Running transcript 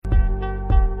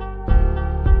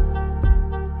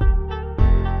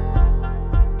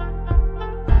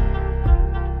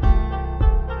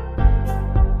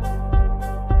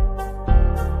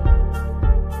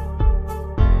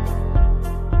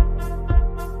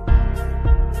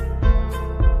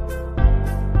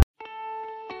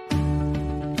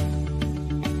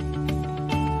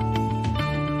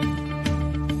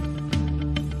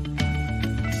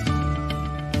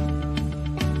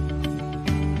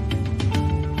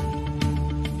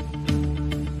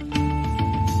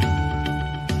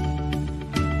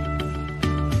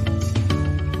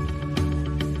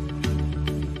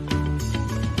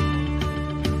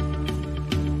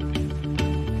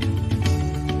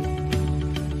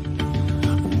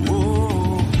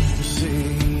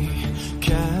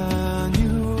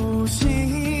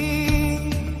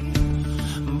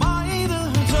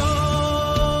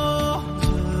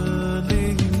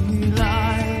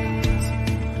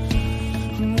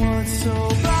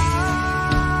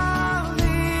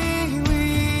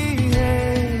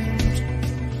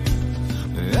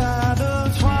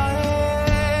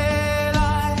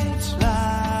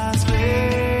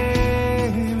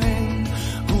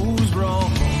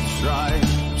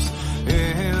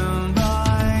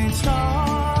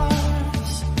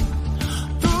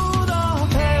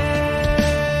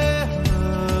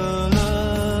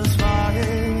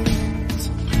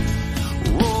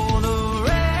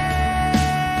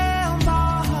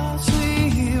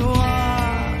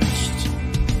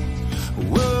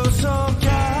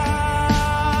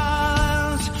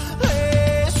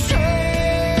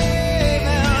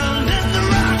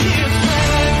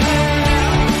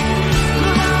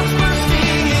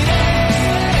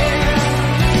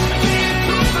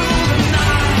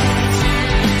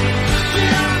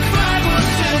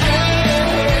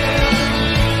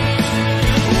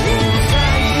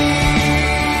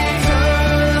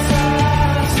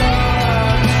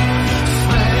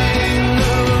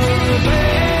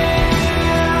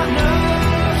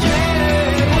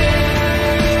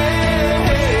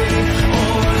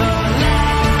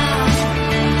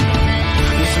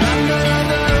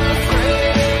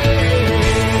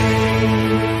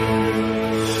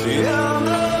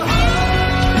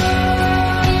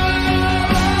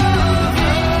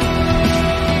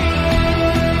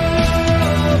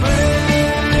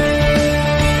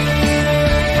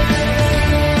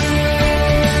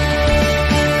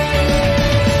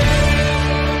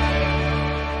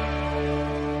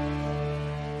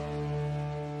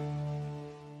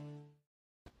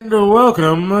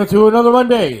Welcome to another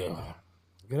Monday.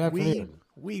 Good afternoon.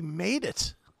 We made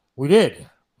it. We did.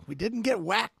 We didn't get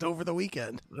whacked over the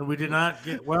weekend. We did not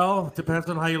get, well, it depends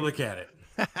on how you look at it.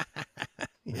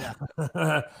 Yeah.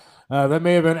 That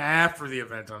may have been after the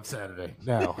event on Saturday.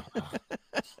 No.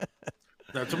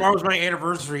 Tomorrow's my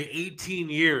anniversary, 18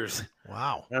 years.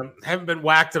 Wow. Haven't been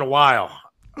whacked in a while.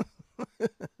 You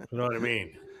know what I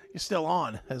mean? You're still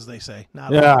on, as they say.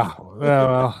 Not yeah. on.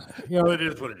 Well, it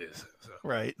is what it is. So.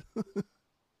 Right.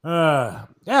 Yeah,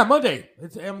 Monday.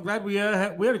 I'm glad we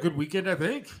had a good weekend, I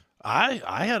think.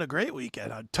 I had a great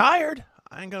weekend. I'm tired.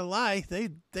 I ain't gonna lie.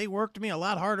 They worked me a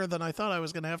lot harder than I thought I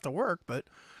was gonna have to work, but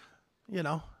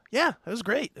yeah, it was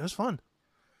great. It was fun.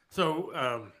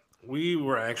 So we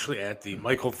were actually at the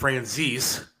Michael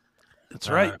Franzese. That's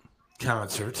right.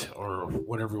 Concert or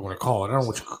whatever you want to call it. I don't know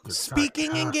what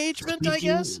speaking engagement. I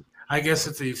guess. I guess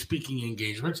it's a speaking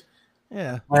engagement.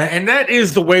 Yeah. And that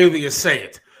is the way that you say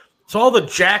it. So all the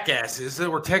jackasses that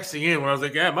were texting in when I was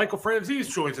like, "Yeah, Michael Franzese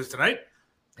joins us tonight,"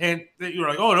 and you were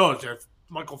like, "Oh no, it's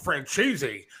Michael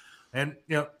Franzese," and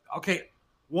okay,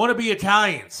 wannabe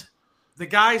Italians. The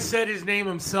guy said his name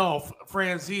himself,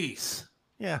 Franzese.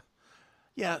 Yeah.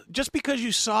 Just because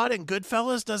you saw it in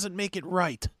Goodfellas doesn't make it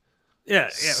right. Yeah.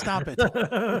 Stop it.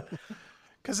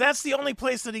 Because that's the only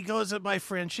place that he goes by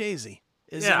Franchese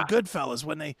is in Goodfellas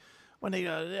when they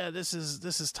this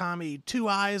is Tommy Two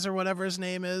Eyes or whatever his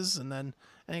name is, and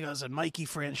he goes and Mikey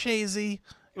Franchese,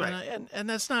 right. and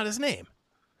that's not his name.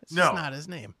 It's just not his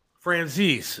name.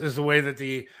 Franzese is the way that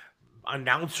the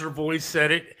announcer voice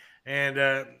said it, and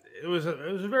it was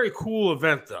a very cool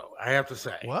event, though, I have to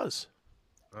say. It was.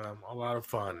 A lot of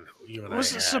fun.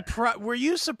 Were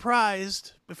you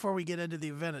surprised, before we get into the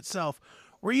event itself,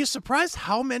 were you surprised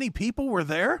how many people were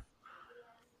there?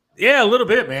 Yeah, a little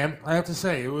bit, man. I have to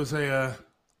say, it was a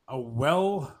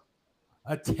well-attended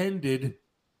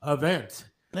event.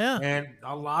 Yeah. And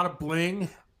a lot of bling,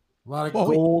 a lot of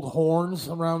gold horns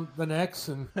around the necks.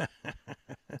 And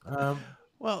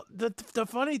well, the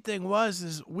funny thing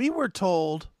is we were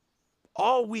told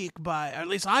all week by, at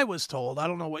least I was told, I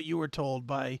don't know what you were told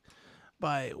by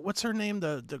what's her name?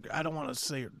 The I don't want to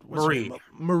say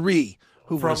Marie,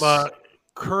 who from was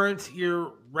Current Year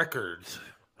Records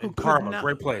in Karma,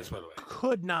 great place, by the way.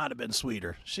 Could not have been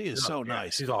sweeter. She is so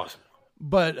nice. She's awesome.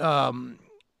 But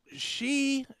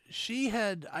she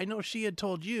had, I know she had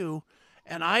told you,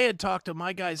 and I had talked to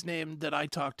my guy's name that I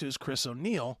talked to is Chris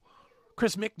McNeil,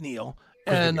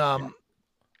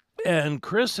 and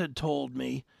Chris had told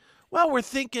me, well, we're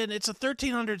thinking it's a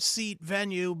 1,300 seat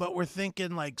venue, but we're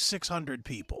thinking like 600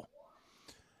 people.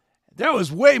 There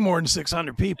was way more than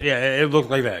 600 people. Yeah, it looked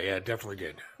like that. Yeah, it definitely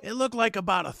did. It looked like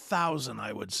about 1,000,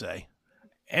 I would say.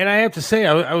 And I have to say,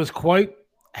 I was quite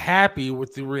happy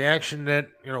with the reaction that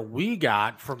we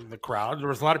got from the crowd. There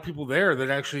was a lot of people there that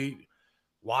actually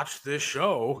watched this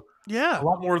show. Yeah, a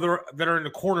lot more that are in the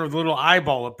corner of the little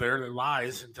eyeball up there that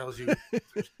lies and tells you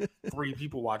there's 3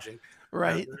 people watching.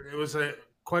 Right. It was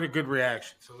quite a good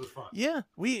reaction, so it was fun. Yeah,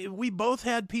 we both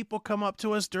had people come up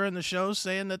to us during the show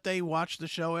saying that they watch the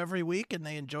show every week and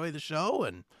they enjoy the show,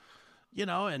 and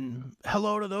and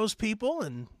hello to those people,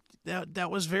 and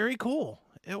that was very cool.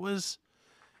 It was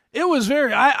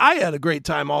very. I had a great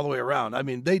time all the way around. I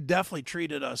mean, they definitely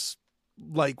treated us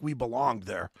like we belonged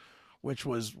there, which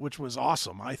was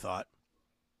awesome, I thought.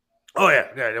 Oh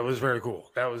yeah, that was very cool.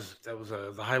 That was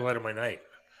the highlight of my night.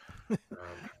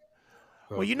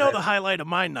 Well, the highlight of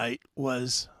my night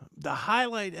was the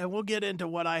highlight, and we'll get into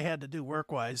what I had to do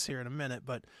work-wise here in a minute,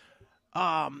 but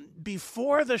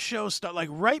before the show started, like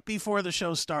right before the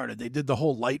show started, they did the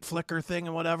whole light flicker thing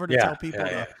and whatever to tell people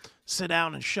to sit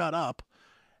down and shut up.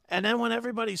 And then when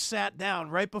everybody sat down,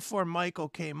 right before Michael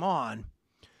came on,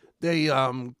 they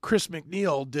Chris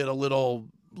McNeil did a little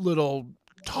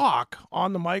talk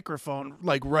on the microphone,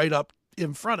 like right up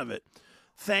in front of it,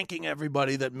 thanking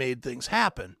everybody that made things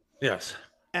happen. Yes.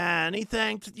 And he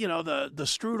thanked, the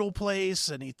strudel place,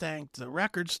 and he thanked the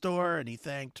record store, and he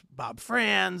thanked Bob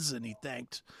Franz, and he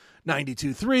thanked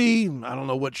 92.3. I don't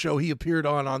know what show he appeared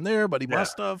on there, but he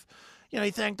must have.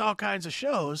 He thanked all kinds of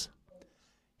shows.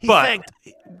 Go ahead.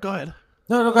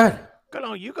 No, go ahead.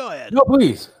 No, you go ahead. No,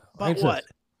 please. But what?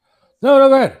 No,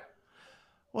 go ahead.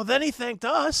 Well, then he thanked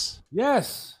us.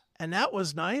 Yes. And that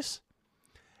was nice.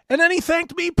 And then he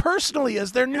thanked me personally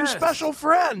as their new special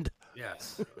friend.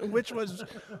 Yes. which was,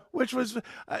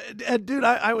 and dude,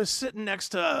 I was sitting next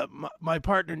to my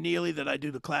partner Neely that I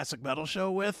do the classic metal show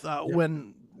with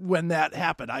when that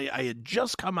happened. I had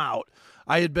just come out.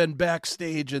 I had been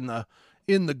backstage in the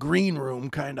green room,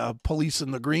 kind of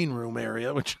policing the green room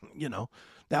area, which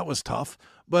that was tough.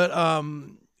 But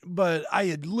I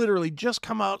had literally just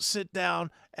come out, sit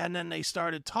down, and then they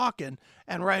started talking,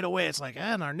 and right away it's like,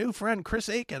 and our new friend Chris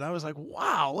Aiken. I was like,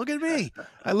 wow, look at me.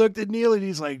 I looked at Neil, and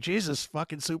he's like, Jesus,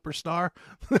 fucking superstar.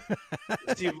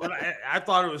 See, but I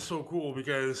thought it was so cool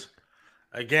because,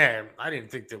 again, I didn't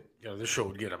think that this show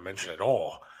would get a mention at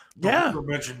all. But we were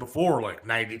mentioned before, like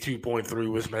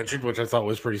 92.3 was mentioned, which I thought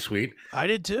was pretty sweet. I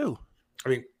did too. I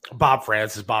mean, Bob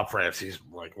Franz is Bob Franz. He's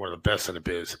like one of the best in the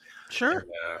biz. Sure. And,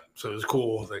 so it was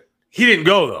cool that he didn't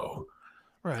go though.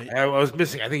 Right. I was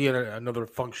missing. I think he had another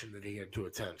function that he had to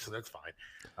attend, so that's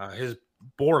fine. His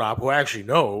board op, who I actually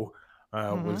know,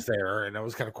 was there, and that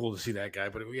was kind of cool to see that guy.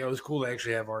 But it was cool to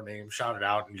actually have our name shouted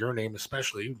out, and your name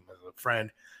especially as a friend.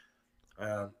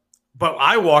 But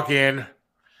I walk in,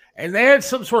 and they had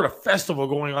some sort of festival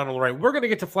going on the right. We're going to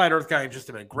get to Flat Earth guy in just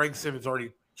a minute. Greg Simmons already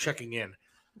checking in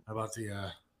about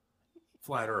the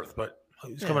Flat Earth, but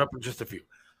he's coming up in just a few.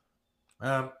 They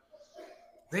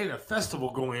had a festival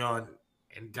going on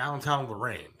in downtown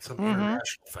Lorraine, some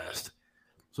international fest.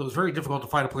 So it was very difficult to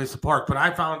find a place to park, but I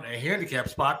found a handicap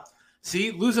spot.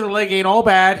 See, losing a leg ain't all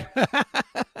bad.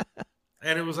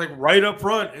 And it was like right up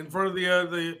front in front of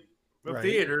the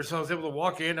theater. So I was able to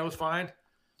walk in. That was fine.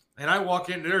 And I walk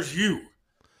in, there's you.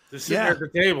 Just sitting there at the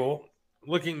table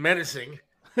looking menacing.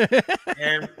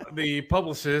 And the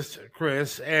publicist,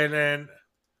 Chris, and then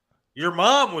your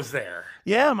mom was there.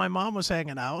 Yeah, my mom was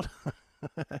hanging out.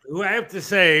 Who I have to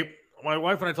say, my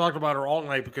wife and I talked about her all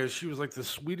night because she was like the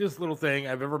sweetest little thing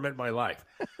I've ever met in my life.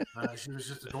 She was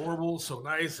just adorable, so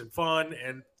nice and fun,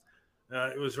 and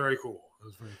it was very cool.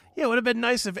 Yeah, it would have been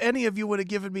nice if any of you would have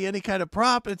given me any kind of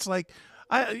prop. It's like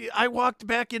I walked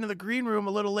back into the green room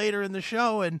a little later in the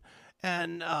show, and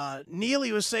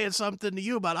Neely was saying something to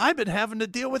you about, I've been having to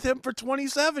deal with him for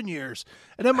 27 years.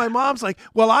 And then my mom's like,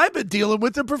 well, I've been dealing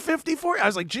with him for 54. I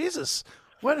was like, Jesus,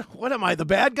 what am I, the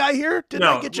bad guy here? Didn't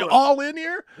I get you all in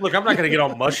here? Look, I'm not going to get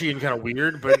all mushy and kind of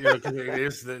weird, but cause it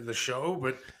is the show.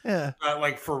 But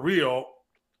like for real,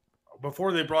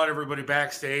 before they brought everybody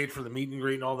backstage for the meet and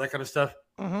greet and all that kind of stuff,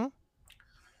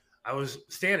 I was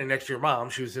standing next to your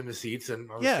mom. She was in the seats, and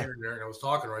I was standing there, and I was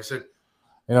talking to her. I said,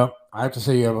 I have to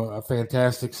say you have a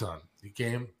fantastic son. He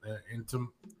came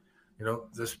into,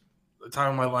 this time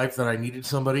of my life that I needed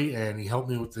somebody, and he helped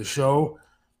me with the show,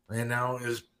 and now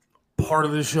is part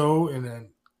of the show, and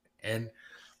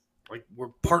like we're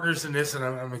partners in this, and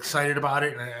I'm excited about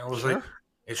it. And I was like,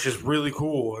 it's just really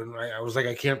cool. And I was like,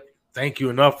 I can't thank you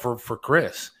enough for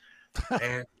Chris.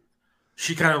 And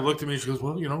she kind of looked at me and she goes,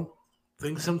 well,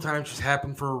 things sometimes just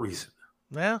happen for a reason.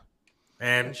 Yeah.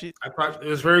 And I thought it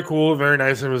was very cool, very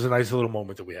nice. It was a nice little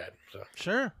moment that we had. So.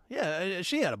 Sure. Yeah.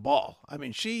 She had a ball. I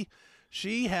mean, she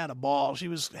had a ball. She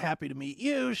was happy to meet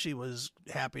you. She was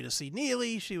happy to see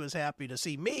Neely. She was happy to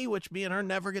see me, which me and her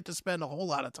never get to spend a whole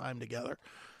lot of time together.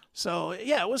 So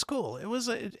yeah, it was cool. It was,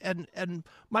 and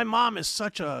my mom is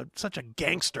such a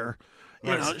gangster.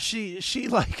 She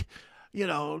like,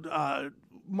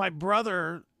 my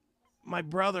brother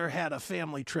had a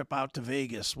family trip out to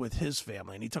Vegas with his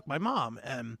family, and he took my mom,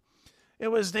 and it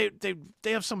was they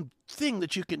have some thing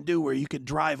that you can do where you can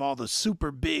drive all the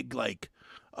super big like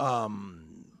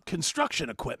construction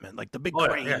equipment, like the big Oh,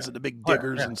 cranes and the big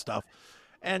diggers and stuff.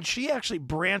 And she actually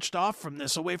branched off from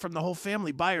this away from the whole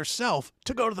family by herself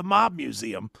to go to the Mob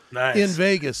Museum in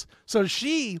Vegas. So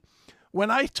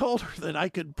when I told her that I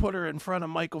could put her in front of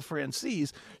Michael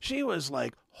Franzese, she was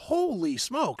like, holy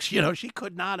smokes. She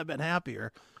could not have been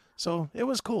happier. So it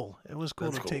was cool. It was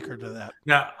cool to take her to that.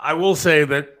 Now, I will say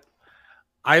that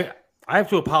I have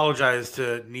to apologize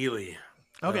to Neely.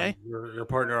 Okay. Your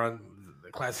partner on the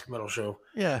Classic Metal Show.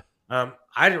 Yeah.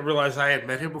 I didn't realize I had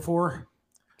met him before.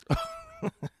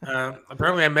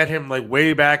 Apparently I met him like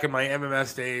way back in my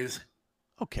MMS days.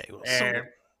 Okay. Well, so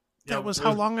that was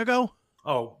how long ago?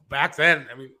 Oh, back then.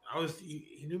 I mean,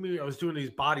 he knew me. I was doing these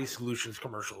body solutions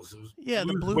commercials. It was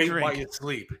the blue weight drink while you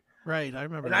sleep. Right. I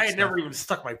remember and I had never even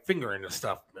stuck my finger into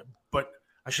stuff, but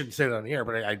I shouldn't say that on the air,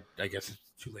 but I guess it's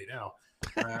too late now.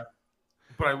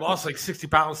 But I lost like 60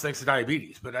 pounds thanks to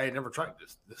diabetes, but I had never tried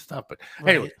this stuff. But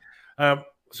anyway,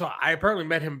 so I apparently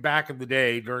met him back in the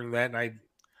day during that, and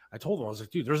I told him, I was like,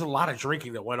 dude, there's a lot of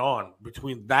drinking that went on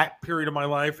between that period of my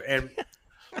life and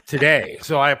today.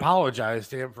 So I apologize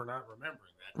to him for not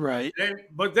remembering that. Right.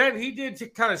 But then he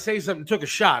did kind of say something, took a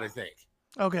shot, I think.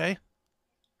 Okay.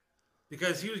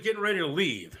 Because he was getting ready to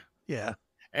leave. Yeah.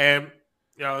 And,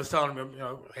 I was telling him,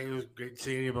 hey, it was great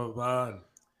seeing you, blah, blah, blah. And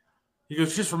he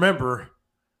goes, just remember,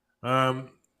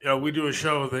 we do a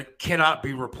show that cannot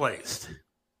be replaced.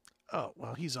 Oh,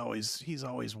 well, he's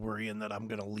always worrying that I'm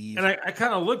going to leave. And I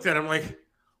kind of looked at him like,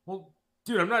 well,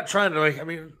 dude, I'm not trying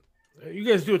to you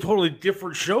guys do a totally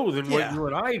different show than what you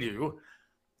and I do.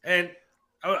 And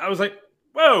I was like,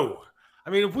 whoa. I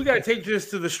mean, if we got to take this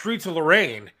to the streets of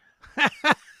Lorraine,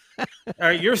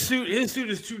 his suit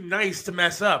is too nice to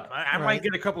mess up. I might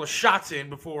get a couple of shots in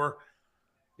before,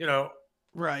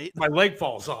 right, my leg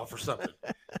falls off or something.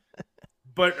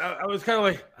 But I was kind of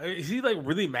like, is he like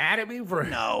really mad at me for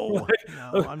no?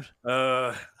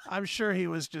 I'm sure he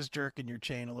was just jerking your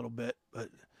chain a little bit,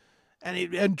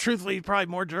 and truthfully, probably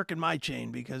more jerking my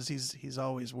chain because he's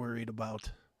always worried about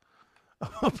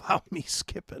me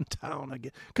skipping town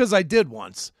again. Because I did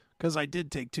once. Because I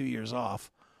did take 2 years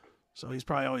off. So he's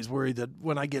probably always worried that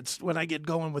when I get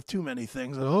going with too many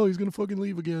things, he's gonna fucking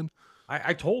leave again.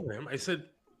 I told him, I said,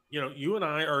 you and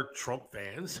I are Trump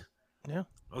fans. Yeah.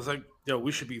 I was like,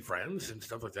 we should be friends and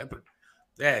stuff like that. But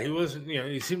yeah, he wasn't,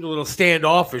 he seemed a little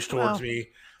standoffish towards me.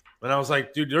 And I was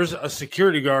like, dude, there's a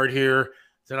security guard here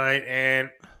tonight, and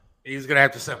he's gonna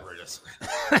have to separate us.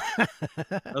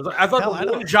 I thought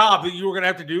the one job that you were gonna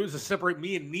have to do is to separate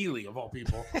me and Neely of all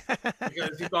people,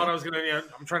 because he thought I was gonna.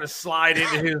 I'm trying to slide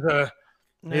into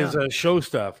his show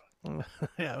stuff.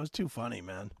 Yeah, it was too funny,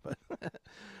 man.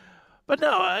 But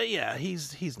no,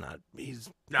 he's not. He's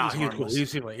cool. He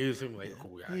seemed like a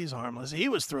cool guy. He's harmless. He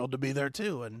was thrilled to be there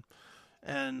too, and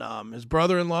his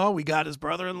brother-in-law. We got his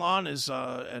brother-in-law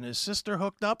and his sister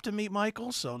hooked up to meet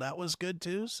Michael, so that was good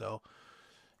too. So.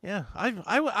 Yeah,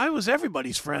 I was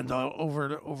everybody's friend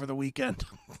over the weekend.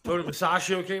 Tony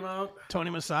Masaccio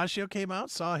came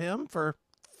out. Saw him for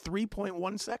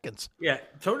 3.1 seconds. Yeah,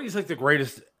 Tony's like the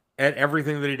greatest at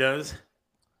everything that he does.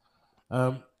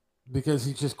 Because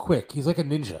he's just quick. He's like a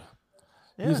ninja.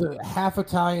 Yeah. He's a half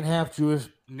Italian, half Jewish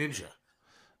ninja.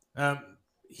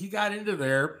 He got into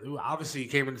there. Obviously, he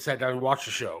came and sat down and watched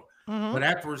the show. Mm-hmm. But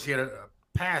afterwards, he had a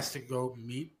pass to go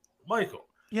meet Michael.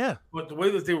 Yeah. But the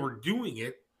way that they were doing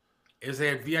it is they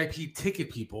had VIP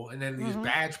ticket people and then these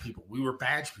badge people. We were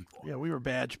badge people. Yeah, we were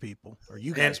badge people. Or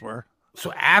you guys were.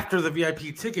 So after the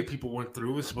VIP ticket people went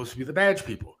through, it was supposed to be the badge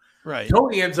people. Right.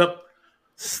 Tony ends up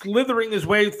slithering his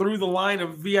way through the line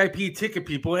of VIP ticket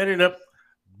people, ended up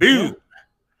boom.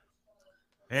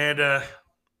 And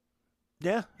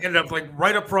ended up like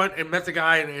right up front and met the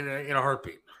guy in a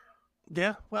heartbeat.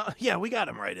 Yeah. Well, yeah, we got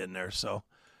him right in there, so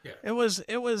yeah. It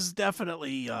was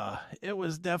definitely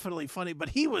funny, but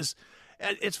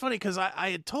it's funny because I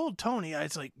had told Tony, I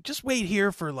was like, just wait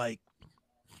here for like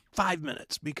 5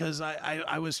 minutes because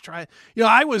I was trying,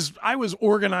 I was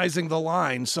organizing the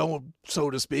line, so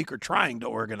to speak, or trying to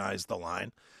organize the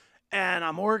line, and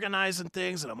I'm organizing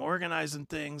things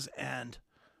and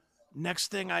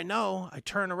next thing I know, I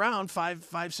turn around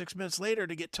 6 minutes later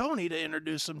to get Tony to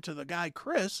introduce him to the guy,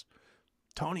 Chris.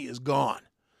 Tony is gone.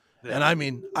 Yeah. And I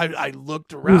mean, I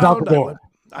looked around.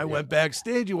 I went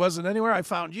backstage. He wasn't anywhere. I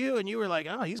found you, and you were like,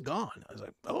 "Oh, he's gone." I was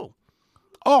like, "Oh,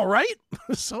 all right."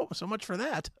 so much for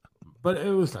that. But it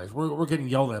was nice. We're getting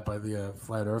yelled at by the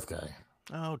flat Earth guy.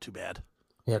 Oh, too bad.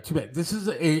 Yeah, too bad. This is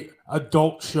a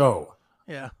adult show.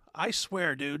 Yeah, I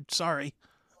swear, dude. Sorry.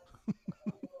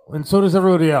 And so does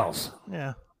everybody else.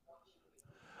 Yeah.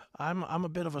 I'm a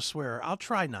bit of a swearer. I'll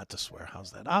try not to swear.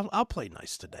 How's that? I'll play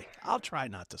nice today. I'll try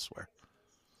not to swear.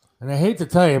 And I hate to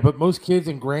tell you, but most kids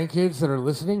and grandkids that are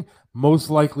listening most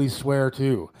likely swear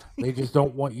too. They just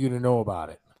don't want you to know about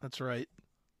it. That's right.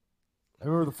 I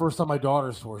remember the first time my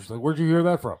daughter swore. She's like, "Where'd you hear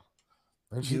that from?"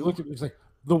 And she looked at me. She's like,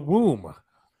 "The womb."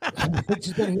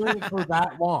 She's been hearing it for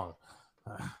that long.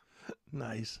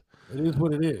 Nice. It is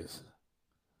what it is.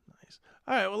 Nice.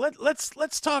 All right. Well,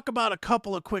 let's talk about a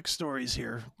couple of quick stories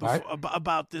here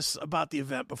about the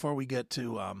event before we get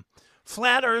to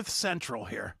Flat Earth Central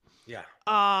here. Yeah.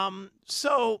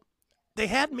 So they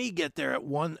had me get there at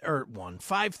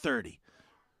 5:30.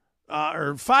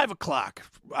 Or 5 o'clock,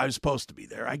 I was supposed to be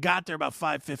there. I got there about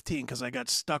 5:15 because I got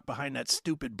stuck behind that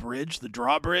stupid bridge, the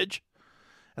drawbridge,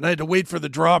 and I had to wait for the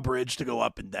drawbridge to go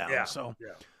up and down. Yeah, so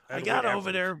yeah. I got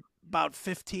over there about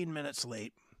 15 minutes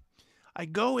late. I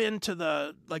go into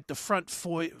the front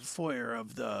foyer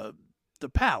of the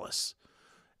palace,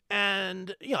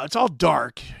 and it's all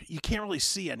dark. You can't really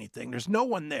see anything. There's no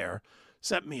one there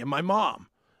except me and my mom.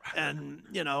 And,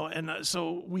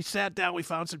 so we sat down, we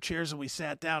found some chairs and we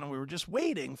sat down and we were just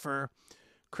waiting for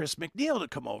Chris McNeil to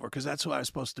come over because that's who I was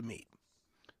supposed to meet.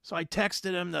 So I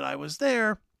texted him that I was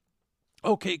there.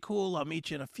 Okay, cool. I'll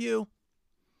meet you in a few.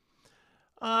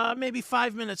 Maybe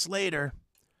 5 minutes later,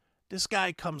 this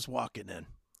guy comes walking in.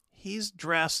 He's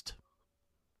dressed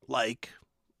like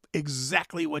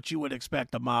exactly what you would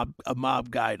expect a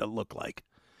mob guy to look like.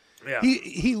 Yeah.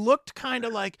 He looked kind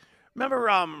of like, remember,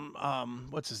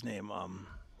 what's his name?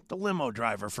 The limo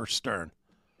driver for Stern.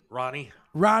 Ronnie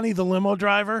the limo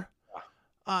driver.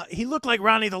 He looked like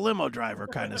Ronnie the limo driver,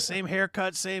 kind of. Same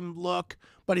haircut, same look,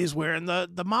 but he's wearing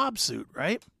the mob suit,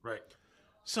 right? Right.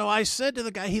 So I said to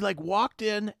the guy, he walked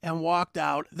in and walked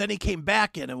out. Then he came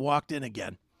back in and walked in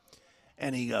again.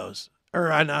 And he goes,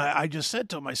 and I just said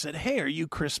to him, I said, "Hey, are you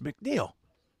Chris McNeil?"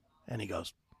 And he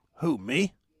goes, "Who,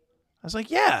 me?" I was like,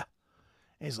 "Yeah."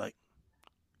 And he's like,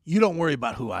 "You don't worry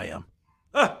about who I am.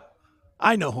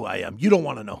 I know who I am. You don't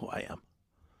want to know who I am."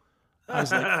 I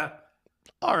was like,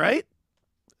 all right.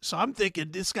 So I'm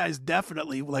thinking this guy's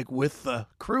definitely with the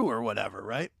crew or whatever,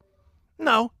 right?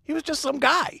 No, he was just some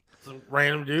guy. Some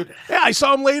random dude. Yeah, I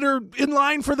saw him later in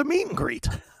line for the meet and greet.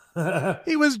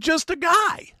 He was just a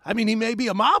guy. I mean, he may be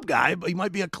a mob guy, but he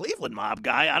might be a Cleveland mob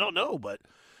guy. I don't know, but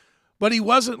he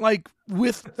wasn't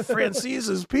with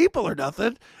Francese's people or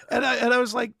nothing. And I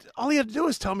was like, all he had to do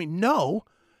was tell me no.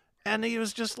 And he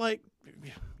was just like,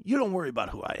 "You don't worry about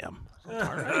who I am." All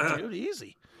right, dude,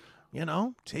 easy.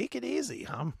 Take it easy.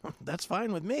 That's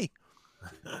fine with me.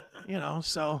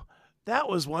 So that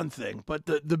was one thing. But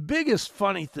the biggest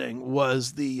funny thing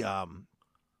was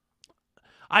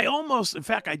I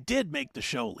did make the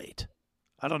show late.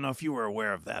 I don't know if you were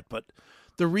aware of that, but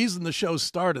the reason the show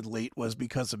started late was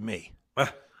because of me.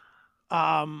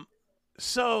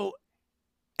 So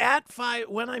at 5,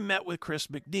 when I met with Chris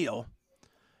McNeil,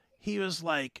 he's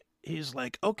like,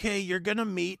 "Okay, you're going to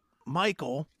meet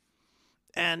Michael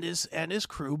and his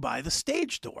crew by the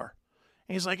stage door."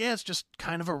 And he's like, "Yeah, it's just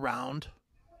kind of around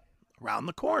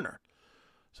the corner."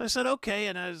 So I said, "Okay."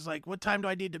 And I was like, "What time do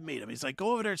I need to meet him?" He's like,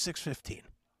 "Go over there at 6:15.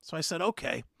 So I said,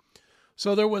 "Okay."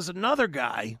 So there was another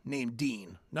guy named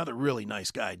Dean, another really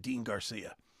nice guy, Dean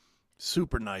Garcia.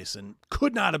 Super nice and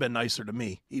could not have been nicer to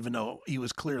me, even though he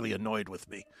was clearly annoyed with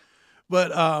me. But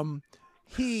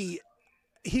he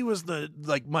was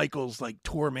the Michael's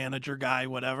tour manager guy,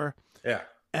 whatever. Yeah.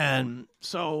 And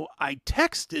so I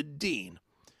texted Dean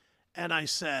and I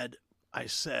said,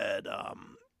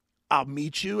 "I'll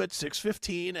meet you at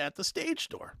 6:15 at the stage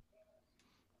door."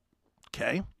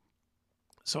 Okay.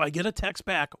 So I get a text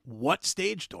back, "What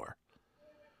stage door?"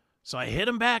 So I hit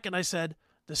him back and I said,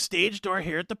 "The stage door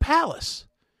here at the palace."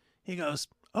 He goes,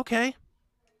 "Okay."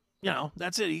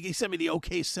 That's it. He sent me the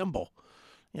okay symbol,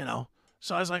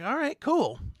 So I was like, all right,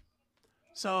 cool.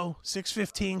 So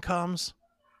 6:15 comes,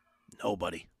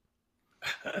 nobody.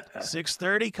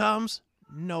 6:30 comes,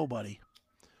 nobody.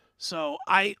 So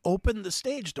I opened the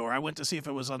stage door. I went to see if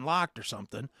it was unlocked or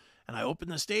something. And I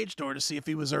opened the stage door to see if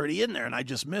he was already in there. And I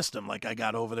just missed him. I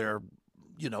got over there,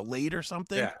 late or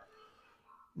something. Yeah.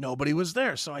 Nobody was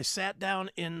there. So I sat down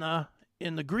in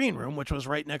the green room, which was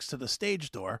right next to the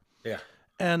stage door. Yeah.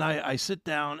 And I sit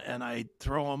down and I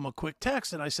throw him a quick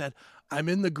text. And I said, "I'm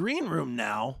in the green room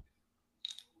now."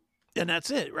 And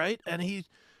that's it, right? And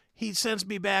he sends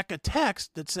me back a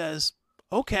text that says,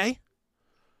 "Okay."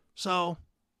 So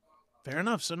fair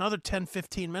enough. So another 10,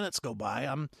 15 minutes go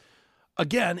by.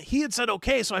 Again, he had said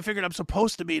okay, so I figured I'm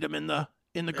supposed to meet him in the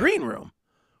green room.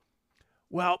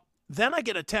 Well, then I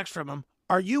get a text from him,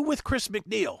 "Are you with Chris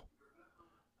McNeil?"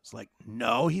 It's like,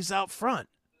 "No, he's out front."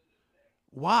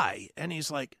 why? And he's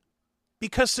like,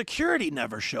 because security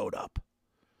never showed up.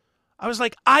 I was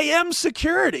like, I am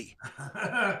security.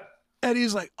 And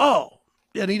he's like, oh.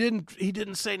 And he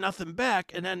didn't say nothing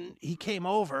back. And then he came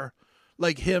over,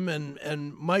 like him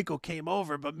and Michael came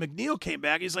over, but McNeil came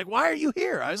back. He's like, why are you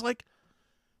here? I was like,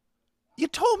 you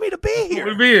told me to be here.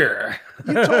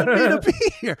 You told me to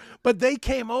be here. But they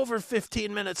came over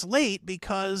 15 minutes late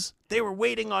because they were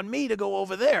waiting on me to go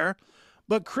over there.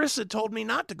 But Chris had told me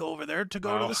not to go over there, to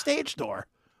go to the stage door.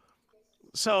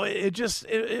 So it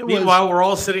Meanwhile, we're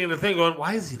all sitting in the thing going,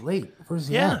 why is he late? Where's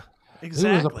he at?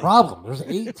 Exactly. It was a problem. There's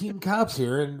 18 cops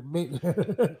here.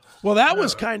 Well, that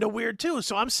was kind of weird, too.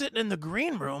 So I'm sitting in the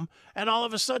green room, and all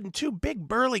of a sudden, 2 big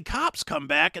burly cops come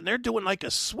back, and they're doing like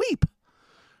a sweep.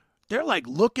 They're like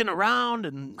looking around,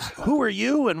 and who are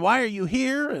you, and why are you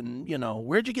here, and,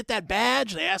 where'd you get that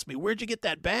badge? They asked me, where'd you get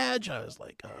that badge? I was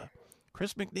like,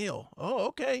 Chris McNeil. Oh,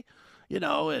 okay.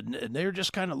 And they're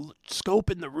just kind of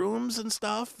scoping the rooms and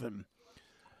stuff, and,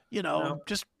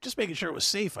 just making sure it was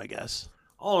safe, I guess.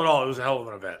 All in all, it was a hell of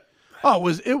an event. Oh,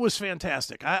 it was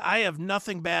fantastic. I have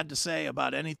nothing bad to say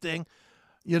about anything.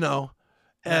 The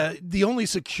only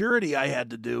security I had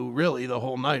to do really the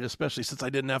whole night, especially since I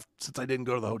didn't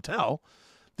go to the hotel,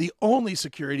 the only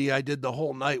security I did the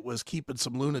whole night was keeping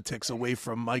some lunatics away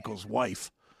from Michael's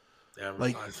wife. Yeah,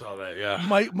 I saw that. Yeah,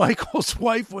 Michael's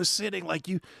wife was sitting like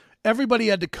you. Everybody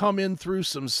had to come in through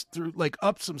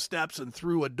up some steps and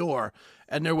through a door,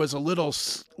 and there was a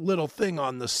little thing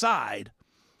on the side.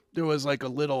 There was like a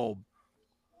little,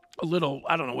 I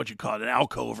don't know what you call it, an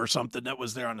alcove or something that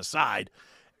was there on the side.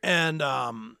 And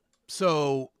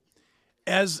so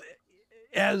as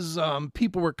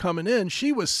people were coming in,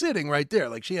 she was sitting right there.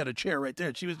 Like she had a chair right there.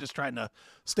 And she was just trying to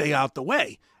stay out the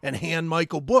way and hand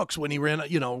Michael books when he ran,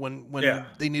 when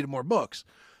they needed more books.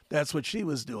 That's what she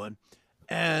was doing.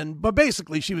 But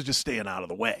basically she was just staying out of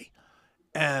the way.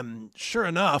 And sure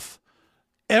enough,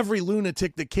 every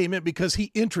lunatic that came in, because he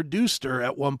introduced her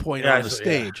at one point on the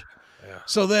stage. Yeah.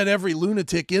 So then every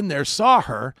lunatic in there saw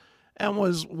her and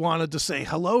wanted to say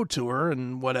hello to her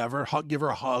and whatever, give her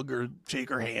a hug or shake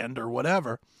her hand or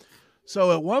whatever.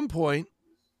 So at one point,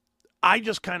 I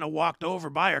just kind of walked over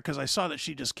by her because I saw that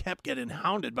she just kept getting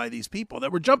hounded by these people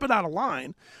that were jumping out of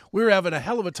line. We were having a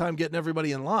hell of a time getting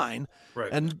everybody in line.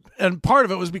 Right. And part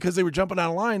of it was because they were jumping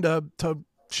out of line to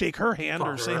shake her hand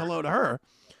or say hello to her.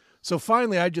 So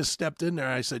finally, I just stepped in there.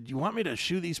 I said, you want me to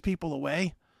shoo these people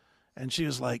away? And she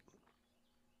was like,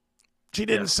 she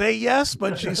didn't say yes,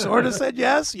 but she sort of said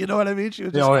yes. You know what I mean? She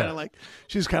was just kind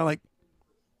of like,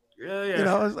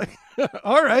 yeah. I was like,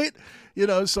 all right.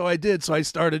 So I did. So I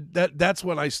started, that's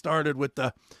when I started with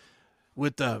the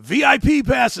VIP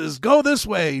passes, go this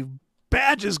way,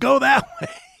 badges, go that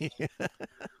way.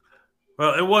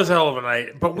 Well, it was a hell of a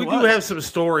night, but we do have some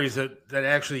stories that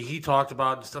actually he talked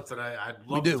about and stuff that I'd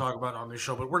love to talk about on this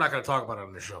show, but we're not going to talk about it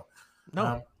on this show.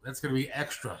 No. That's going to be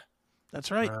extra. That's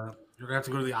right. You're going to have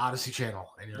to go to the Odyssey channel,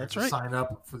 and you're going to sign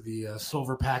up for the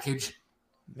silver package.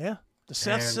 Yeah, the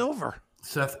Seth Silver.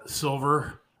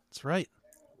 That's right.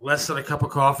 Less than a cup of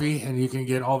coffee, and you can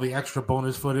get all the extra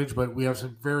bonus footage, but we have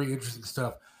some very interesting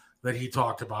stuff that he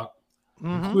talked about,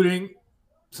 including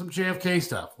some JFK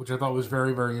stuff, which I thought was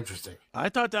very, very interesting. I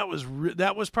thought that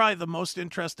was probably the most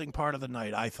interesting part of the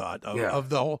night. I thought of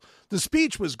the whole. The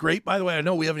speech was great, by the way. I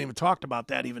know we haven't even talked about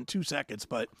that even 2 seconds,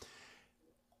 but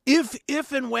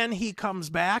if and when he comes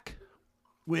back,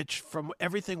 which from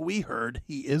everything we heard,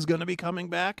 he is going to be coming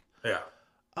back. Yeah.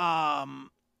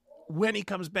 When he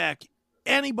comes back,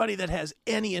 anybody that has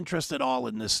any interest at all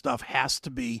in this stuff has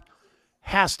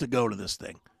to go to this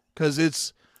thing because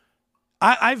it's.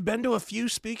 I've been to a few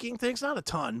speaking things, not a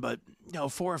ton, but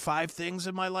 4 or 5 things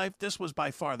in my life. This was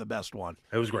by far the best one.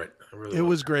 It was great. It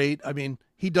was great. I mean,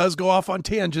 he does go off on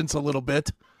tangents a little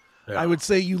bit. Yeah. I would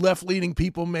say you left-leaning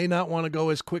people may not want to go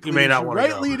as quickly as you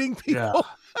right-leaning people.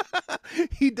 Yeah.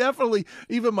 He definitely,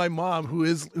 even my mom, who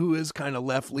is kind of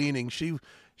left-leaning, she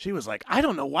was like, I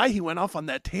don't know why he went off on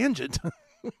that tangent.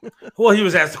 Well, he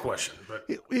was asked a question, but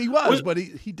but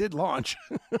he did launch.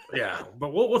 Yeah,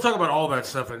 but we'll talk about all that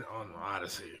stuff on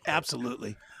Odyssey.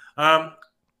 Absolutely.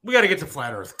 We got to get to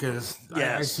Flat Earth because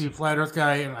I see Flat Earth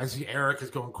guy and I see Eric is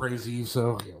going crazy.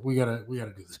 So we gotta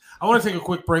do this. I want to take a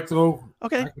quick break though.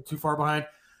 Okay. Not too far behind,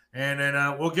 and then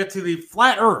we'll get to the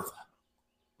Flat Earth.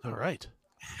 All right.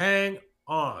 Hang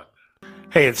on.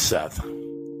 Hey, it's Seth,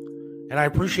 and I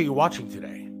appreciate you watching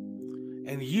today.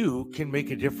 And you can make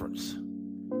a difference.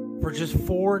 For just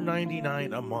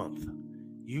 $4.99 a month,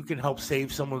 you can help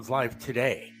save someone's life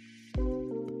today.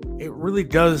 It really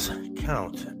does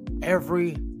count.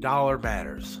 Every dollar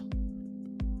matters.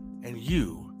 And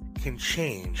you can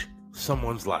change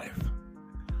someone's life.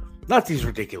 Not these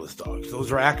ridiculous dogs.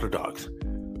 Those are actor dogs.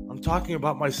 I'm talking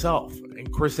about myself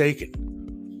and Chris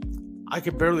Aiken. I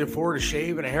could barely afford a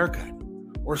shave and a haircut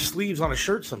or sleeves on a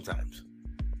shirt sometimes.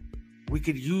 We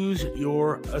could use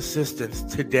your assistance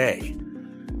today.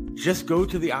 Just go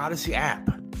to the Odyssey app.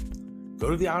 Go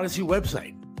to the Odyssey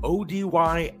website,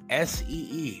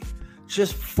 ODYSEE.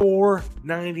 Just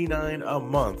 $4.99 a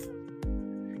month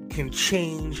can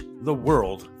change the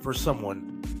world for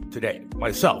someone today.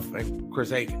 Myself and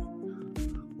Chris Aiken.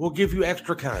 We'll give you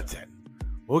extra content.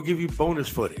 We'll give you bonus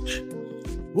footage.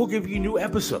 We'll give you new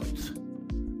episodes.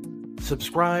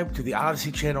 Subscribe to the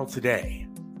Odyssey channel today.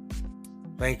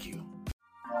 Thank you.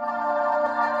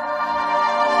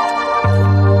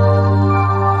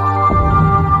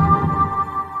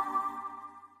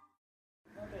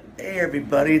 Hey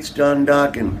everybody, it's Don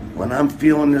Dockin. When I'm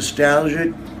feeling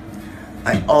nostalgic,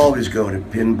 I always go to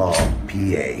Pinball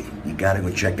PA. You gotta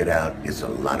go check it out. It's a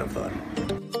lot of fun.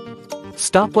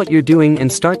 Stop what you're doing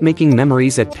and start making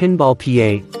memories at Pinball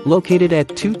PA, located at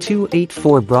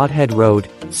 2284 Broadhead Road,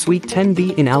 Suite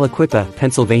 10B in Aliquippa,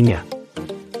 Pennsylvania.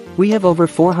 We have over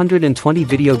 420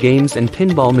 video games and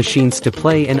pinball machines to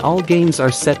play, and all games are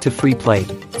set to free play,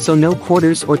 so no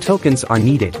quarters or tokens are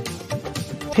needed.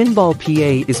 Pinball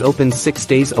PA is open 6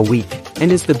 days a week,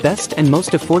 and is the best and most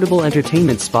affordable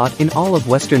entertainment spot in all of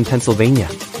Western Pennsylvania.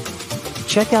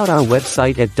 Check out our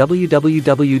website at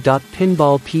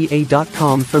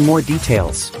www.pinballpa.com for more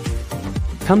details.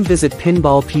 Come visit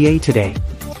Pinball PA today.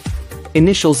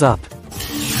 Initials up.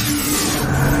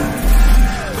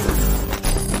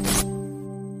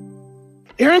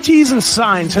 Aaron Tees and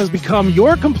Signs has become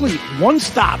your complete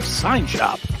one-stop sign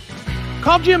shop.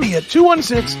 Call Jimmy at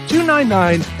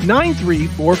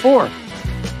 216-299-9344.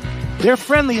 Their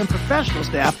friendly and professional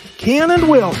staff can and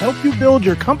will help you build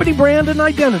your company brand and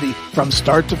identity from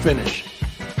start to finish.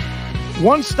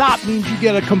 One stop means you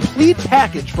get a complete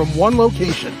package from one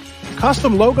location.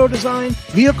 Custom logo design,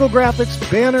 vehicle graphics,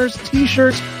 banners,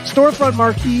 t-shirts, storefront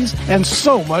marquees, and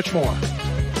so much more.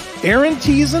 Aaron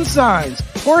Tees and Signs,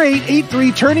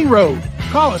 4883 Turney Road.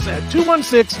 Call us at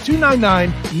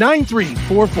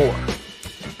 216-299-9344.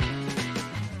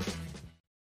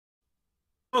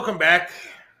 Welcome back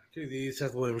to the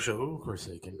Seth Williams Show. Of course,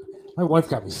 my wife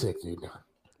got me sick, dude.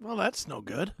 Well, that's no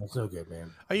good. That's no good,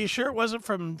 man. Are you sure it wasn't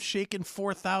from shaking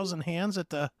 4,000 hands at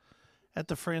the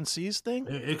Francis thing?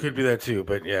 It could be that too,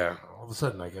 but yeah, all of a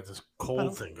sudden I got this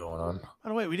cold thing going on. By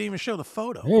the way, we didn't even show the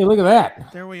photo. Hey, look at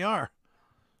that. There we are.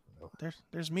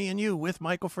 There's me and you with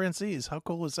Michael Francis. How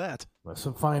cool is that?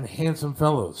 Some fine, handsome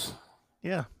fellows.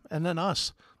 Yeah, and then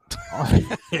us.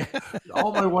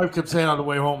 All my wife kept saying on the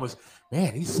way home was,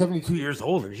 man, he's 72 years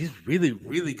old and he's really,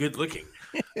 really good looking.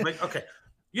 I'm like, okay,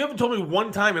 you haven't told me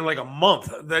one time in like a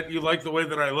month that you like the way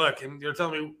that I look. And you're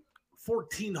telling me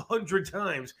 1,400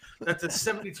 times that the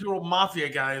 72-year-old mafia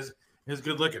guy is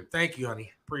good looking. Thank you,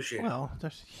 honey. Appreciate it. Well,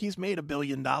 he's made $1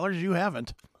 billion. You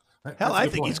haven't. Hell, I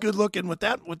think he's good looking with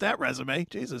that resume.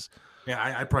 Jesus.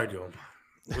 Yeah, I probably do him.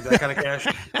 With that kind of cash,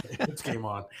 it's game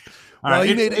on. Well,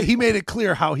 he made it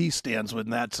clear how he stands with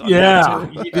that. Yeah,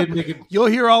 he did make it. You'll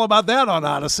hear all about that on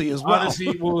Odyssey as well.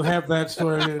 Odyssey will have that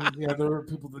story, and yeah, there are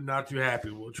people that are not too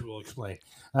happy, which we'll explain.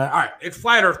 All right, it's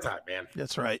Flat Earth time, man.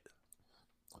 That's right.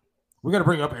 We got to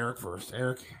bring up Eric first.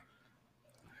 Eric.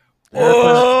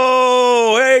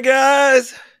 Oh, hey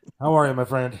guys! How are you, my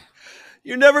friend?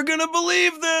 You're never gonna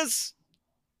believe this.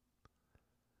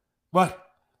 What?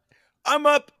 I'm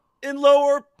up in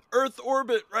lower Earth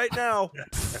orbit right now.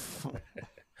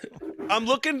 I'm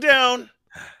looking down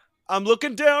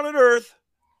at Earth,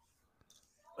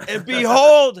 and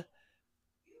behold,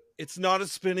 it's not a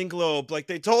spinning globe like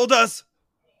they told us.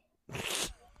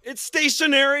 It's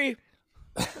stationary.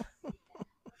 All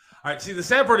right, see, the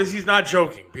sad part is he's not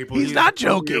joking, people. He's not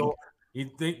joking.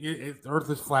 You think Earth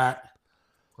is flat.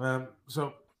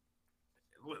 So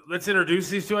let's introduce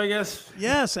these two, I guess.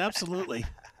 Yes, absolutely.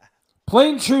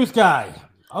 Plain Truth Guy,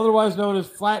 otherwise known as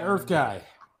Flat Earth Guy.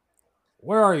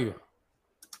 Where are you?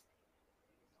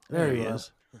 There he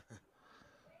is.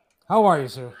 How are you,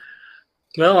 sir?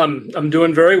 Well, I'm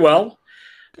doing very well.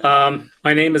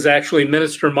 My name is actually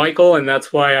Minister Michael, and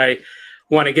that's why I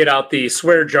want to get out the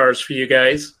swear jars for you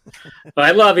guys.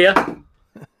 I love you.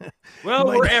 Well,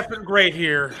 we're effing great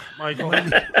here, Michael.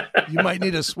 You might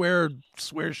need a swear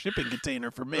shipping container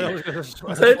for me. It's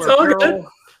all good.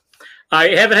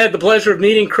 I haven't had the pleasure of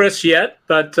meeting Chris yet,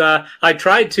 but I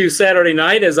tried to Saturday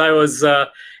night as I was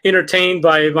entertained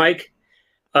by Mike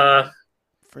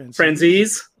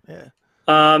Franzese. Yeah.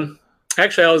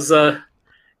 Actually, I was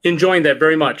enjoying that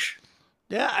very much.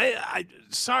 Yeah, I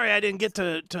sorry I didn't get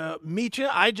to meet you.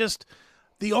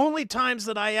 The only times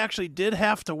that I actually did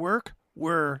have to work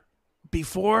were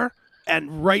before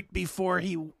and right before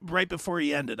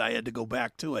he ended. I had to go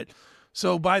back to it.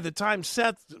 So by the time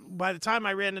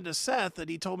I ran into Seth and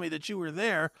he told me that you were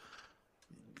there,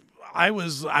 I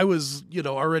was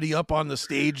already up on the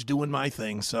stage doing my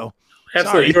thing. So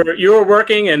absolutely, you were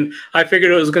working, and I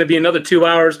figured it was going to be another 2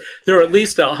 hours. There were at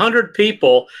least 100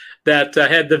 people that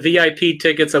had the VIP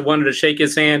tickets that wanted to shake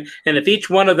his hand, and if each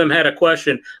one of them had a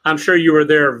question, I'm sure you were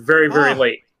there very, very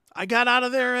late. I got out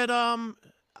of there at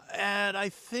I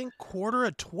think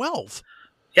 11:45.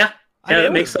 Yeah.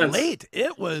 That makes sense. Late.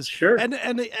 It was sure, and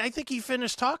I think he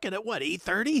finished talking at what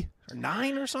 8:30 or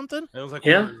 9 or something. It was like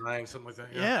 9, something like that.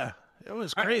 Yeah, it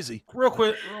was crazy. Real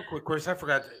quick, Chris, I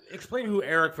forgot. Explain who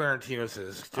Eric Valentinos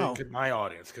is to my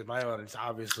audience, because my audience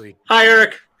obviously. Hi,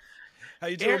 Eric. How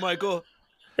you doing, Michael?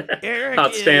 Eric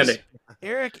outstanding.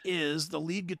 Eric is the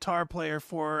lead guitar player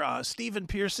for Stephen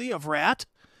Piercy of Rat.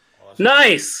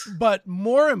 Nice. But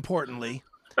more importantly,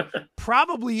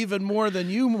 probably even more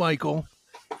than you, Michael,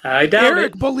 I doubt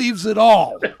Eric believes it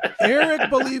all. Eric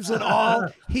believes it all.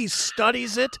 He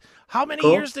studies it. How many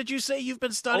years did you say you've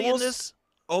been studying this?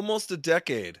 Almost a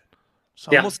decade.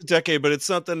 Almost a decade, but it's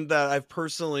something that I've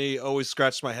personally always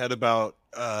scratched my head about,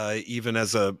 even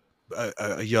as a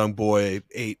young boy,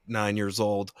 8, 9 years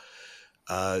old.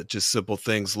 Just simple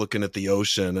things, looking at the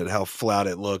ocean and how flat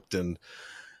it looked, and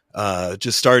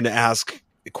just starting to ask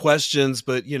questions.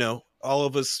 But, all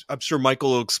of us, I'm sure Michael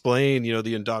will explain,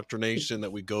 the indoctrination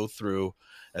that we go through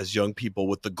as young people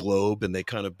with the globe, and they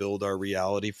kind of build our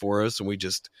reality for us, and we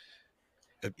just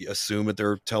assume that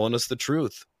they're telling us the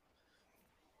truth.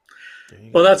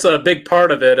 Well, that's a big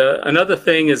part of it. Another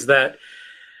thing is that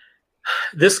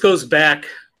this goes back,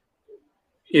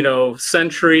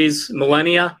 centuries,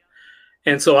 millennia.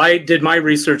 And so I did my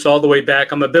research all the way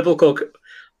back. I'm a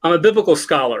biblical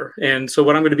scholar. And so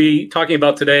what I'm going to be talking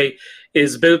about today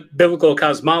is biblical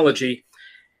cosmology,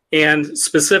 and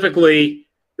specifically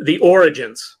the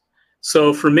origins.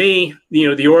 So for me,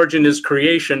 the origin is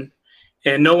creation,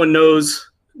 and no one knows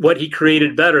what he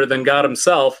created better than God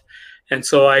himself. And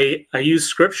so I use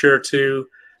scripture to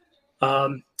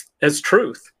as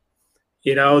truth.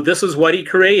 This is what he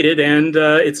created, and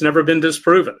it's never been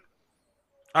disproven.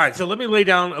 All right, so let me lay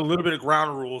down a little bit of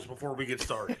ground rules before we get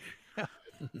started.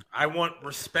 I want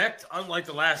respect, unlike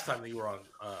the last time that you were on,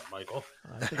 Michael.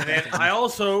 And then I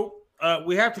also,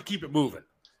 we have to keep it moving.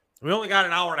 We only got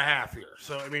an hour and a half here.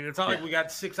 So, it's not like we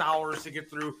got 6 hours to get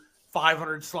through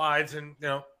 500 slides, and,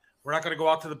 we're not going to go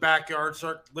out to the backyard,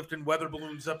 start lifting weather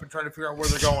balloons up and trying to figure out where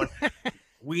they're going.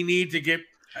 We need to get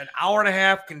an hour and a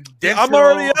half condensed. I'm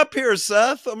already up here,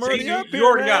 Seth. I'm already up here. You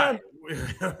already got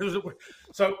it.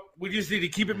 So we just need to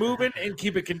keep it moving and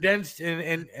keep it condensed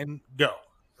and go.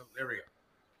 So there we go.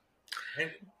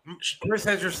 And Chris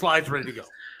has your slides ready to go.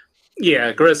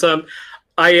 Yeah, Chris.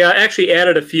 I actually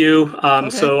added a few,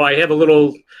 so I have a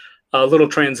little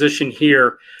transition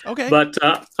here. Okay. But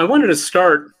I wanted to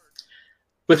start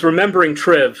with remembering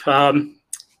Triv.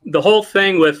 The whole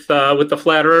thing with the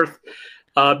flat Earth,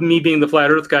 me being the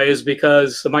flat Earth guy, is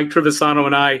because Mike Trivisano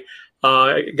and I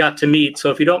got to meet.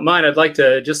 So if you don't mind, I'd like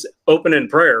to just open in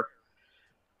prayer.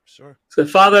 Sure. So,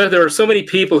 Father, there are so many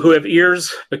people who have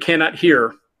ears but cannot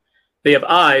hear. They have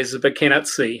eyes but cannot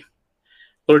see.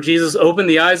 Lord Jesus, open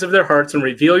the eyes of their hearts and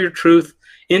reveal your truth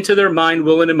into their mind,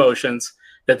 will, and emotions,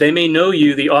 that they may know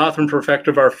you, the author and perfecter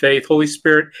of our faith. Holy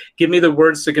Spirit, give me the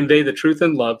words to convey the truth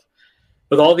and love.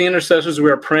 With all the intercessors,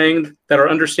 we are praying that our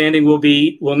understanding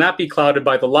will not be clouded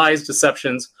by the lies,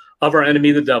 deceptions of our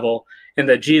enemy, the devil, and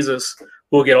that Jesus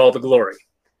will get all the glory.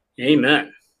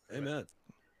 Amen. Amen.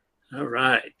 All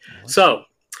right. So,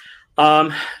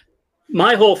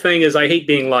 my whole thing is I hate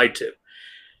being lied to.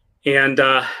 And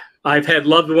I've had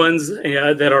loved ones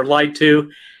that are lied to,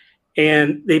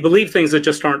 and they believe things that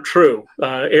just aren't true.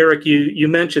 Eric, you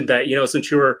mentioned that,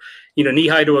 since you were,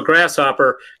 knee-high to a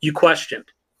grasshopper, you questioned.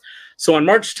 So on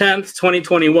March 10th,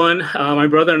 2021, my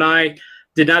brother and I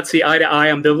did not see eye to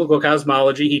eye on biblical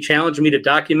cosmology. He challenged me to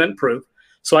document proof,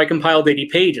 so I compiled 80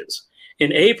 pages.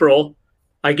 In April,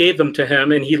 I gave them to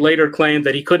him, and he later claimed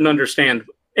that he couldn't understand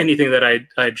anything that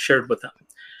I'd shared with him.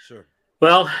 Sure.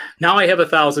 Well, now I have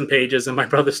 1,000 pages, and my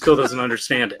brother still doesn't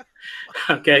understand it.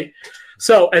 Okay.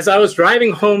 So as I was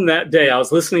driving home that day, I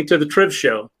was listening to the Triv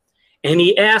show, and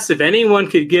he asked if anyone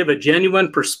could give a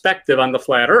genuine perspective on the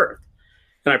flat Earth.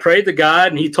 And I prayed to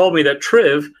God, and he told me that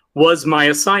Triv was my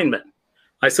assignment.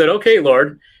 I said, okay,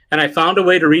 Lord. And I found a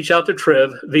way to reach out to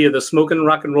Triv via the Smokin'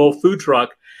 Rock and Roll food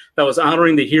truck that was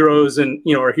honoring the heroes and,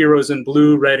 our heroes in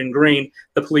blue, red, and green,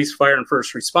 the police, fire, and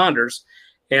first responders.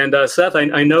 And Seth,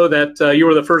 I know that you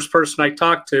were the first person I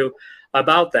talked to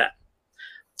about that.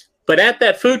 But at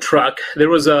that food truck, there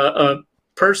was a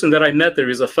person that I met there. He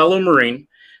was a fellow Marine.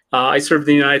 I served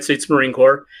in the United States Marine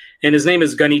Corps, and his name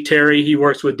is Gunny Terry. He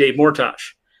works with Dave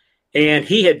Mortosh. And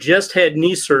he had just had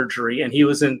knee surgery, and he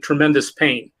was in tremendous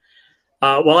pain.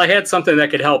 Well, I had something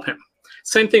that could help him.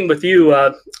 Same thing with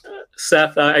you,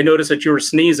 Seth. I noticed that you were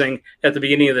sneezing at the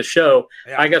beginning of the show.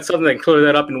 Yeah. I got something that can clear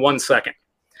that up in 1 second.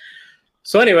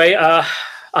 So anyway,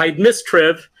 I missed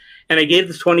Triv, and I gave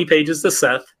the 20 pages to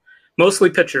Seth, mostly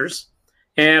pictures.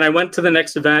 And I went to the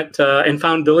next event and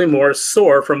found Billy Morris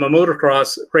sore from a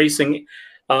motocross racing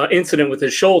incident with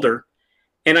his shoulder.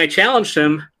 And I challenged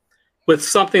him with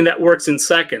something that works in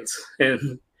seconds.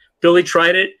 And Billy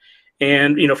tried it.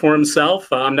 And, for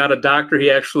himself, I'm not a doctor.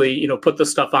 He actually, put the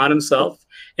stuff on himself.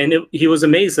 And he was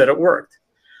amazed that it worked.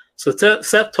 So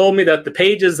Seth told me that the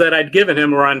pages that I'd given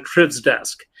him were on Triv's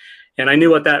desk. And I knew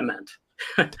what that meant.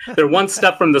 They're one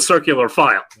step from the circular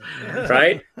file,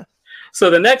 right? So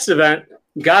the next event,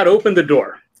 God opened the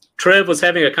door. Triv was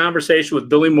having a conversation with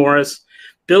Billy Morris.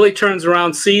 Billy turns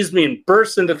around, sees me, and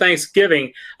bursts into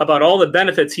thanksgiving about all the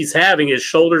benefits he's having. His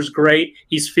shoulder's great.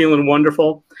 He's feeling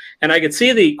wonderful. And I could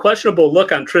see the questionable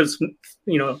look on Triv's,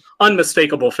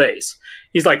 unmistakable face.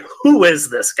 He's like, who is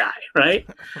this guy, right?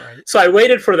 So I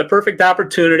waited for the perfect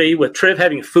opportunity with Triv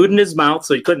having food in his mouth,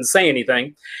 so he couldn't say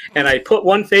anything. And I put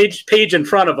one page in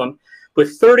front of him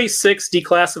with 36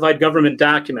 declassified government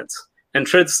documents. And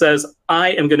Triv says, I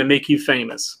am going to make you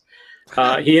famous.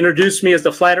 He introduced me as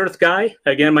the Flat Earth guy.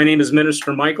 Again, my name is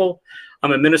Minister Michael.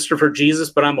 I'm a minister for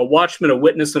Jesus, but I'm a watchman, a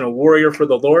witness, and a warrior for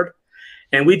the Lord.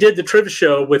 And we did the Triv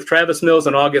show with Travis Mills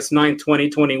on August 9,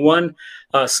 2021.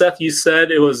 Seth, you said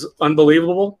it was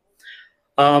unbelievable.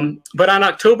 But on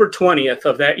October 20th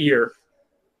of that year,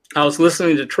 I was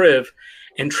listening to Triv,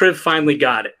 and Triv finally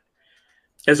got it.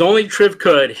 As only Triv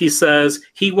could, he says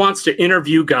he wants to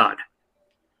interview God.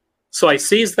 So I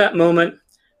seized that moment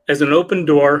as an open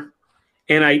door,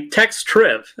 and I text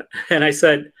Triv, and I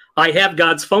said, I have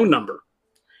God's phone number.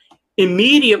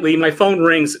 Immediately, my phone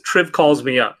rings. Triv calls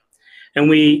me up. And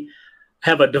we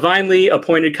have a divinely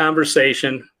appointed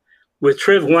conversation with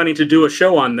Triv wanting to do a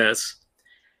show on this.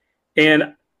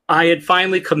 And I had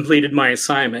finally completed my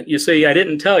assignment. You see, I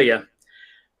didn't tell you,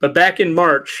 but back in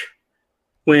March,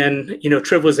 when,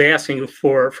 Triv was asking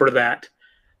for that,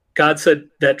 God said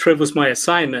that Triv was my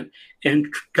assignment.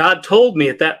 And God told me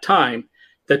at that time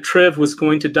that Triv was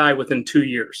going to die within 2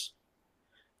 years.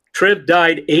 Triv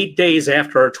died 8 days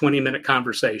after our 20-minute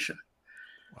conversation.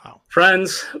 Wow.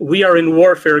 Friends, we are in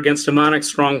warfare against demonic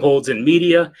strongholds in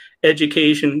media,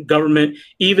 education, government,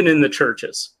 even in the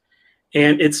churches.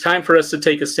 And it's time for us to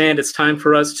take a stand. It's time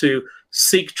for us to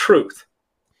seek truth.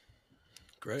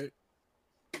 Great.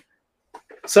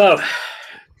 So,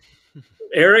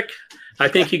 Eric, I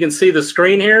think you can see the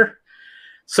screen here.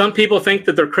 Some people think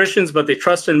that they're Christians, but they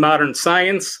trust in modern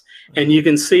science. And you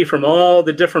can see from all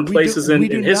the different places in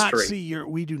history.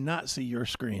 We do not see your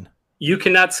screen. You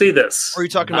cannot see this. Are you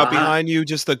talking about behind you,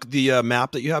 just the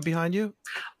map that you have behind you?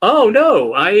 Oh,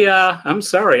 no. I'm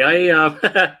sorry.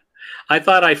 I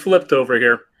thought I flipped over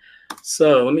here.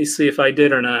 So let me see if I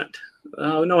did or not.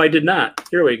 Oh, no, I did not.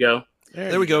 Here we go.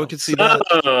 There we go. We can see that.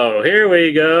 Oh, here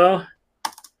we go.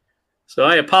 So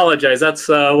I apologize. That's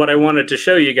what I wanted to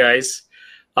show you guys.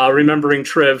 Remembering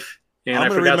Triv. And I'm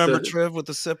going to remember Triv with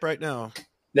the sip right now.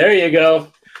 There you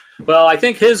go. Well, I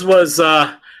think his was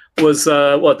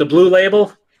what, the blue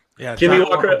label? Yeah, Johnny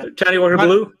Walker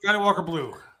Blue? Johnny Walker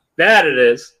Blue. That it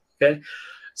is. Okay.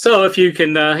 So if you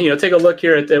can, take a look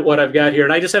here at what I've got here.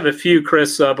 And I just have a few,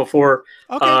 Chris, before,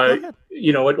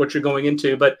 what you're going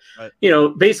into. But,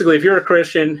 basically, if you're a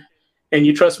Christian and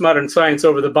you trust modern science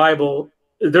over the Bible,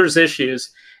 there's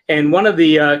issues. And one of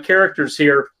the characters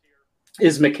here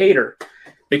is Mercator.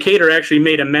 Mercator actually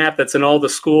made a map that's in all the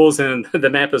schools, and the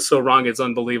map is so wrong, it's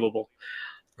unbelievable.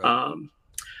 Right.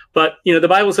 But, the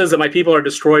Bible says that my people are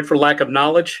destroyed for lack of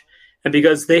knowledge. And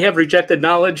because they have rejected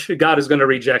knowledge, God is going to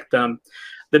reject them.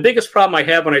 The biggest problem I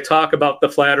have when I talk about the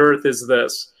flat earth is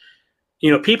this.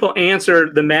 People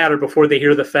answer the matter before they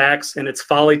hear the facts, and it's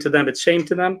folly to them. It's shame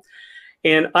to them.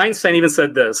 And Einstein even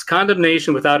said this: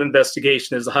 condemnation without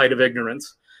investigation is the height of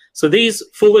ignorance. So these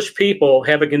foolish people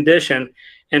have a condition,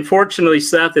 and fortunately,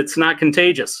 Seth, it's not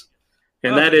contagious.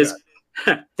 And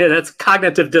that's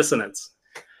cognitive dissonance.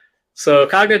 So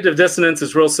cognitive dissonance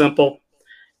is real simple.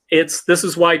 This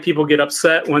is why people get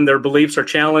upset when their beliefs are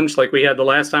challenged, like we had the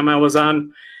last time I was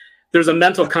on. There's a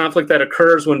mental conflict that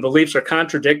occurs when beliefs are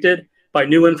contradicted by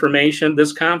new information.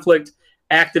 This conflict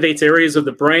activates areas of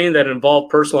the brain that involve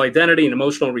personal identity and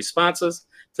emotional responses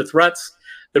to threats.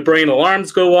 The brain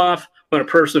alarms go off. when a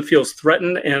person feels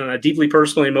threatened and on a deeply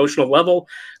personal emotional level,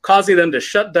 causing them to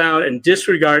shut down and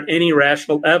disregard any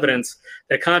rational evidence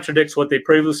that contradicts what they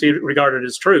previously regarded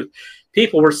as truth.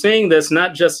 People, we're seeing this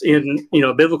not just in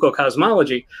biblical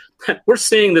cosmology. We're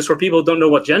seeing this where people don't know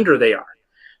what gender they are.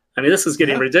 I mean, this is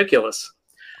getting ridiculous.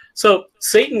 So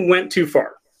Satan went too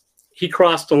far. He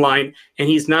crossed the line, and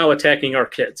he's now attacking our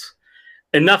kids.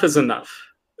 Enough is enough.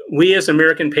 We as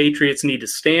American patriots need to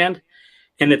stand,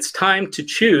 and it's time to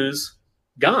choose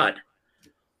God.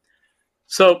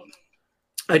 So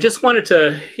I just wanted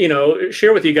to,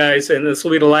 share with you guys, and this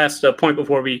will be the last point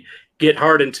before we get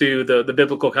hard into the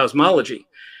biblical cosmology.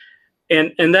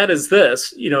 And that is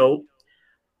this,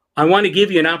 I want to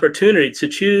give you an opportunity to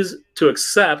choose to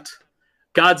accept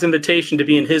God's invitation to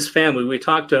be in his family. We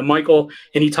talked to Michael,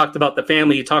 and he talked about the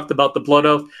family. He talked about the blood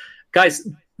oath. Guys,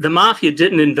 the mafia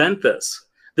didn't invent this.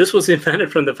 This was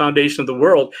invented from the foundation of the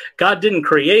world. God didn't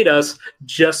create us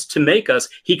just to make us.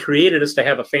 He created us to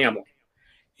have a family.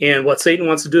 And what Satan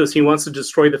wants to do is he wants to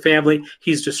destroy the family.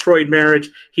 He's destroyed marriage.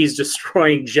 He's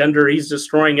destroying gender. He's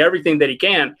destroying everything that he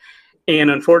can. And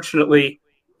unfortunately,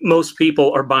 most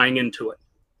people are buying into it.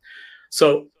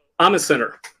 So I'm a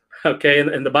sinner, okay?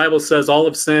 And the Bible says all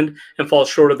have sinned and fall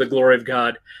short of the glory of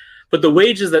God. But the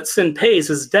wages that sin pays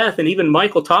is death. And even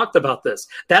Michael talked about this.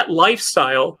 That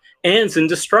lifestyle ends in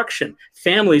destruction.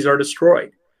 Families are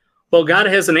destroyed. Well, God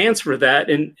has an answer for that.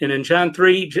 And in John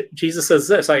 3, Jesus says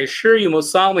this, I assure you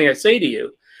most solemnly, I say to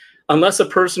you, unless a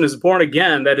person is born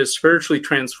again, that is spiritually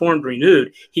transformed,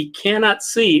 renewed, he cannot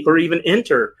see or even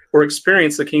enter or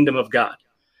experience the kingdom of God.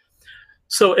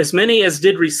 So as many as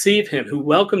did receive him, who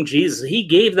welcomed Jesus, he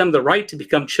gave them the right to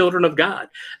become children of God.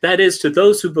 That is, to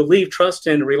those who believe, trust,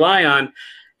 and rely on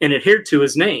and adhere to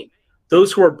his name.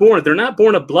 Those who are born, they're not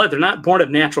born of blood, they're not born of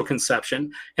natural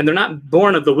conception, and they're not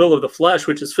born of the will of the flesh,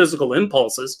 which is physical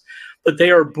impulses, but they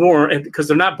are born, and because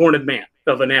they're not born of man,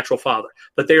 of a natural father,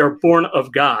 but they are born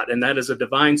of God, and that is a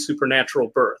divine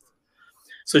supernatural birth.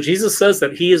 So Jesus says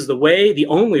that he is the way, the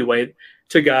only way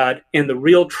to God, and the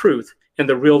real truth, and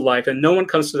the real life, and no one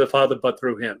comes to the Father but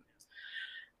through him.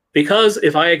 Because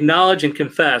if I acknowledge and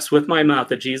confess with my mouth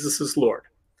that Jesus is Lord,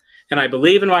 and I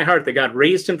believe in my heart that God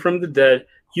raised him from the dead,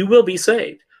 you will be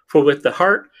saved. For with the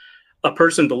heart, a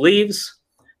person believes,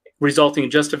 resulting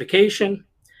in justification,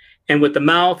 and with the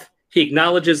mouth, he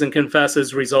acknowledges and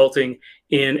confesses, resulting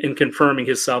in confirming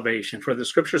his salvation. For the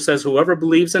scripture says, whoever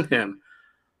believes in him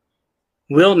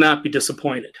will not be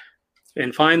disappointed.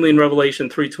 And finally, in Revelation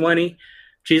 3:20,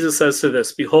 Jesus says to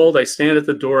this, behold, I stand at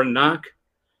the door and knock.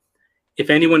 If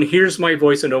anyone hears my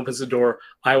voice and opens the door,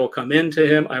 I will come into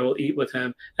him, I will eat with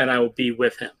him, and I will be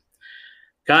with him.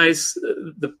 Guys,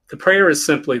 the prayer is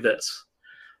simply this.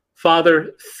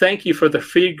 Father, thank you for the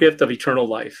free gift of eternal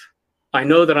life. I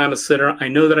know that I'm a sinner. I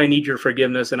know that I need your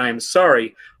forgiveness, and I am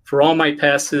sorry for all my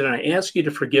past sin, and I ask you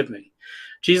to forgive me.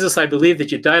 Jesus, I believe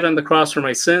that you died on the cross for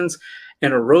my sins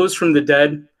and arose from the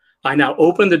dead. I now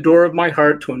open the door of my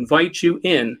heart to invite you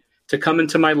in to come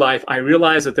into my life. I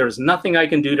realize that there is nothing I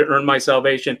can do to earn my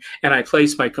salvation, and I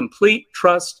place my complete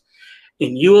trust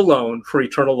in you alone for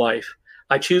eternal life.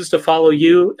 I choose to follow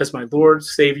you as my Lord,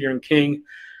 Savior, and King,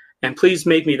 and please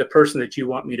make me the person that you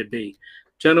want me to be.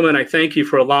 Gentlemen, I thank you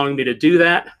for allowing me to do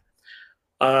that.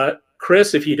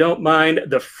 Chris, if you don't mind,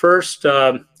 the first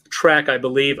track, I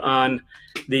believe, on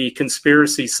the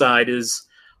conspiracy side is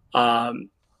a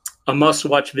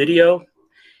must-watch video.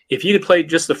 If you could play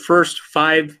just the first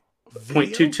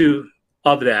 5.22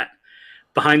 of that,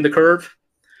 Behind the Curve,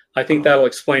 I think that'll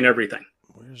explain everything.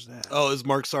 Where's that? Oh, it's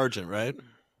Mark Sargent, right?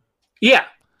 Yeah.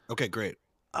 Okay, great.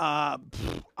 I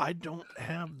don't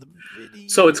have the video.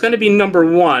 So it's going to be number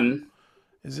 1.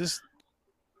 Is this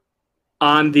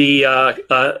on the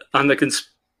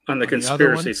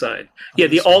conspiracy side? Yeah,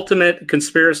 the ultimate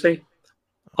conspiracy,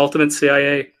 ultimate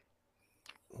CIA.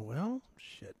 Well,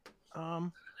 shit.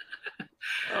 Of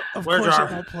Swear course jar.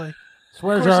 I won't play.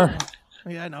 Swear jar.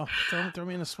 Yeah, I know. Throw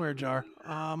me in a swear jar.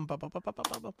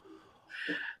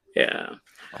 Yeah.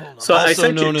 Hold on. So I Also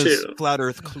sent known you as two. Flat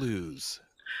Earth Clues.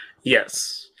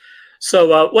 Yes.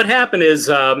 So what happened is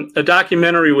a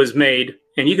documentary was made,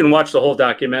 and you can watch the whole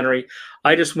documentary.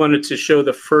 I just wanted to show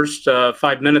the first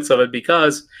 5 minutes of it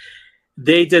because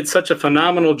they did such a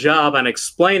phenomenal job on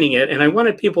explaining it, and I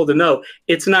wanted people to know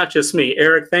it's not just me.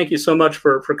 Eric, thank you so much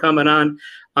for coming on.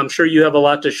 I'm sure you have a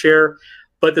lot to share.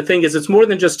 But the thing is, it's more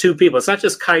than just two people. It's not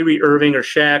just Kyrie Irving or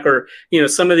Shaq or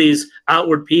some of these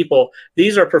outward people.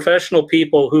 These are professional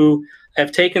people who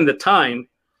have taken the time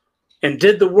and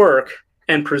did the work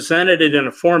and presented it in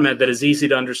a format that is easy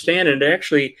to understand, and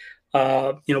actually,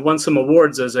 won some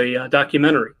awards as a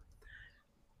documentary.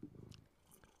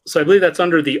 So I believe that's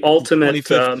under the ultimate.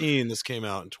 2015. This came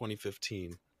out in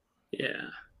 2015. Yeah.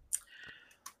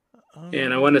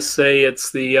 And I want to say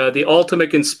it's the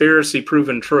ultimate conspiracy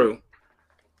proven true.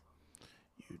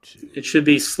 YouTube. It should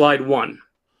be slide 1.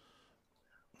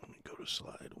 Let me go to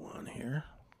slide 1 here.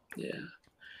 Yeah.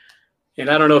 And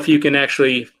I don't know if you can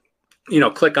actually,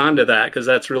 click onto that, because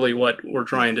that's really what we're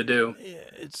trying to do. Yeah,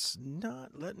 it's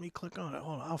not letting me click on it.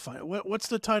 Hold on, I'll find it. What's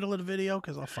the title of the video?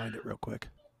 Because I'll find it real quick.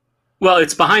 Well,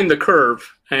 it's Behind the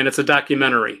Curve, and it's a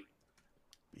documentary.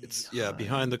 It's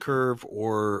Behind the Curve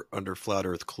or Under Flat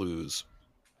Earth Clues.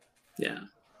 Yeah.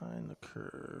 Behind the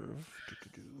Curve.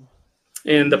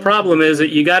 And the problem is that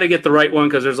you got to get the right one,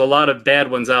 because there's a lot of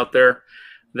bad ones out there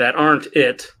that aren't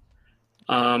it.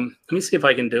 Let me see if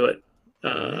I can do it.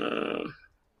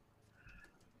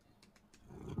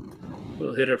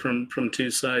 We'll hit it from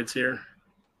 2 sides here.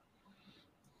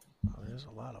 Oh, there's a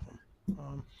lot of them.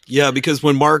 Yeah, because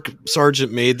when Mark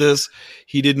Sargent made this,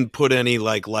 he didn't put any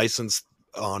license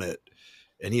on it,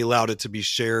 and he allowed it to be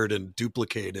shared and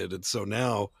duplicated. And so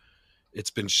now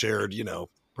it's been shared,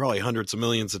 probably hundreds of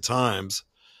millions of times.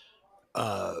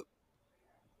 But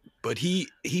he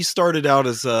started out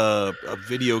as a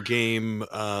video game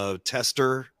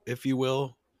tester, if you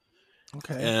will.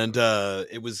 Okay. And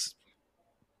it was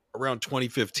around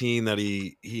 2015 that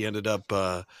he ended up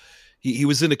he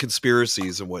was into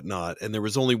conspiracies and whatnot, and there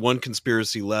was only one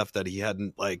conspiracy left that he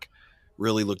hadn't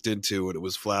really looked into, and it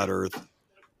was flat Earth.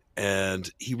 And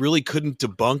he really couldn't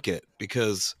debunk it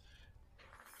because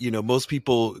most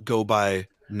people go by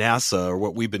NASA or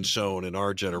what we've been shown in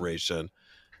our generation,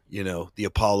 the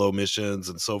Apollo missions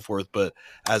and so forth. But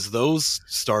as those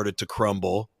started to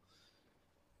crumble,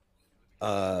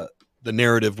 the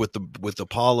narrative with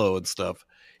Apollo and stuff,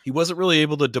 he wasn't really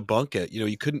able to debunk it.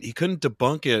 He couldn't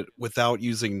debunk it without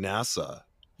using NASA,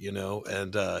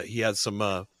 and he had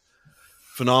some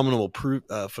phenomenal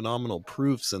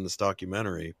proofs in this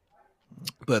documentary.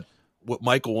 But what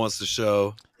Michael wants to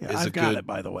show is I've got it,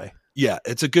 by the way. Yeah,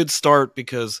 it's a good start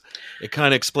because it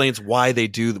kind of explains why they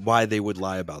would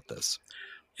lie about this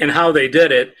and how they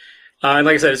did it. And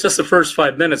like I said, it's just the first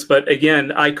 5 minutes, but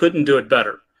again, I couldn't do it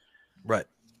better. Right.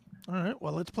 All right.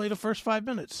 Well, let's play the first 5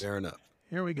 minutes. Fair enough.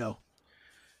 Here we go.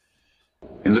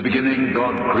 In the beginning,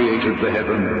 God created the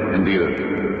heaven and the earth.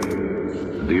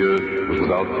 And the earth was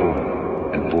without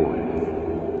form and void,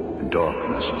 and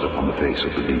darkness was upon the face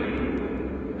of the deep.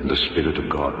 And the Spirit of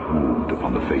God moved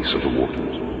upon the face of the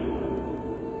waters.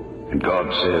 And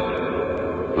God said,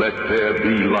 "Let there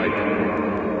be light."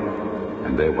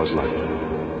 And there was light.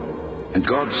 And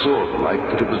God saw the light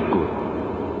that it was good.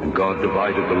 And God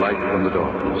divided the light from the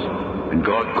darkness. And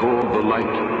God called the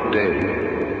light day,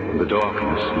 and the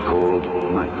darkness he called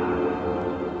night.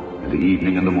 And the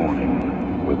evening and the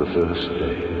morning were the first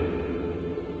day.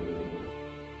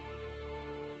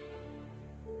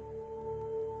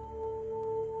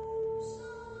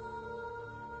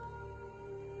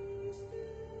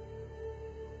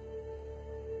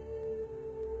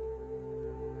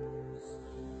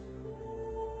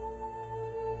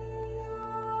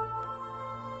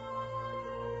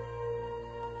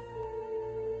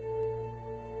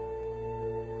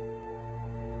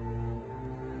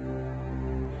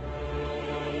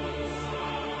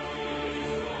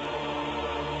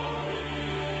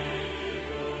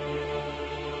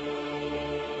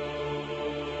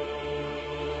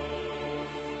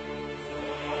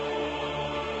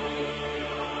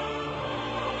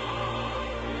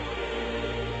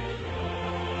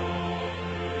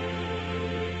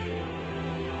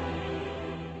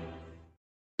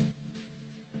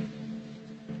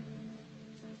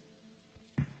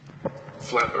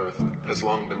 Flat Earth has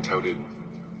long been touted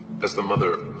as the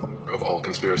mother of all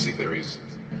conspiracy theories,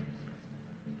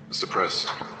 suppressed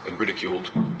and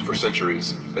ridiculed for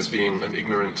centuries as being an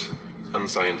ignorant,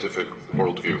 unscientific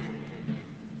worldview.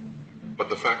 But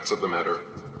the facts of the matter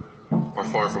are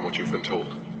far from what you've been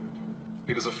told.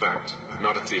 It is a fact,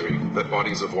 not a theory, that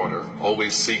bodies of water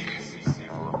always seek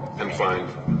and find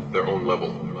their own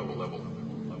level.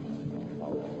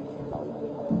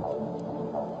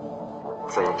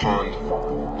 From a pond,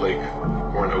 lake,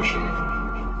 or an ocean,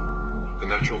 the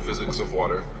natural physics of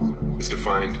water is to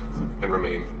find and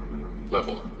remain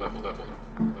level.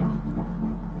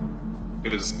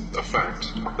 It is a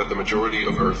fact that the majority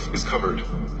of Earth is covered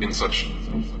in such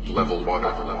level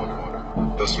water,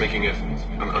 thus making it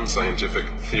an unscientific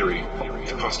theory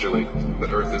to postulate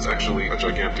that Earth is actually a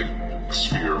gigantic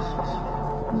sphere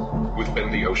with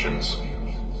bendy oceans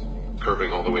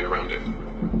curving all the way around it.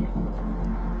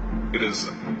 It is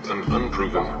an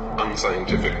unproven,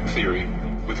 unscientific theory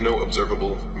with no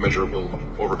observable, measurable,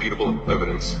 or repeatable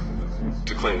evidence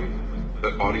to claim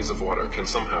that bodies of water can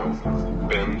somehow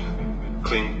bend,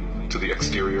 cling to the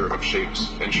exterior of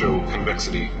shapes, and show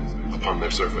convexity upon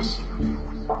their surface.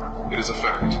 It is a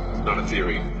fact, not a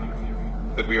theory,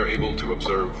 that we are able to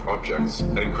observe objects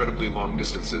at incredibly long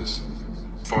distances,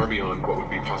 far beyond what would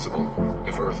be possible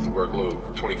if Earth were a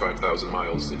globe 25,000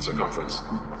 miles in circumference,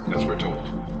 as we're told.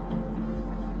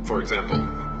 For example,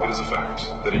 it is a fact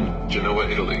that in Genoa,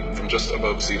 Italy, from just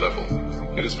above sea level,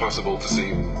 it is possible to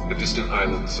see the distant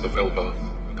islands of Elba,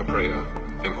 Caprea,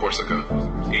 and Corsica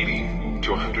 80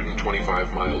 to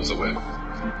 125 miles away.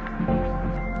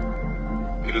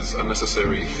 It is a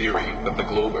necessary theory that the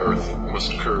globe Earth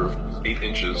must curve 8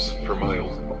 inches per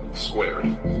mile squared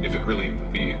if it really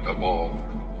be a ball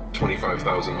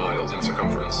 25,000 miles in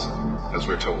circumference, as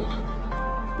we're told.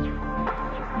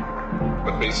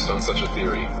 But based on such a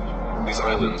theory, these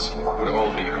islands would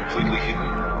all be completely hidden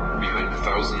behind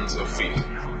thousands of feet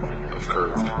of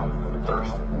curved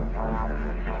Earth.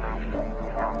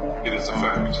 It is a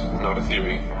fact, not a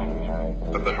theory,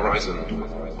 that the horizon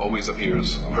always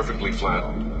appears perfectly flat,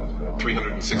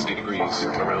 360 degrees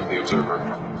around the observer,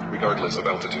 regardless of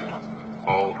altitude.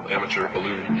 All amateur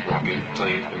balloon, rocket,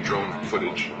 plane, and drone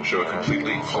footage show a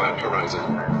completely flat horizon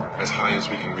as high as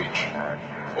we can reach,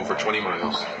 over 20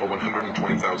 miles or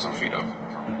 120,000 feet up.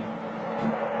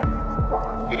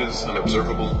 It is an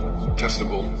observable,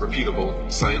 testable,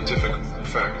 repeatable, scientific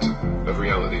fact of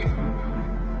reality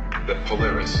that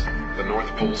Polaris, the North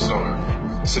Pole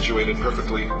star, situated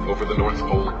perfectly over the North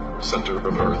Pole center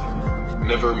of Earth,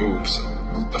 never moves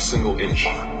a single inch.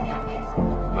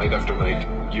 Night after night,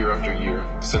 year after year,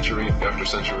 century after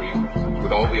century,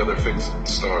 with all the other fixed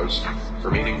stars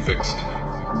remaining fixed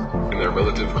in their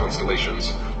relative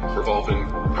constellations, revolving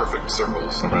perfect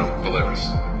circles around Polaris.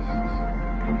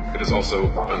 It is also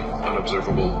an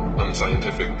unobservable,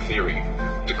 unscientific theory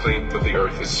to claim that the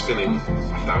Earth is spinning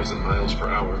 1,000 miles per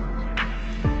hour,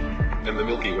 and the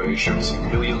Milky Way shoots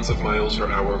millions of miles per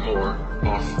hour more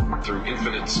off through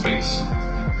infinite space,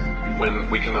 when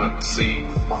we cannot see,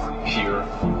 hear,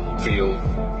 feel,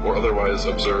 or otherwise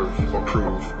observe or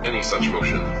prove any such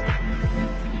motion.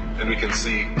 And we can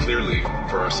see clearly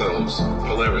for ourselves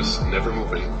Polaris never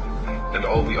moving, and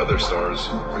all the other stars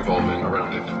revolving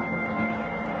around it.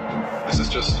 This is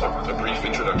just a brief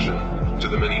introduction to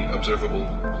the many observable,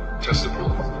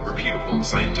 testable, repeatable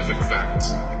scientific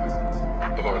facts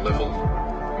of our level,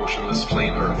 motionless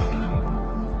plain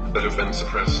Earth that have been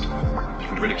suppressed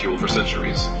and ridiculed for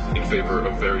centuries in favor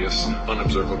of various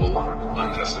unobservable,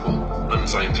 untestable,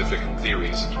 unscientific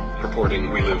theories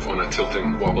purporting we live on a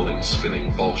tilting, wobbling,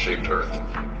 spinning, ball-shaped Earth.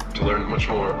 To learn much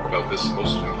more about this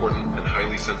most important and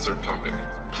highly censored topic,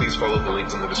 please follow the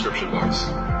links in the description box.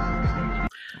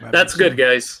 That's good,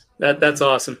 guys. That's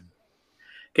awesome.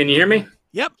 Can you hear me?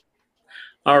 Yep.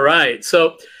 All right.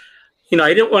 So,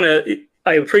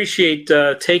 I appreciate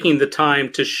taking the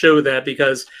time to show that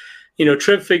because,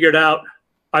 Tripp figured out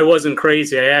I wasn't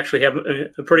crazy. I actually have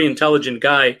a pretty intelligent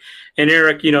guy. And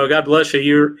Eric, God bless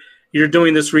you. You're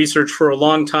doing this research for a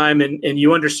long time and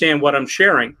you understand what I'm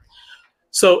sharing.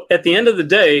 So at the end of the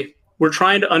day, we're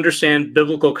trying to understand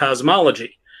biblical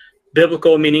cosmology.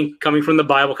 Biblical meaning coming from the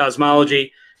Bible,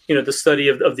 cosmology, the study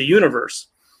of the universe.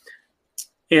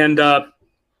 And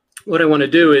what I want to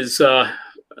do is, I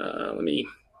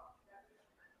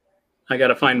got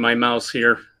to find my mouse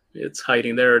here. It's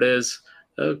hiding. There it is.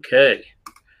 Okay.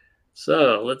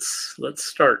 So let's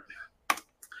start.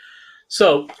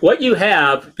 So what you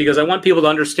have, because I want people to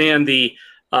understand the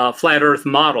flat Earth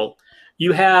model,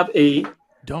 you have the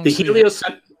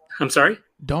heliocentric. I'm sorry?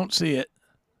 Don't see it.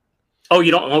 Oh,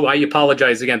 you don't? Oh, I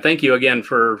apologize again. Thank you again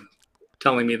for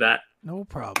telling me that. No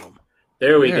problem.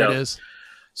 There we go. It is.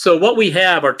 So what we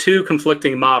have are two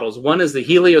conflicting models. One is the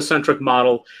heliocentric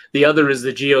model. The other is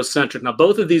the geocentric. Now,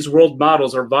 both of these world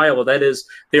models are viable. That is,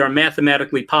 they are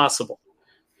mathematically possible.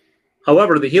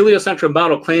 However, the heliocentric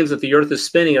model claims that the Earth is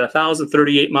spinning at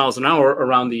 1,038 miles an hour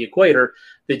around the equator.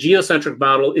 The geocentric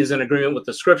model is in agreement with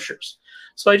the scriptures.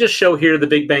 So I just show here the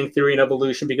Big Bang Theory and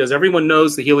evolution because everyone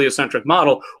knows the heliocentric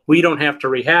model. We don't have to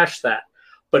rehash that.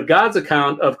 But God's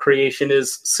account of creation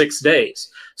is 6 days.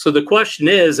 So the question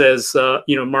is, as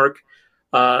Mark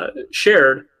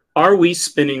shared, are we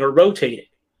spinning or rotating?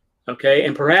 Okay,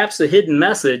 and perhaps the hidden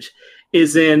message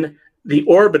is in the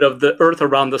orbit of the Earth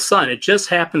around the sun. It just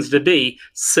happens to be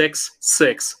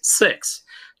 666.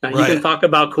 Now, you can talk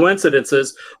about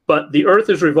coincidences, but the Earth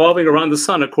is revolving around the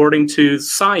sun, according to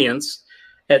science,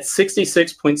 at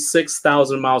 66.6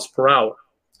 thousand miles per hour.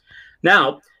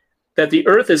 Now, that the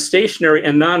Earth is stationary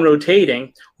and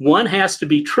non-rotating, one has to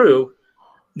be true,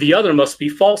 the other must be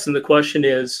false. And the question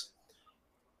is,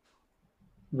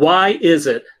 why is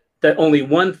it that only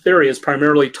one theory is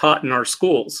primarily taught in our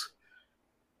schools.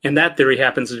 And that theory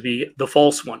happens to be the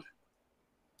false one.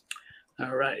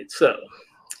 All right, so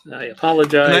I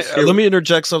apologize. Let me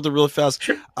interject something really fast.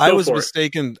 Sure. I was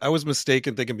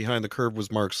mistaken thinking Behind the Curve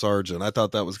was Mark Sargent. I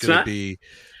thought that was going to be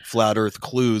Flat Earth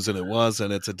Clues, and it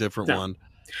wasn't. It's a different one.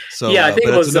 So yeah, I think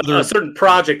it was a certain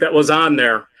project that was on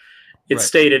there. It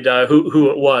stated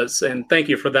who it was, and thank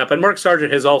you for that. But Mark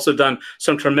Sargent has also done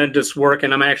some tremendous work,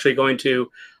 and I'm actually going to,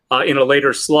 in a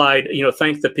later slide,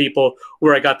 thank the people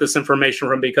where I got this information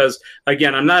from, because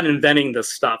again, I'm not inventing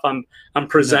this stuff. I'm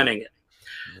presenting it.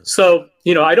 So,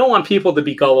 I don't want people to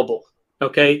be gullible.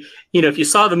 Okay. If you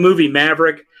saw the movie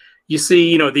Maverick, you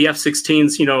see, the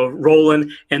F-16s, rolling,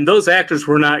 and those actors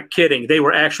were not kidding. They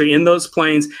were actually in those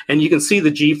planes, and you can see the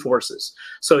G-forces.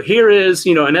 So here is,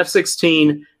 an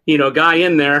F-16, guy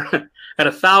in there at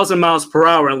 1,000 miles per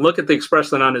hour, and look at the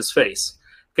expression on his face.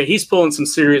 Okay. He's pulling some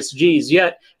serious G's,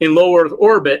 yet in low Earth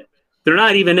orbit, they're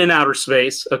not even in outer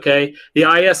space. Okay. The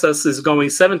ISS is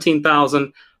going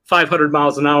 17,500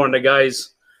 miles an hour, and the guy's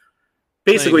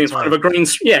basically in front of a green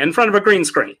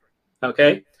screen.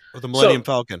 Okay. With the Millennium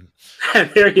Falcon.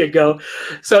 There you go.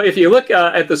 So if you look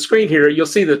at the screen here, you'll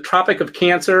see the Tropic of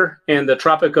Cancer and the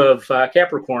Tropic of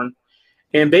Capricorn.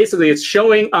 And basically it's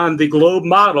showing on the globe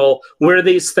model where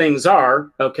these things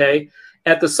are. Okay.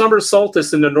 At the summer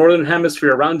solstice in the Northern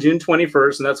Hemisphere around June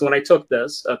 21st, and that's when I took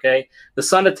this. Okay. The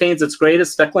sun attains its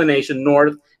greatest declination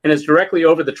north and is directly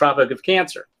over the Tropic of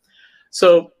Cancer.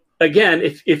 So again,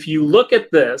 if you look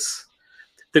at this,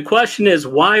 the question is,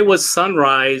 why was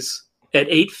sunrise at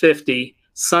 8:50,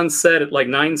 sunset at like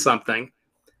 9 something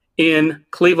in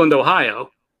Cleveland,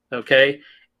 Ohio? Okay.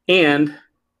 And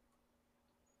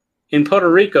in Puerto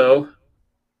Rico,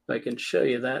 if I can show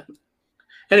you that.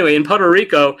 Anyway, in Puerto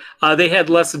Rico, they had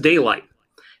less daylight.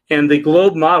 And the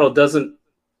globe model doesn't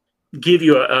give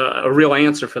you a real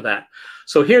answer for that.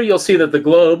 So here you'll see that the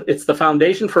globe, it's the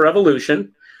foundation for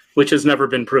evolution, which has never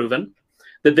been proven.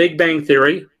 The Big Bang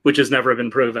Theory, which has never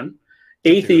been proven.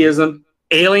 Atheism,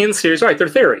 alien series, right, they're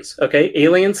theories, okay?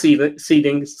 Alien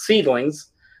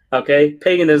seedlings, okay?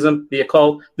 Paganism, the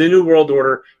occult, the New World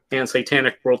Order, and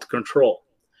satanic world control.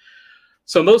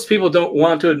 So most people don't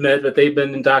want to admit that they've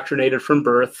been indoctrinated from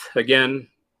birth. Again,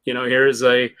 here's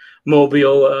a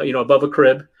mobile, above a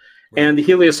crib. Right. And the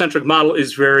heliocentric model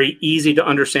is very easy to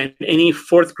understand. Any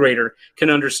fourth grader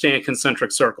can understand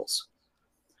concentric circles.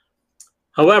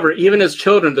 However, even as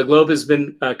children, the globe has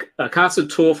been a constant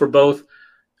tool for both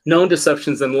known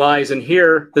deceptions and lies. And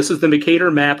here, this is the Mercator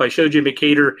map. I showed you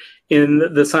Mercator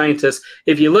in The Scientist.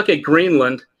 If you look at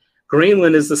Greenland,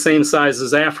 Greenland is the same size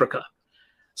as Africa.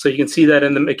 So you can see that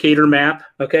in the Mercator map,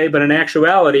 okay? But in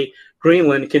actuality,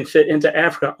 Greenland can fit into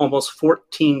Africa almost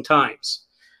 14 times.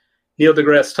 Neil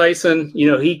deGrasse Tyson,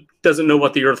 he doesn't know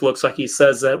what the Earth looks like. He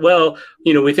says that,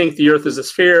 we think the Earth is a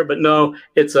sphere, but no,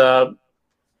 it's a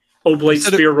oblate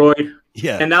spheroid,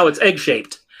 and now it's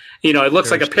egg-shaped. It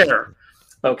looks like a pear,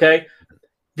 okay?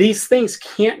 These things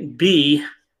can't be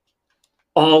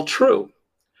all true.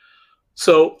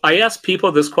 So I ask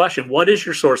people this question: what is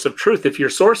your source of truth? If your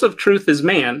source of truth is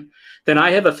man, then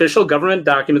I have official government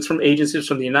documents from agencies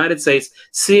from the United States,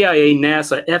 CIA,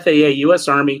 NASA, FAA, U.S.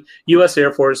 Army, U.S.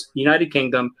 Air Force, United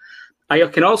Kingdom. I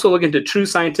can also look into true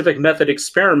scientific method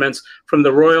experiments from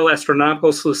the Royal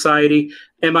Astronomical Society,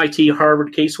 MIT,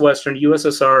 Harvard, Case Western,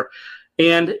 USSR.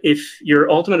 And if your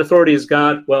ultimate authority is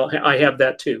God, well, I have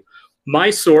that too. My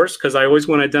source, because I always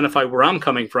want to identify where I'm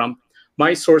coming from,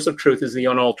 my source of truth is the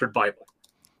unaltered Bible.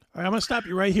 All right, I'm going to stop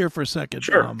you right here for a second.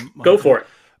 Sure, go for it.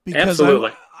 Because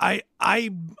absolutely.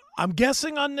 I'm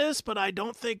guessing on this, but I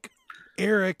don't think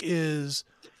Eric is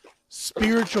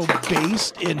spiritual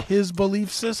based in his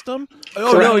belief system.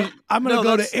 Oh, no. I'm going to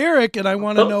go to Eric, and I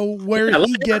want to know where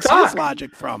he gets his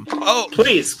logic from. Oh,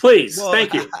 please. Well,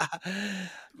 thank you.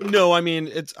 No, I mean,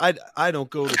 I don't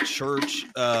go to church,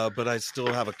 but I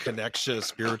still have a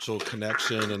spiritual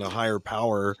connection and a higher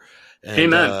power.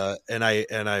 And, amen. And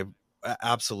I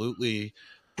absolutely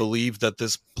believe that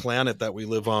this planet that we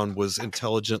live on was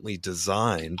intelligently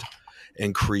designed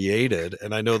and created.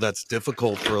 And I know that's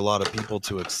difficult for a lot of people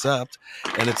to accept.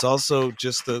 And it's also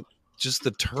just the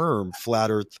term flat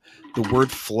earth. The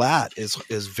word flat is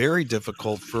very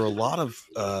difficult for a lot of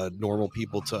normal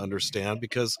people to understand,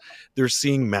 because they're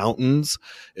seeing mountains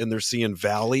and they're seeing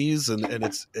valleys, and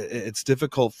it's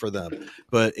difficult for them.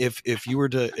 But if you were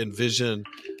to envision,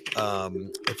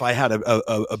 if I had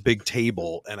a big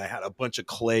table and I had a bunch of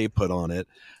clay put on it,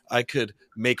 I could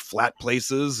make flat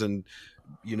places and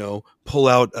pull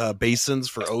out basins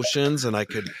for oceans, and I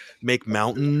could make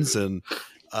mountains, and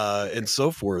and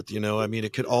so forth. I mean,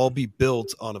 it could all be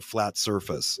built on a flat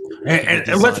surface. And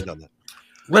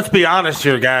let's be honest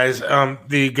here, guys.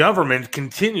 The government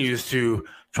continues to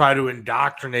try to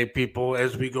indoctrinate people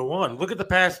as we go on. Look at the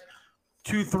past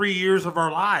 2-3 years of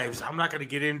our lives. I'm not going to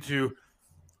get into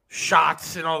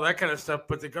shots and all that kind of stuff,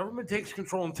 but the government takes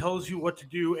control and tells you what to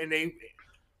do, and they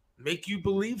make you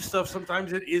believe stuff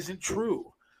sometimes that isn't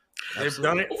true. They've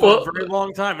done it for a very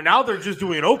long time, and now they're just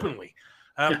doing it openly.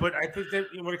 But I think that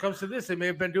when it comes to this, they may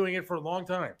have been doing it for a long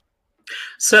time.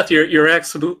 Seth, you're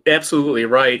absolutely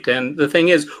right. And the thing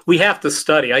is, we have to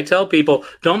study. I tell people,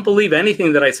 don't believe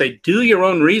anything that I say. Do your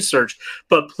own research,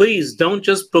 but please don't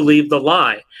just believe the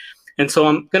lie. And so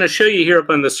I'm going to show you here up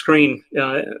on the screen.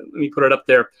 Let me put it up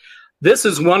there. This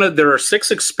is there are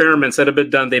 6 experiments that have been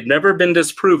done. They've never been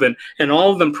disproven, and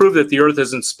all of them prove that the Earth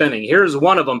isn't spinning. Here's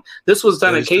one of them. This was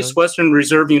done at Case Western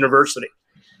Reserve University.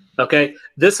 Okay,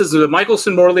 this is the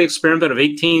Michelson-Morley experiment of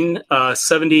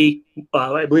 1870.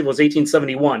 I believe it was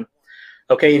 1871.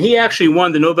 Okay, and he actually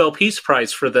won the Nobel Peace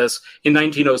Prize for this in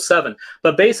 1907.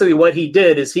 But basically, what he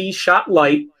did is he shot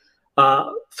light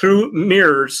through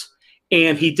mirrors,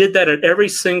 and he did that at every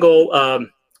single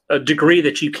degree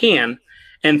that you can,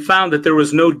 and found that there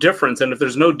was no difference. And if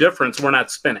there's no difference, we're not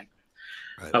spinning.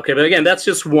 Right. Okay, but again, that's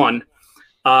just one.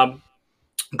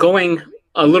 Going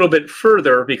a little bit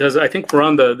further, because I think we're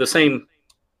on the same,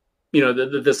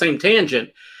 the same tangent.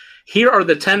 Here are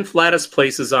the 10 flattest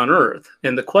places on Earth.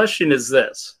 And the question is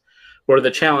this, or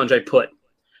the challenge I put.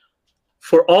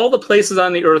 For all the places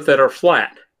on the Earth that are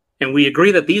flat, and we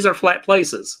agree that these are flat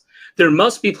places, there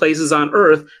must be places on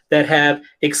Earth that have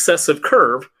excessive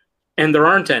curve, and there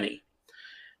aren't any.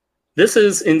 This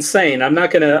is insane. I'm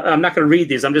not gonna read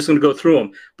these. I'm just gonna go through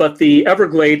them. But the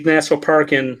Everglades National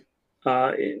Park in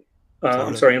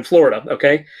Florida.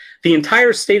 Okay, the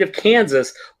entire state of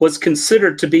Kansas was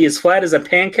considered to be as flat as a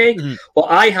pancake. Mm. Well,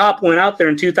 IHOP went out there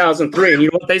in 2003, and you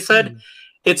know what they said?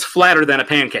 It's flatter than a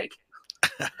pancake.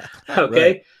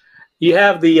 Okay, right. You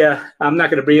have the. I'm not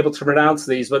going to be able to pronounce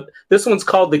these, but this one's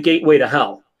called the Gateway to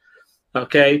Hell.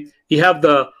 Okay, you have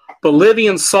the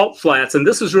Bolivian salt flats, and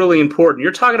this is really important.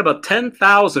 You're talking about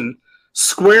 10,000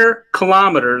 square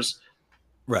kilometers,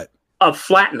 right, of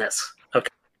flatness. Okay,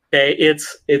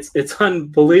 it's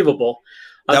unbelievable.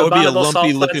 That would be a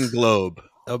lumpy looking globe.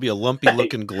 That would be a lumpy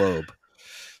looking globe.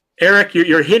 Eric,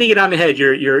 you're hitting it on the head.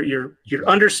 You're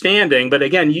understanding, but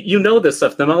again, you know this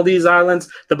stuff. The Maldives Islands,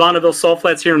 the Bonneville Salt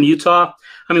Flats here in Utah.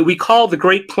 I mean, we call the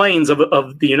Great Plains of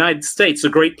the United States the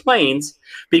Great Plains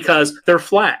because they're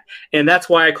flat, and that's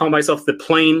why I call myself the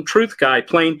Plain Truth Guy.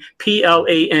 Plain,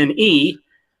 Plane.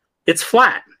 It's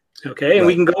flat. Okay, and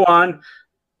we can go on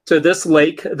to this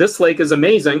lake. This lake is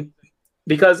amazing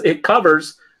because it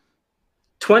covers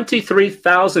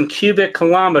 23,000 cubic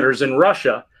kilometers in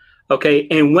Russia. Okay,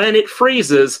 and when it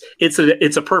freezes, it's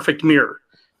a perfect mirror.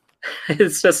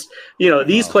 It's just,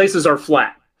 these places are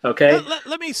flat. Okay.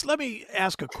 Let me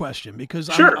ask a question because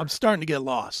sure. I'm starting to get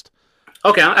lost.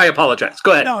 Okay, I apologize.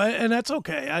 Go ahead. No, and that's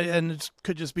okay. And it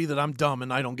could just be that I'm dumb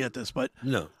and I don't get this, but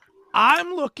no,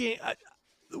 I'm looking.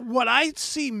 What I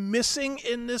see missing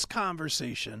in this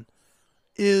conversation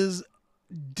is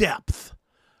depth.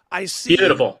 I see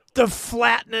beautiful the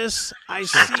flatness. I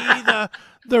see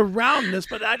the roundness,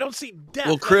 but I don't see depth.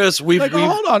 Well, Chris, hold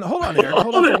on, Eric.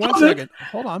 Hold on for 1 second.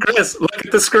 Hold on, Chris. Look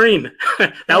at the screen.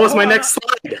 That was my next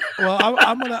slide. Well,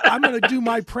 I'm gonna do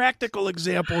my practical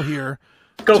example here.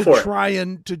 Go for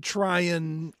it. To try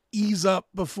and ease up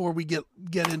before we get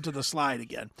into the slide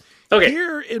again. Okay.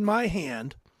 Here in my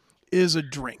hand is a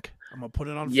drink. I'm gonna put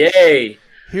it on. Yay!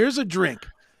 Here's a drink.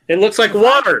 It looks like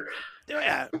water.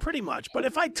 Yeah, pretty much. But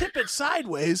if I tip it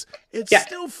sideways, it's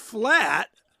still flat.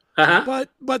 Uh-huh.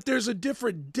 But there's a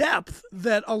different depth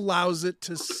that allows it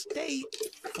to stay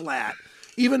flat,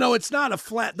 even though it's not a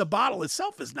flat. The bottle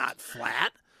itself is not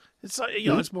flat. It's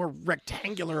it's more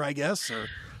rectangular, I guess,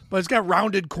 but it's got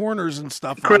rounded corners and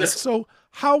stuff on it. So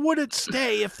how would it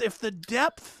stay if the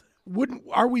depth wouldn't?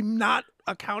 Are we not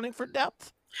accounting for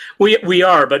depth? We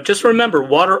are, but just remember,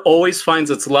 water always finds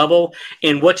its level,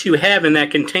 and what you have in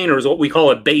that container is what we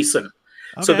call a basin.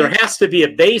 Okay. So there has to be a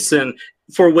basin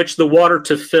for which the water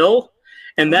to fill,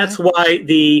 and that's why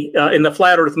in the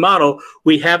flat Earth model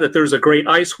we have that there's a great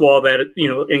ice wall that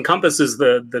encompasses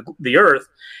the Earth,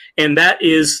 and that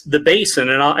is the basin,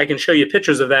 and I can show you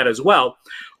pictures of that as well.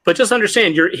 But just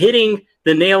understand, you're hitting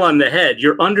the nail on the head.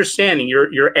 You're understanding.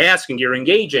 You're asking. You're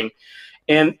engaging,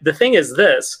 and the thing is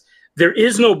this. There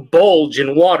is no bulge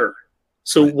in water.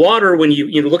 So water, when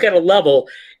you look at a level,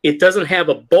 it doesn't have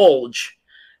a bulge,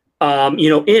 in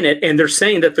it. And they're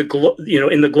saying that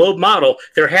in the globe model,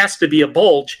 there has to be a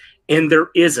bulge, and there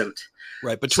isn't.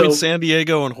 Right. Between So- San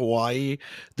Diego and Hawaii,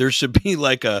 there should be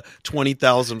like a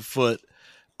 20,000 foot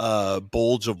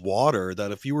bulge of water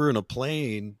that if you were in a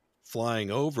plane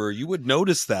flying over, you would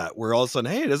notice that, where all of a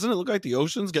sudden, hey, doesn't it look like the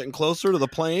ocean's getting closer to the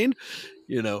plane?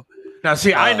 You know. Now,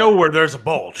 see, I know where there's a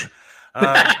bulge.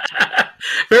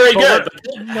 Very good.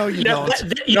 No, you don't.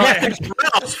 You have to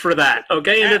arouse for that,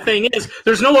 okay? And the thing is,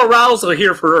 there's no arousal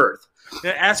here for Earth.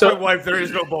 Yeah, ask my wife. There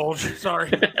is no bulge.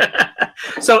 Sorry.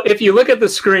 So if you look at the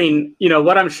screen,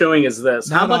 what I'm showing is this.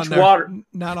 Not How much on there. water?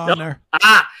 Not on there.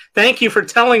 Thank you for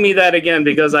telling me that again,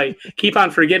 because I keep on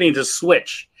forgetting to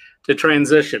switch to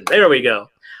transition. There we go.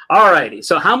 All righty.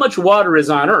 So how much water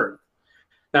is on Earth?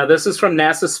 Now, this is from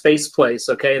NASA Space Place,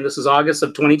 okay? And this is August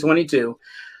of 2022.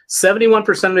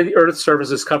 71% of the Earth's surface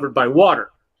is covered by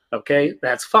water, okay?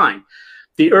 That's fine.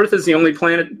 The Earth is the only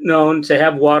planet known to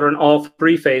have water in all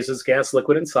three phases, gas,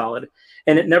 liquid, and solid,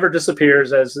 and it never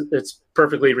disappears as it's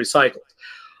perfectly recycled.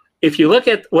 If you look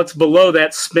at what's below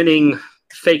that spinning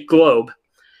fake globe,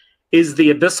 is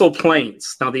the abyssal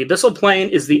plains. Now, the abyssal plain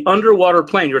is the underwater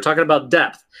plain. You were talking about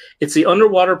depth. It's the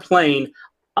underwater plain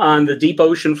on the deep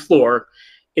ocean floor.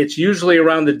 It's usually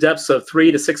around the depths of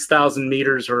 3,000 to 6,000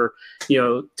 meters, or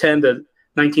 10 to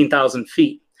 19,000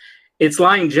 feet. It's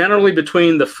lying generally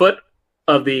between the foot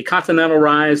of the continental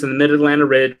rise and the mid-Atlantic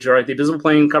ridge. All right, the abyssal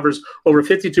plain covers over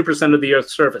 52% of the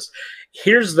Earth's surface.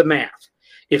 Here's the math: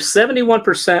 if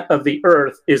 71% of the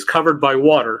Earth is covered by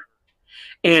water,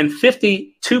 and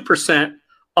 52%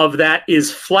 of that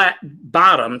is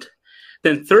flat-bottomed,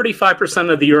 then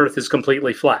 35% of the Earth is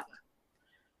completely flat.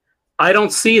 I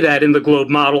don't see that in the globe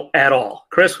model at all.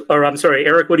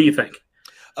 Eric, what do you think?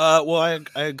 Well, I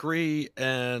agree.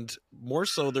 And more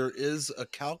so, there is a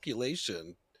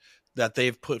calculation that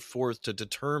they've put forth to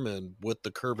determine what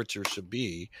the curvature should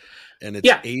be. And it's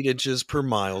 8 inches per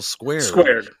mile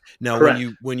squared. Now,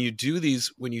 Correct. when you do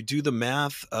the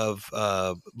math of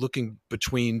looking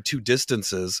between two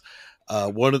distances,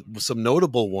 some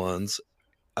notable ones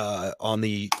on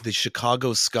the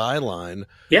Chicago skyline.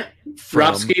 Yeah.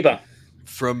 Rob Skiba.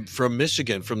 From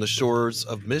Michigan, from the shores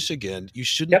of Michigan, you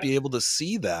shouldn't be able to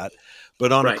see that,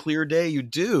 but on a clear day you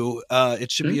do. It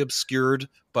should be obscured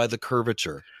by the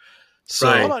curvature.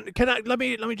 So hold on, let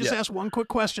me just ask one quick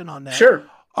question on that. Sure.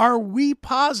 Are we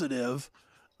positive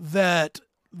that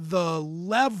the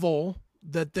level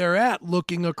that they're at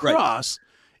looking across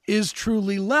is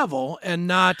truly level and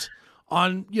not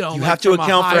on, you have to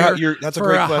account for how you're, that's a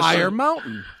great question. Higher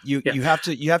mountain. You have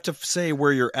to say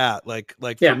where you're at. Like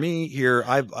for me here,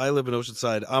 I live in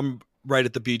Oceanside. I'm right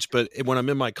at the beach, but when I'm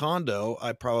in my condo,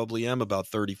 I probably am about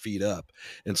 30 feet up.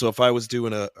 And so if I was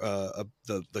doing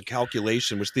the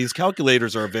calculation, which these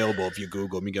calculators are available if you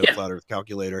Google them, you get a flat Earth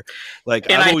calculator. And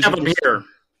I have them here.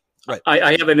 Right.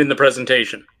 I have it in the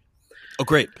presentation. Oh,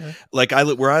 great. Okay. Like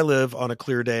where I live on a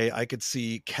clear day, I could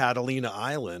see Catalina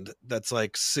Island that's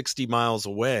like 60 miles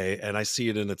away, and I see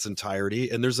it in its entirety.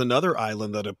 And there's another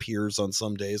island that appears on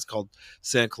some days called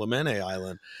San Clemente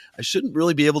Island. I shouldn't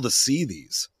really be able to see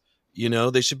these.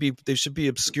 They should be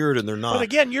obscured, and they're not. But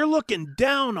again, you're looking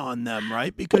down on them,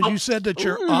 right? Because you said that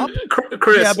you're up.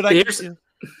 Chris,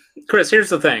 Chris, here's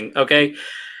the thing, okay?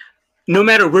 No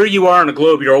matter where you are on a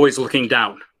globe, you're always looking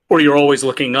down. Or you're always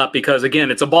looking up, because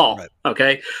again, it's a ball. Right.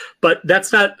 Okay. But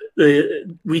that's not,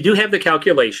 we do have the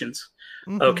calculations.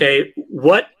 Mm-hmm. Okay.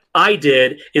 What I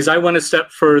did is I went a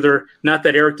step further. Not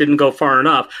that Eric didn't go far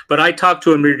enough, but I talked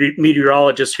to a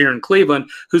meteorologist here in Cleveland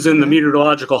who's in the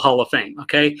Meteorological Hall of Fame.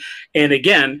 Okay. And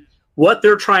again, what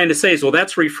they're trying to say is, well,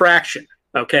 that's refraction.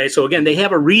 Okay. So again, they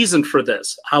have a reason for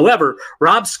this. However,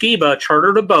 Rob Skiba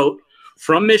chartered a boat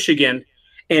from Michigan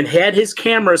and had his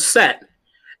camera set.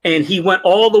 And he went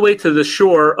all the way to the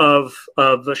shore of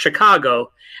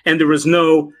Chicago, and there was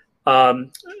no I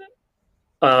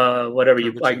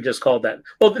just called that.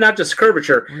 Well, not just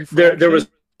curvature. There was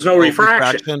no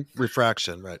refraction.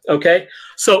 Refraction, right. Okay.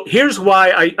 So here's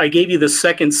why I gave you the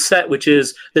second set, which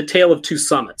is the Tale of Two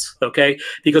Summits. Okay.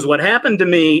 Because what happened to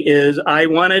me is I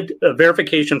wanted a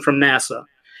verification from NASA.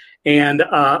 And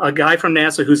a guy from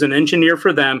NASA who's an engineer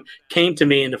for them came to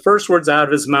me, and the first words out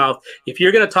of his mouth, if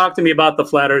you're going to talk to me about the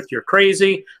flat Earth, you're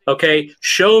crazy. Okay,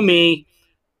 show me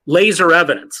laser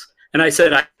evidence. And I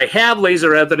said, I have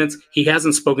laser evidence. He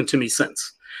hasn't spoken to me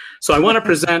since. So I want to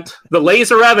present the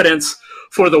laser evidence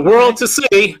for the world to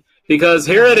see, because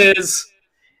here it is,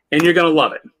 and you're going to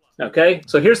love it. Okay,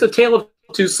 so here's the Tale of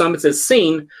Two Summits as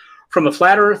seen from a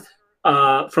flat Earth,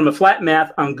 from a flat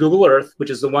map on Google Earth, which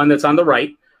is the one that's on the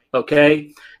right.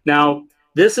 Okay, now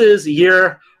this is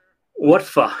year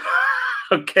Watfa.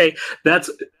 Okay, that's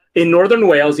in Northern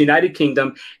Wales, United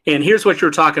Kingdom. And here's what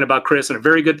you're talking about, Chris, and a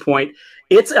very good point.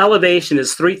 its elevation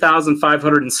is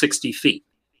 3,560 feet.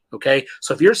 Okay,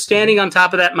 so if you're standing on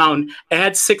top of that mountain,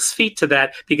 add 6 feet to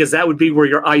that because that would be where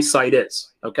your eyesight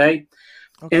is. Okay,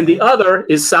 and the other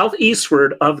is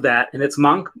southeastward of that, and it's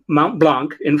Mont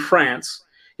Blanc in France.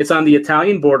 It's on the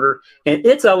Italian border, and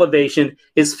its elevation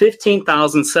is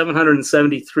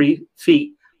 15,773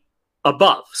 feet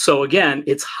above. So again,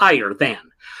 it's higher than.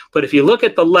 But if you look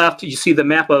at the left, you see the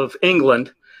map of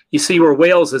England. You see where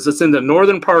Wales is. It's in the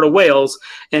northern part of Wales.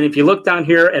 And if you look down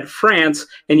here at France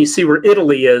and you see where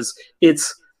Italy is,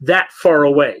 it's that far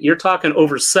away. You're talking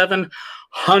over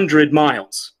 700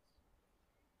 miles.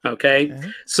 Okay?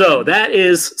 So that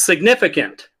is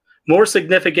significant, more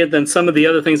significant than some of the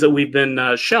other things that we've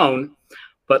been shown.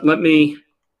 But let me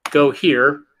go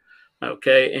here.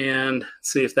 Okay, and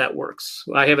see if that works.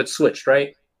 I have it switched,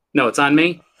 right? No, it's on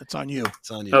me? It's on you. It's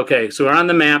on you. Okay, so we're on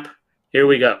the map. Here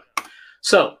we go.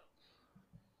 So,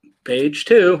 page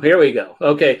 2, here we go.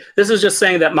 Okay, this is just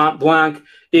saying that Mont Blanc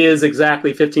is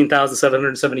exactly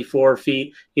 15,774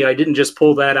 feet. You know, I didn't just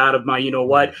pull that out of my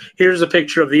you-know-what. Here's a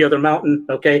picture of the other mountain,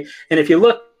 okay? And if you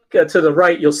look to the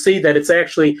right, you'll see that it's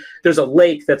actually, there's a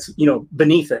lake that's, you know,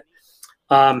 beneath it.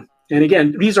 And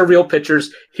again, these are real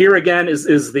pictures. Here again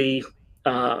is the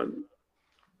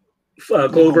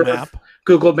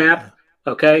Google map,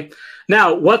 okay?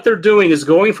 Now, what they're doing is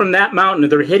going from that mountain,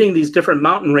 they're hitting these different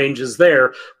mountain ranges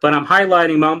there, but I'm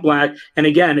highlighting Mont Blanc, and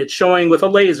again, it's showing with a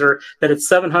laser that it's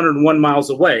 701 miles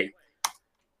away.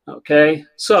 Okay,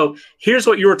 so here's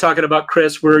what you were talking about,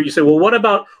 Chris, where you say, well, what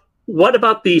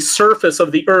about the surface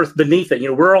of the earth beneath it? You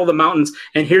know, where are all the mountains?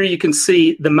 And here you can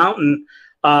see the mountain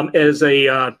as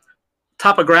a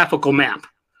topographical map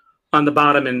on the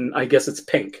bottom, and I guess it's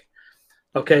pink.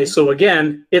 Okay, so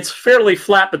again, it's fairly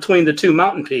flat between the two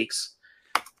mountain peaks.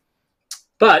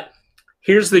 But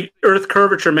here's the Earth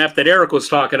curvature map that Eric was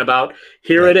talking about.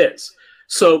 Here it is.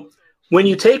 So when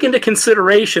you take into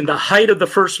consideration the height of the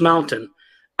first mountain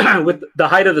with the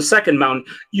height of the second mountain,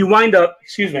 you wind up,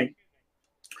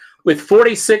 with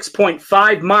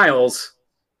 46.5 miles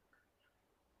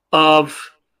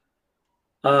of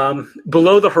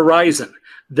below the horizon.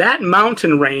 That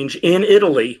mountain range in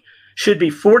Italy should be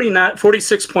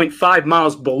 46.5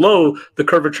 miles below the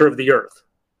curvature of the Earth.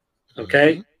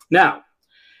 Okay? Now,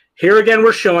 here again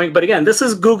we're showing, but again, this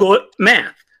is Google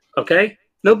math. Okay?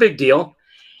 No big deal.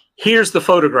 Here's the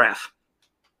photograph.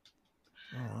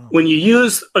 When you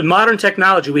use a modern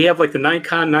technology, we have like the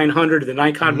Nikon 900, the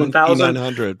Nikon 1000.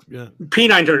 P900, yeah.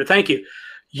 P900, thank you.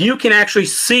 You can actually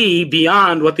see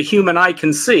beyond what the human eye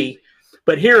can see.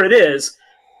 But here it is,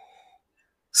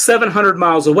 700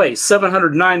 miles away,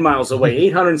 709 miles away,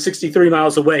 863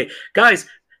 miles away. Guys,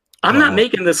 I'm not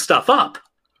making this stuff up.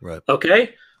 Right.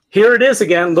 Okay? Here it is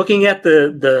again, looking at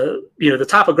the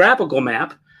topographical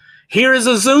map. Here is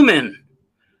a zoom in.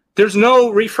 There's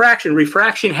no refraction.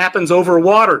 Refraction happens over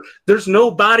water. There's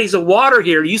no bodies of water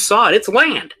here. You saw it. It's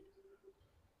land.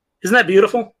 Isn't that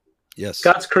beautiful? Yes.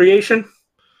 God's creation.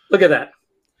 Look at that.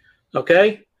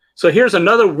 Okay? So here's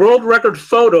another world record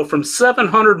photo from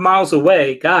 700 miles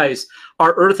away. Guys,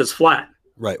 our Earth is flat.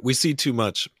 Right. We see too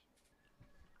much.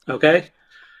 Okay?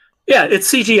 Yeah,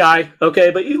 it's CGI. Okay,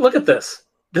 but you look at this.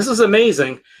 This is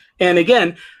amazing. And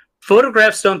again,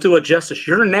 photographs don't do it justice.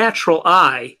 Your natural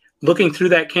eye, looking through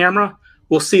that camera,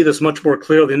 will see this much more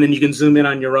clearly, and then you can zoom in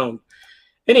on your own.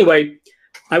 Anyway,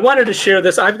 I wanted to share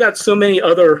this. I've got so many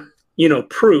other,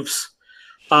 proofs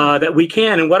that we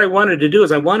can. And what I wanted to do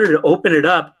is I wanted to open it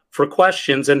up for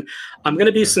questions. And I'm going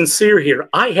to be sincere here.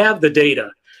 I have the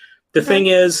data. The thing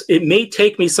is, it may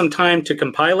take me some time to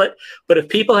compile it, but if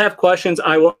people have questions,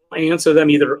 I will answer them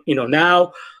either,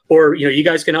 now, or, you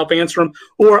guys can help answer them,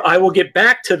 or I will get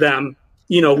back to them,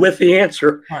 with the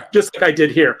answer, just like I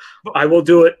did here. I will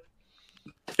do it,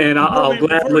 and I'll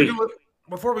gladly.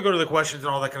 Before we go to the questions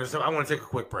and all that kind of stuff, I want to take a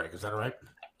quick break. Is that all right?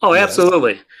 Oh,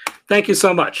 absolutely. Thank you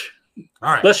so much.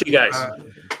 All right. Bless you guys.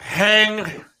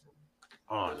 Hang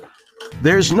on.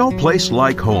 There's no place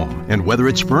like home, and whether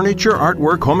it's furniture,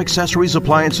 artwork, home accessories,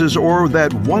 appliances, or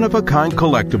that one-of-a-kind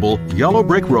collectible, Yellow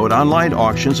Brick Road Online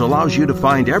Auctions allows you to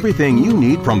find everything you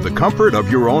need from the comfort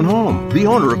of your own home. The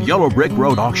owner of Yellow Brick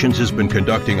Road Auctions has been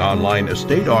conducting online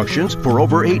estate auctions for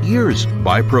over 8 years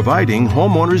by providing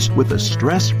homeowners with a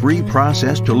stress-free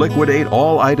process to liquidate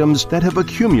all items that have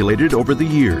accumulated over the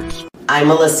years. I'm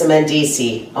Melissa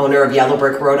Mendici, owner of Yellow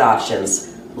Brick Road Auctions.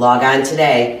 Log on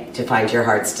today to find your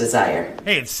heart's desire.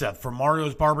 Hey, it's Seth from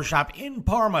Mario's Barbershop in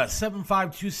Parma,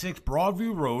 7526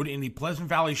 Broadview Road in the Pleasant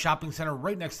Valley Shopping Center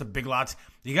right next to Big Lots.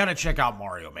 You got to check out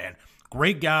Mario, man.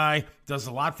 Great guy, does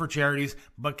a lot for charities,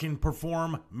 but can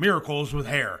perform miracles with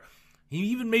hair. He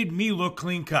even made me look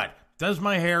clean cut. does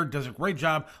my hair, does a great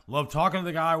job. Love talking to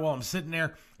the guy while I'm sitting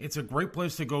there. It's a great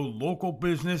place to go, local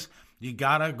business. You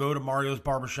gotta go to Mario's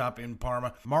Barbershop in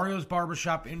Parma. Mario's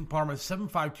Barbershop in Parma,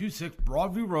 7526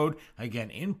 Broadview Road.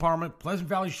 Again, in Parma, Pleasant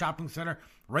Valley Shopping Center,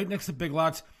 right next to Big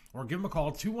Lots. Or give them a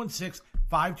call,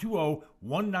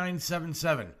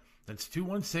 216-520-1977. That's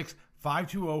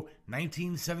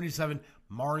 216-520-1977,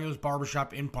 Mario's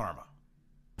Barbershop in Parma.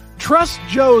 Trust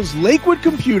Joe's Lakewood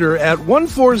Computer at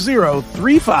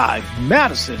 14035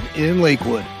 Madison in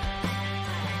Lakewood.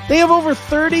 They have over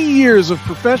 30 years of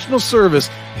professional service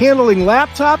handling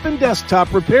laptop and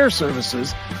desktop repair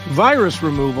services, virus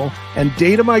removal, and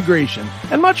data migration,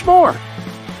 and much more.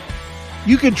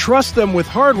 You can trust them with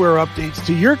hardware updates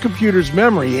to your computer's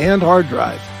memory and hard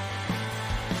drive.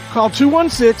 Call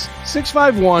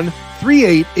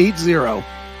 216-651-3880.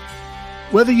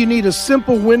 Whether you need a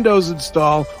simple Windows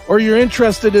install or you're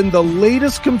interested in the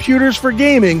latest computers for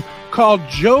gaming, call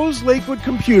Joe's Lakewood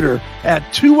Computer at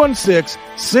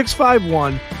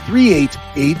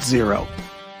 216-651-3880.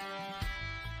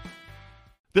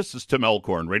 This is Tim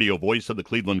Elkhorn, radio voice of the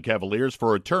Cleveland Cavaliers,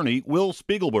 for attorney Will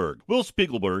Spiegelberg. Will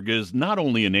Spiegelberg is not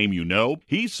only a name you know,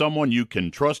 he's someone you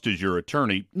can trust as your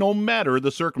attorney, no matter the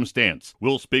circumstance.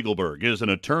 Will Spiegelberg is an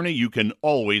attorney you can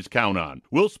always count on.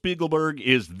 Will Spiegelberg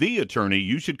is the attorney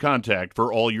you should contact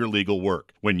for all your legal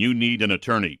work. When you need an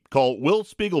attorney, call Will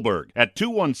Spiegelberg at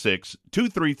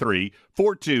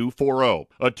 216-233-4240.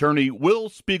 Attorney Will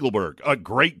Spiegelberg, a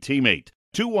great teammate.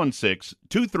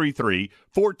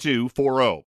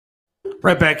 216-233-4240.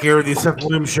 Right back here at the Seth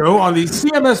Williams Show on the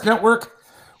CMS Network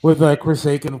with Chris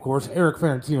Aiken, of course, Eric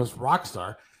Ferentino's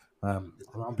Rockstar. I'm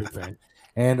a big fan.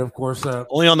 And, of course,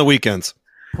 only on the weekends.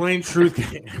 Plain truth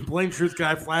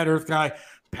guy, flat earth guy,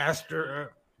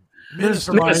 pastor,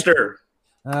 minister.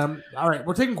 All right,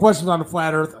 we're taking questions on the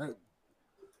flat earth.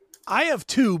 I have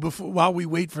two while we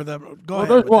wait for them. Go ahead.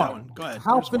 There's with one. that one. Go ahead.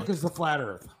 How thick is the flat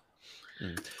earth?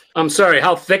 I'm sorry,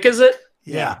 how thick is it?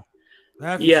 Yeah.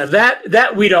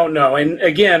 That we don't know. And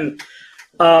again,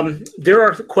 there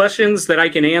are questions that I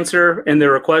can answer, and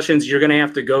there are questions you're going to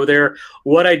have to go there.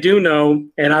 What I do know,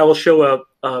 and I will show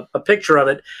a picture of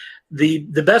it,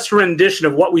 the best rendition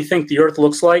of what we think the Earth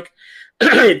looks like,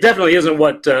 it definitely isn't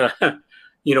what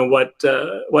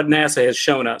NASA has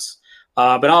shown us.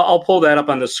 But I'll pull that up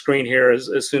on the screen here as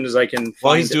soon as I can.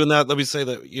 While he's doing that, let me say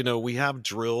that, we have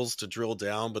drills to drill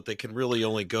down, but they can really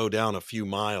only go down a few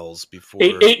miles before.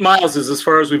 8 miles is as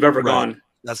far as we've ever gone.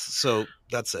 That's it.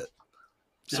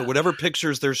 So whatever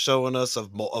pictures they're showing us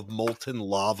of molten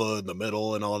lava in the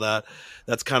middle and all that,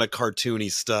 that's kind of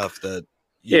cartoony stuff that.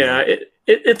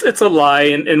 It's a lie.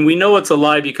 And we know it's a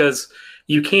lie because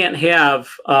you can't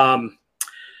have,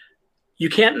 you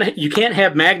can't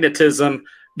have magnetism,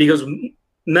 because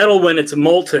metal, when it's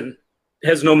molten,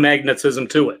 has no magnetism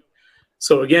to it.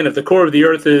 So again, if the core of the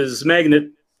Earth is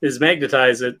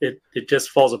magnetized, it just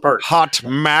falls apart. Hot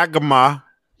magma.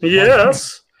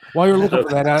 Yes. While you're looking for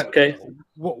that, okay.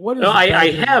 What is? No,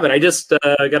 I have it. I just got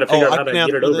to figure out how to get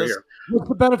it over here. What's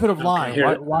the benefit of lying?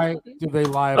 Why do they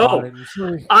lie about it?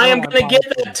 I am going to give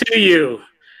that to you.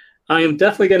 I am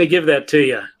definitely going to give that to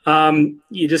you.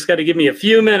 You just got to give me a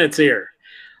few minutes here.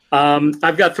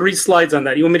 I've got 3 slides on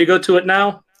that. You want me to go to it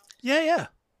now? Yeah.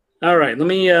 All right. Let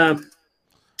me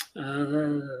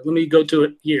go to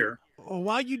it here. Well,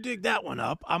 while you dig that one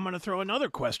up, I'm going to throw another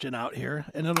question out here,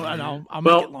 and I'll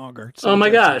make it longer. Oh my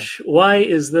gosh! Why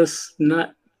is this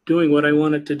not doing what I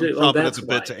want it to do? That's a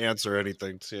bit to answer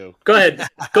anything too. Go ahead.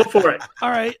 Go for it.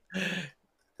 All right.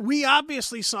 We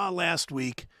obviously saw last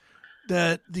week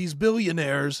that these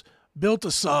billionaires built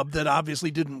a sub that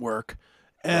obviously didn't work.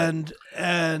 But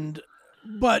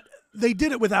they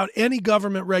did it without any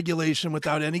government regulation,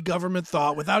 without any government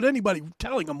thought, without anybody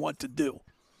telling them what to do.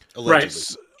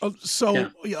 Allegedly.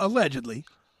 Allegedly.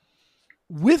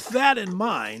 With that in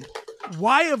mind,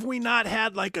 why have we not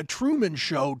had like a Truman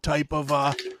Show type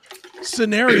of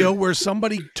scenario where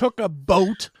somebody took a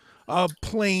boat, a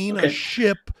plane, a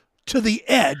ship to the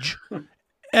edge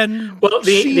and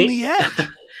seen the edge?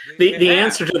 The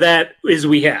answer to that is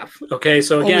we have. Okay,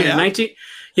 so again, in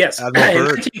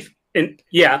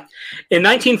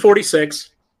 1946,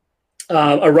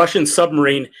 a Russian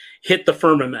submarine hit the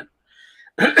firmament.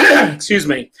 Excuse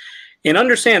me. And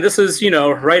understand, this is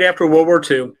right after World War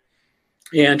II,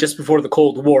 and just before the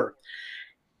Cold War.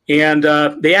 And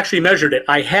they actually measured it.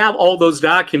 I have all those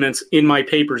documents in my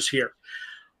papers here.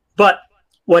 But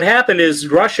what happened is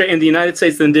Russia and the United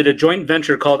States then did a joint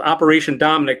venture called Operation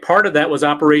Dominic. Part of that was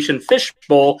Operation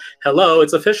Fishbowl. Hello,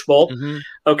 it's a fishbowl. Mm-hmm.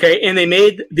 Okay, and they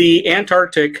made the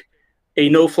Antarctic a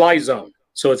no-fly zone,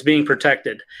 so it's being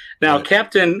protected. Now, right.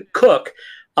 Captain Cook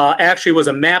actually was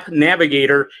a map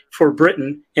navigator for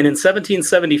Britain. And in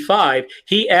 1775,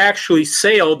 he actually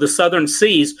sailed the southern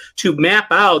seas to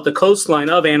map out the coastline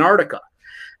of Antarctica.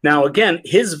 Now, again,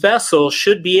 his vessel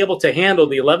should be able to handle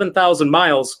the 11,000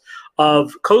 miles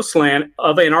of coastline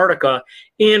of Antarctica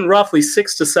in roughly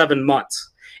 6 to 7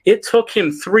 months. It took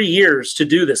him 3 years to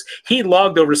do this. He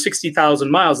logged over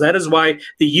 60,000 miles. That is why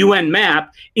the UN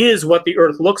map is what the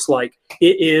Earth looks like.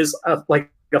 It is like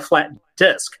a flat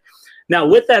disk. Now,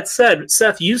 with that said,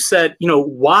 Seth, you said,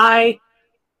 why,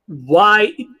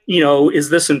 is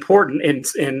this important?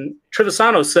 And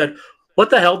Trevisano said, what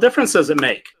the hell difference does it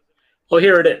make? Well,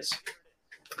 here it is.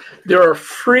 There are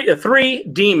three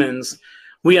demons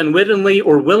we unwittingly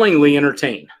or willingly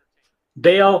entertain: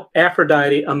 Baal,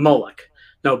 Aphrodite, and Moloch.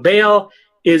 Now, Baal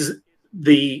is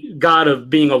the god of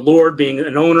being a lord, being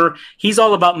an owner. He's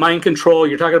all about mind control.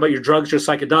 You're talking about your drugs, your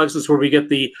psychedelics. This is where we get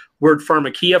the word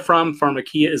pharmakia from.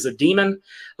 Pharmakia is a demon,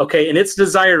 okay? And its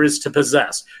desire is to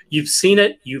possess. You've seen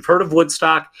it. You've heard of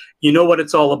Woodstock. You know what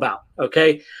it's all about,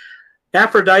 okay?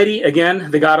 Aphrodite,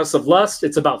 again, the goddess of lust.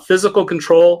 It's about physical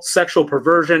control, sexual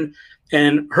perversion,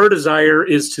 and her desire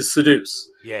is to seduce.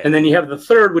 Yeah. And then you have the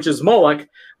third, which is Moloch,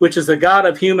 which is the god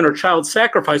of human or child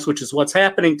sacrifice, which is what's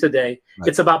happening today. Right.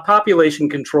 It's about population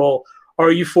control,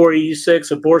 RU4,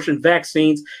 EU6, abortion,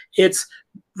 vaccines. It's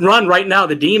run right now.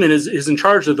 The demon is in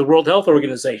charge of the World Health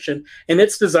Organization, and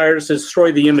its desire is to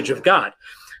destroy the image of God.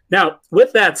 Now,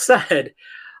 with that said,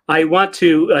 I want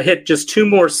to hit just 2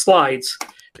 more slides,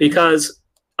 because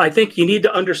I think you need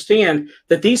to understand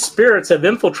that these spirits have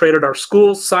infiltrated our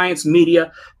schools, science,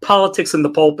 media, politics, and the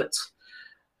pulpits.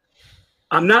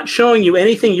 I'm not showing you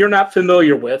anything you're not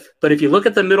familiar with, but if you look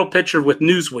at the middle picture with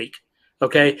Newsweek,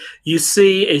 okay, you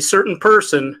see a certain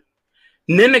person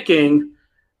mimicking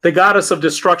the goddess of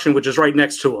destruction, which is right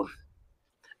next to him.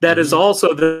 That is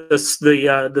also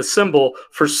the symbol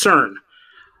for CERN,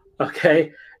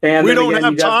 okay? And we don't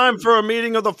have time for a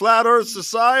meeting of the Flat Earth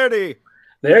Society.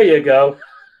 There you go.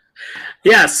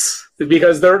 Yes,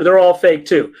 because they're all fake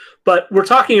too. But we're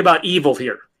talking about evil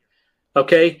here,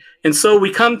 okay? And so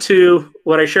we come to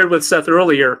what I shared with Seth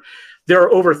earlier. There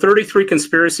are over 33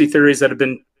 conspiracy theories that have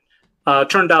been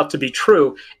turned out to be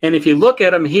true. And if you look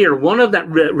at them here, one of that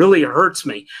really hurts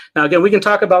me. Now, again, we can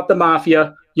talk about the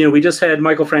mafia. We just had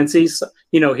Michael Francis,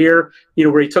 here,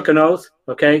 where he took an oath,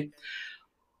 okay?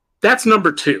 That's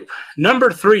number 2.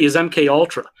 Number 3 is MK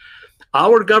Ultra.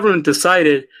 Our government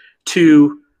decided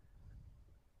to,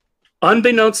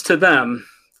 unbeknownst to them,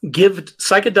 give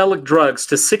psychedelic drugs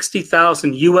to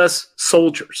 60,000 U.S.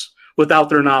 soldiers without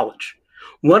their knowledge.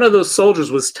 One of those soldiers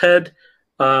was Ted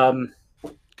Kaczynski,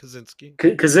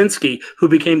 who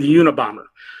became the Unabomber.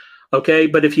 Okay,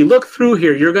 but if you look through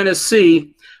here, you're going to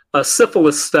see a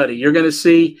syphilis study. You're going to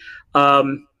see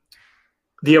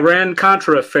the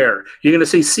Iran-Contra affair. You're going to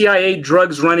see CIA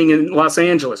drugs running in Los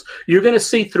Angeles. You're going to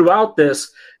see throughout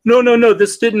this, no,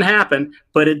 this didn't happen,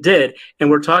 but it did. And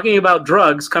we're talking about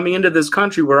drugs coming into this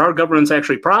country where our government's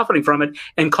actually profiting from it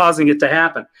and causing it to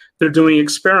happen. They're doing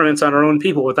experiments on our own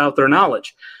people without their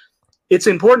knowledge. It's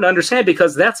important to understand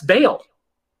because that's Baal.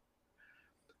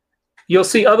 You'll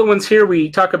see other ones here. We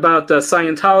talk about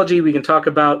Scientology. We can talk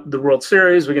about the World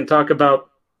Series. We can talk about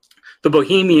the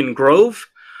Bohemian Grove.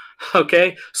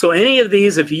 Okay, so any of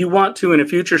these, if you want to in a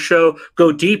future show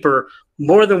go deeper,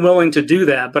 more than willing to do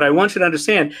that. But I want you to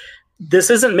understand,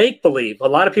 this isn't make-believe. A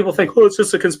lot of people think, it's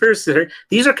just a conspiracy theory.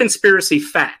 These are conspiracy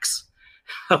facts.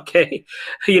 Okay,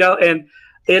 and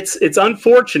it's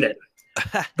unfortunate.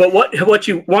 But what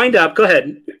you wind up, go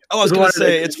ahead. I was going to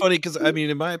say, it's funny because,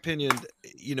 in my opinion,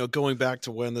 going back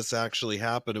to when this actually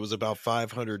happened, it was about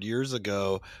 500 years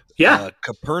ago. Yeah.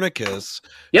 Copernicus,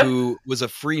 yep, who was a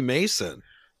Freemason.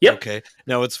 Yep. Okay.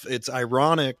 Now it's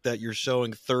ironic that you're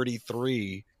showing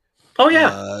 33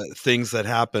 things that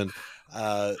happened.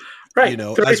 Right.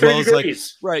 As well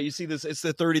as right. You see this, it's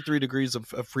the 33 degrees of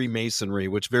Freemasonry,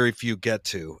 which very few get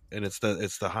to. And it's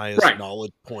the highest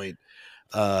knowledge point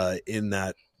in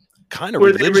that kind of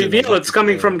where religion. They reveal it's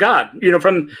coming from God,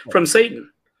 from Satan.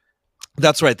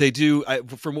 That's right. They do.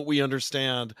 From what we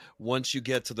understand, once you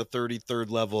get to the 33rd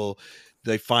level,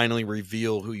 they finally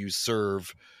reveal who you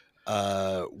serve,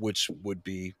 which would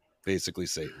be basically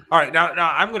Satan. All right. Now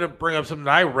I'm going to bring up something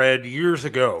I read years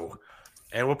ago,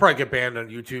 and we'll probably get banned on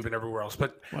YouTube and everywhere else.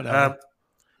 But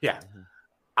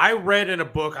I read in a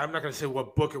book, I'm not going to say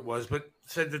what book it was, but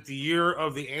said that the year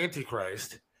of the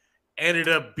Antichrist ended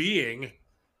up being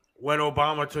when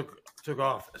Obama took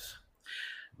office.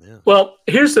 Yeah. Well,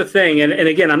 here's the thing, and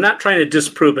again, I'm not trying to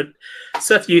disprove it.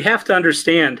 Seth, you have to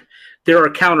understand there are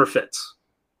counterfeits,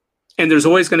 and there's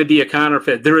always going to be a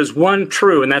counterfeit. There is one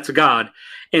true, and that's God.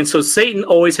 And so Satan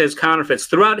always has counterfeits.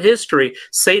 Throughout history,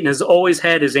 Satan has always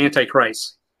had his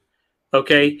antichrist.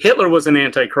 Okay, Hitler was an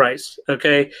antichrist.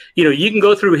 Okay, you can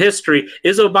go through history.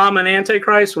 Is Obama an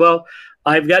antichrist? Well,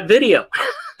 I've got video.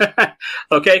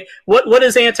 Okay, what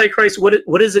is antichrist?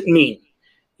 What does it mean?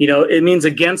 It means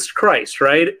against Christ,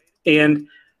 right? And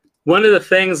one of the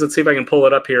things, let's see if I can pull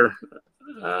it up here.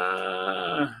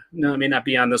 No, it may not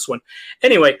be on this one.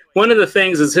 Anyway, one of the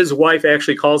things is his wife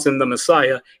actually calls him the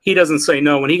Messiah. He doesn't say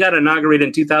no. When he got inaugurated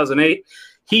in 2008,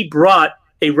 he brought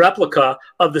a replica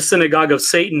of the synagogue of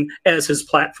Satan as his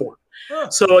platform.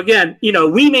 So again,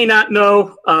 we may not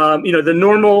know, the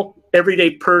normal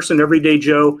everyday person, everyday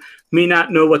Joe may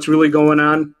not know what's really going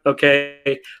on.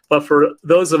 Okay. But for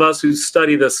those of us who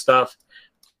study this stuff,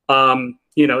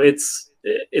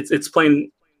 it's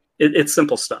plain, it's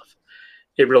simple stuff.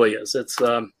 It really is.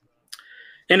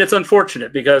 And it's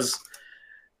unfortunate because,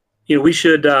 we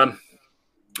should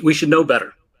know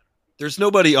better. There's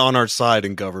nobody on our side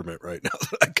in government right now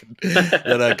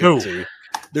that I can see.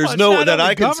 There's no that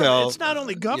I can tell. It's not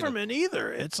only government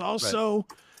either. It's also,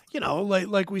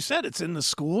 like we said, it's in the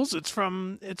schools. It's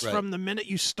from the minute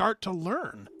you start to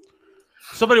learn.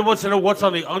 Somebody wants to know what's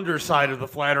on the underside of the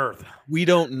flat Earth. We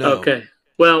don't know. Okay.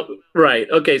 Well, right.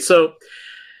 Okay. So,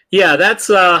 yeah, that's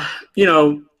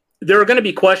there are going to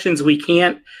be questions we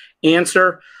can't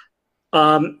answer.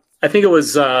 I think it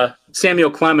was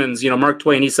Samuel Clemens, Mark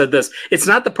Twain. He said this: "It's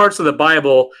not the parts of the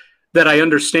Bible that I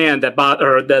understand that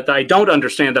I don't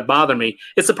understand that bother me.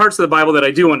 It's the parts of the Bible that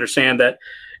I do understand that,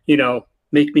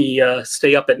 make me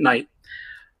stay up at night."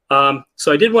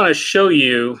 So I did want to show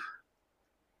you.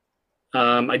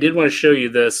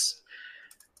 This.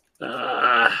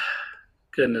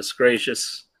 Goodness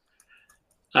gracious.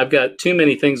 I've got too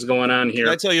many things going on here.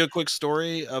 Can I tell you a quick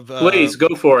story of? Please go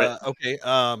for it. Okay.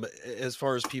 As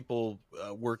far as people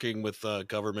working with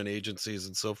government agencies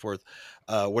and so forth,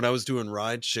 when I was doing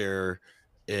rideshare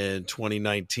in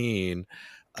 2019,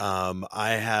 I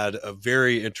had a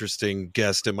very interesting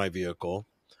guest in my vehicle.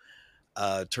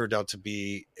 Turned out to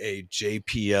be a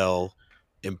JPL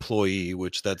employee,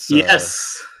 which that's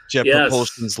Jet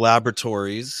Propulsion's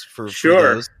laboratories for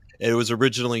those. It was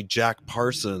originally Jack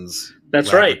Parsons'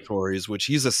 laboratories, which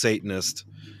he's a Satanist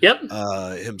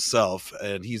himself,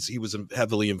 and he was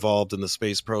heavily involved in the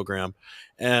space program.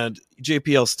 And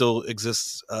JPL still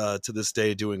exists to this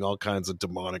day, doing all kinds of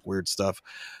demonic, weird stuff.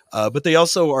 But they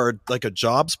also are like a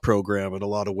jobs program in a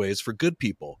lot of ways for good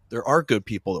people. There are good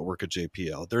people that work at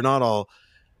JPL. They're not all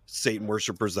Satan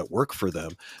worshipers that work for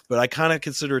them, but I kind of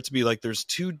consider it to be like there's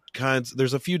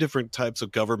a few different types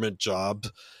of government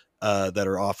jobs that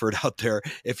are offered out there.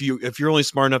 If you're only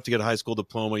smart enough to get a high school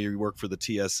diploma, you work for the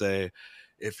TSA.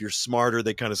 If you're smarter,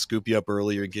 they kind of scoop you up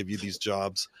earlier and give you these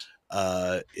jobs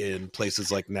in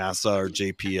places like NASA or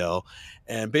JPL.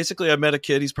 And basically, I met a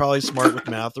kid. He's probably smart with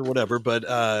math or whatever,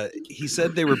 but he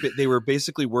said they were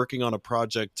basically working on a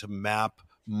project to map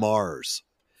Mars.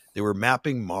 They were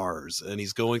mapping Mars, and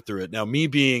he's going through it. Now, me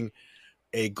being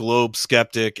a globe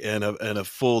skeptic and a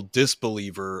full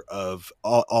disbeliever of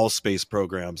all space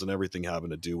programs and everything having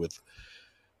to do with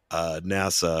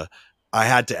NASA, I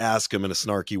had to ask him in a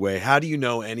snarky way, how do you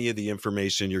know any of the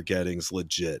information you're getting is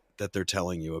legit that they're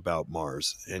telling you about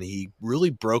Mars? And he really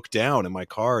broke down in my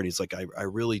car, and he's like, I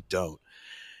really don't.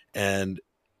 And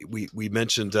we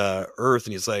mentioned Earth,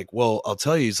 and he's like, well, I'll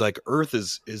tell you, he's like, Earth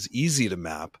is easy to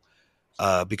map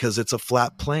because it's a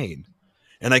flat plane.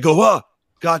 And I go,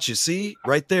 gotcha. See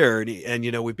right there.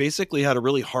 And we basically had a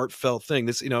really heartfelt thing.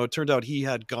 This, it turned out he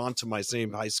had gone to my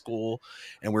same high school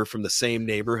and we're from the same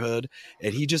neighborhood.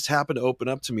 And he just happened to open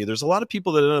up to me. There's a lot of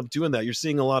people that end up doing that. You're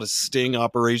seeing a lot of sting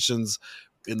operations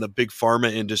in the big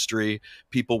pharma industry,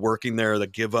 people working there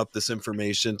that give up this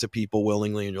information to people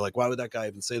willingly. And you're like, why would that guy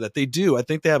even say that? They do. I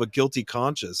think they have a guilty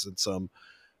conscience in some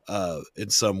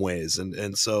ways.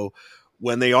 And so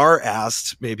when they are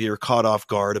asked, maybe are caught off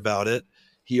guard about it,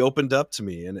 he opened up to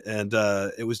me, and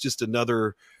it was just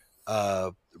another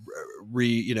affirmation,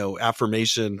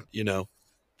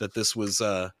 that this was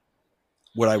that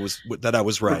I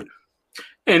was right.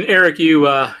 And Eric, you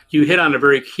hit on a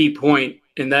very key point,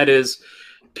 and that is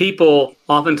people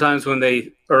oftentimes when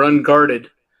they are unguarded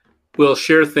will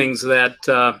share things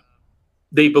that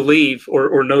they believe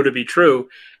or know to be true,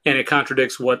 and it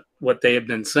contradicts what they have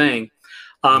been saying.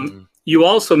 You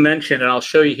also mentioned, and I'll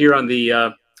show you here on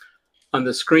the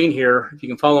screen here, if you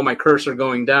can follow my cursor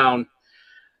going down,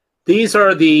 these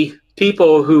are the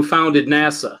people who founded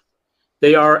NASA.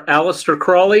 They are Aleister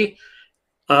Crowley.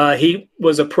 He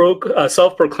was a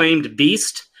self-proclaimed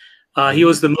beast. He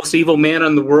was the most evil man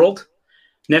in the world.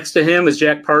 Next to him is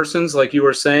Jack Parsons, like you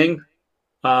were saying.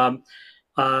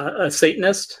 a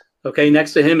Satanist. Okay,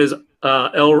 next to him is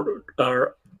L.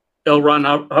 Ron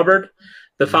Hubbard,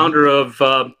 the founder of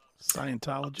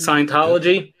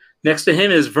Scientology. Next to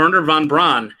him is Werner von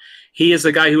Braun. He is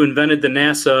the guy who invented the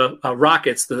NASA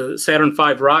rockets, the Saturn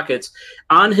V rockets.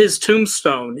 On his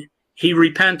tombstone, he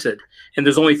repented. And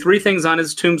there's only 3 things on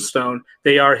his tombstone.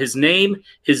 They are his name,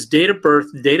 his date of birth,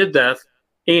 date of death,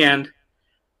 and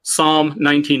Psalm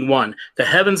 19:1. The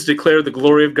heavens declare the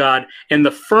glory of God, and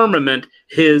the firmament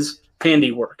his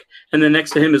handiwork. And then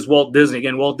next to him is Walt Disney.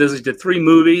 Again, Walt Disney did 3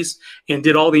 movies and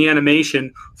did all the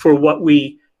animation for what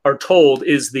we are told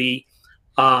is the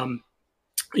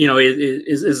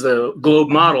is the globe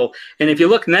model. And if you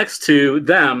look next to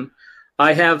them,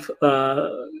 I have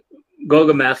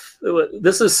Gogometh.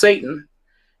 This is Satan.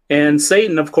 And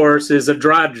Satan, of course, is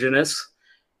androgynous.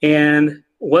 And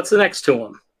what's next to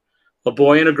him? A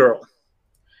boy and a girl.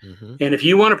 Mm-hmm. And if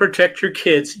you want to protect your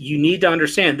kids, you need to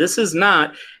understand this is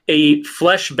not a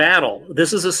flesh battle.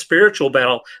 This is a spiritual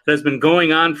battle that has been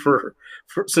going on for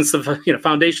since the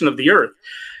foundation of the earth.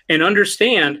 And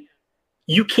understand,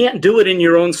 you can't do it in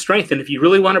your own strength. And if you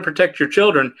really want to protect your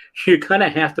children, you're going to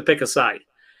have to pick a side.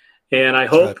 And I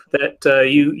hope that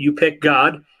you pick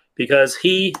God, because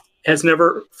he has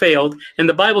never failed. And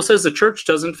the Bible says the church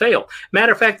doesn't fail.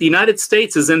 Matter of fact, the United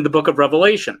States is in the book of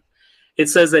Revelation. It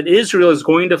says that Israel is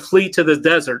going to flee to the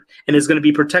desert and is going to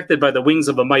be protected by the wings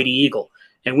of a mighty eagle.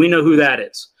 And we know who that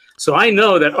is. So I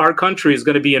know that our country is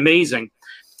going to be amazing.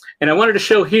 And I wanted to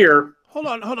show here. Hold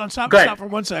on. Stop for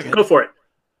 1 second. Go for it.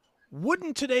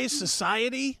 Wouldn't today's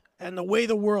society and the way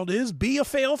the world is be a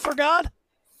fail for God?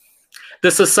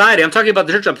 The society, I'm talking about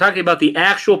the church, I'm talking about the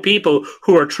actual people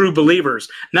who are true believers,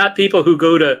 not people who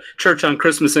go to church on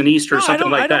Christmas and Easter or something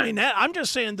like that. I don't mean that. I'm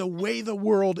just saying the way the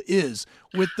world is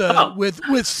with the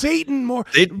with Satan more.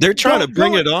 They're trying to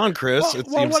bring it on, Chris.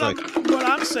 What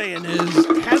I'm saying is,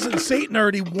 hasn't Satan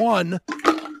already won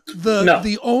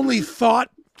the only thought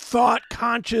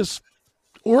conscious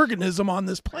organism on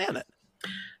this planet?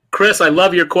 Chris, I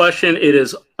love your question. It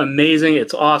is amazing.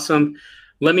 It's awesome.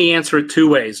 Let me answer it 2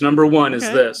 ways. Number one is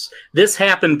this. This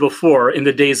happened before in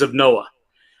the days of Noah.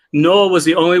 Noah was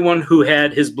the only one who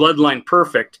had his bloodline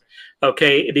perfect,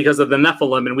 because of the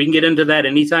Nephilim. And we can get into that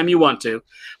anytime you want to.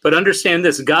 But understand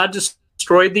this. God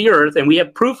destroyed the earth, and we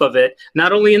have proof of it,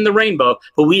 not only in the rainbow,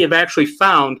 but we have actually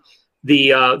found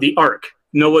the ark.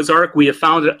 Noah's ark, we have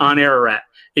found it on Ararat.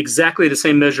 Exactly the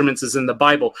same measurements as in the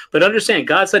Bible. But understand,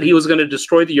 God said he was going to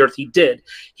destroy the earth. He did.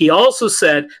 He also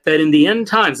said that in the end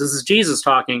times, this is Jesus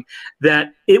talking,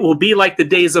 that it will be like the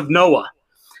days of Noah.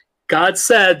 God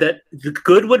said that the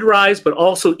good would rise, but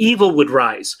also evil would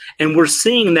rise. And we're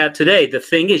seeing that today. The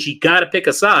thing is, you got to pick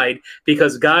a side,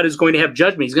 because God is going to have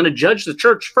judgment. He's going to judge the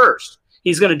church first.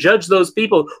 He's going to judge those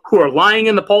people who are lying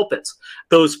in the pulpits,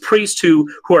 those priests who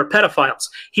are pedophiles.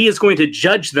 He is going to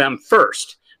judge them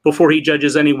first before he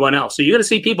judges anyone else. So you're going to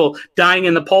see people dying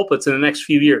in the pulpits in the next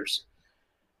few years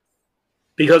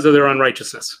because of their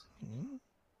unrighteousness.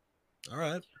 All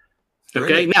right.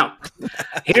 Okay, now,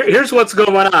 here's what's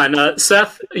going on.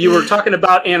 Seth, you were talking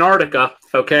about Antarctica,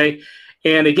 okay?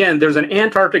 And again, there's an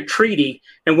Antarctic treaty.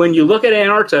 And when you look at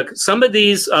Antarctica, some of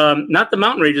these, not the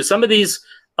mountain ranges, some of these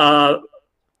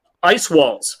ice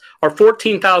walls are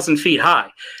 14,000 feet high.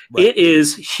 Right. It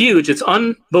is huge. It's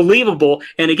unbelievable.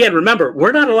 And again, remember,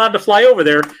 we're not allowed to fly over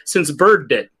there since Byrd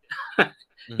did.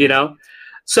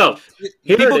 So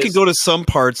people can go to some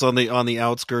parts on the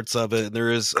outskirts of it, and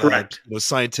there is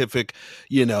scientific,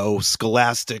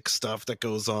 scholastic stuff that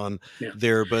goes on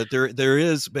there. But there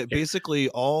is basically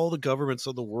all the governments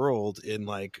of the world in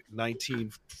like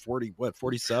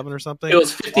 47 or something. It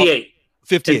was 58.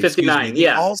 59,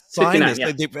 yeah. All signed this.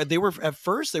 Yeah. They were at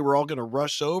first they were all going to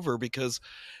rush over because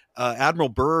Admiral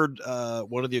Byrd,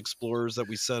 one of the explorers that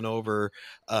we sent over,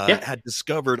 had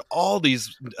discovered all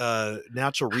these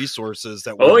natural resources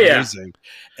that were amazing,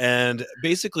 and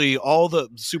basically all the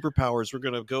superpowers were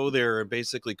going to go there and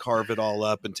basically carve it all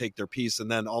up and take their piece. And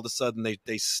then all of a sudden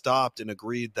they stopped and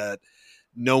agreed that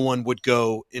no one would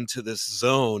go into this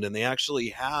zone, and they actually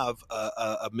have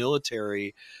a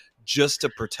military just to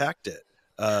protect it.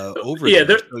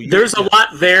 There's a lot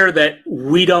there that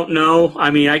we don't know.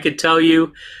 I mean, I could tell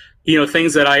you,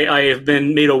 things that I have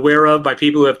been made aware of by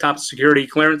people who have top security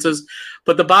clearances.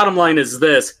 But the bottom line is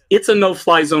this: it's a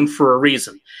no-fly zone for a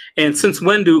reason. And since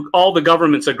when do all the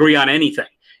governments agree on anything?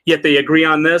 Yet they agree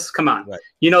on this? Come on.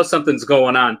 Right. Something's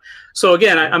going on. So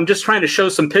again, I'm just trying to show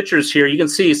some pictures here. You can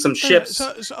see some ships.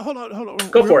 So hold on.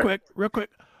 Go for it. Real quick.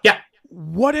 Yeah.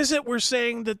 What is it we're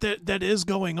saying that is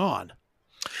going on?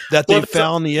 That they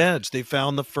found the edge. They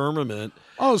found the firmament.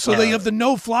 Oh, so they have the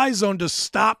no-fly zone to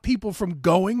stop people from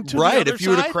going to the other if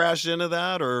you were to side? crash into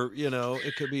that, or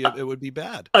it would be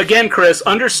bad. Again, Chris,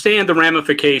 understand the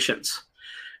ramifications.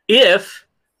 If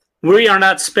we are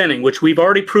not spinning, which we've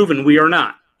already proven we are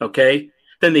not, okay,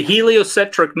 then the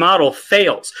heliocentric model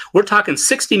fails. We're talking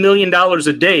 $60 million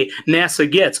a day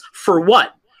NASA gets for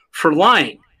what? For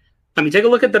lying. I mean, take a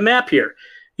look at the map here.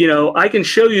 I can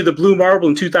show you the blue marble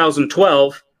in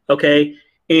 2012, okay,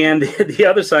 and the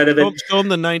other side of it. Show them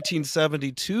the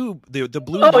 1972, the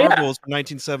blue marbles from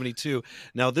 1972.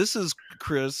 Now, this is,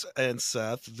 Chris and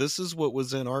Seth, this is what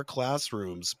was in our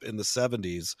classrooms in the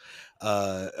 70s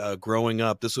growing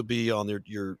up. This would be on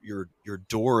your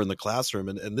door in the classroom.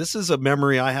 And this is a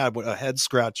memory I had, a head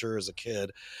scratcher as a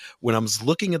kid, when I was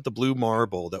looking at the blue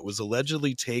marble that was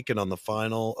allegedly taken on the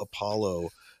final Apollo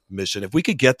mission. If we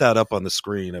could get that up on the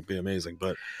screen, it'd be amazing.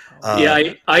 But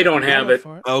I don't have it.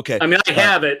 Okay. I mean, I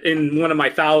have it in one of my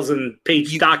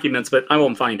 1,000-page documents, but I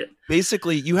won't find it.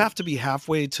 Basically, you have to be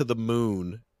halfway to the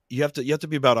moon. You have to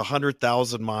be about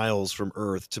 100,000 miles from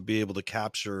Earth to be able to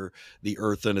capture the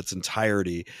Earth in its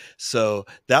entirety. So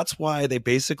that's why they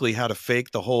basically had to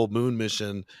fake the whole moon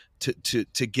mission to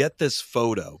get this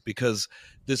photo, because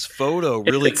this photo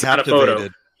really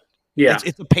captivated. Yeah,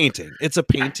 it's a painting. It's a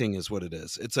painting, is what it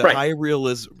is. It's a high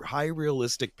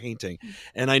realistic painting.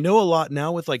 And I know a lot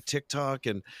now with like TikTok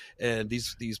and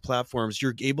these platforms,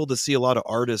 you're able to see a lot of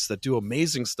artists that do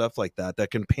amazing stuff like that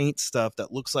can paint stuff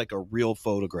that looks like a real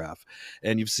photograph.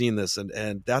 And you've seen this,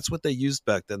 and that's what they used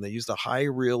back then. They used a high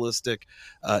realistic.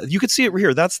 You could see it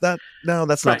here. That's that. No,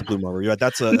 that's not the blue marble. Right?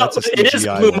 That's a CGI. It is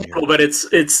blue marble, but it's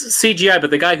CGI.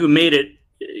 But the guy who made it,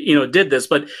 did this.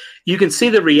 But you can see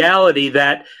the reality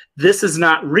that this is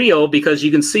not real, because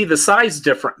you can see the size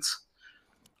difference.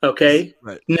 Okay.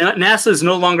 Right. NASA is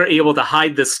no longer able to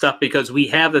hide this stuff because we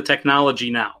have the technology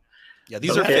now. Yeah,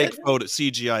 these are fake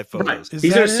CGI photos. Right.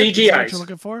 These are CGI. Is that what you're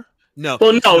looking for? No.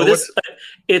 Well, no.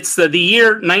 It's the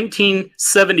year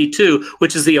 1972,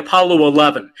 which is the Apollo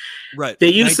 11. Right. They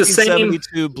used the same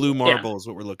 1972 blue marble is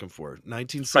what we're looking for.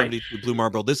 1972 blue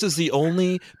marble. This is the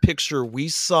only picture we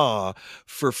saw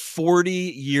for 40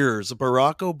 years.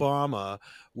 Barack Obama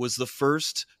was the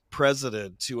first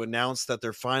president to announce that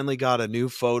they're finally got a new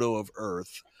photo of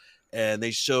Earth, and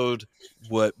they showed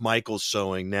what Michael's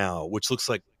showing now, which looks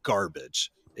like garbage.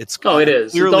 It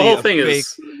is. The whole thing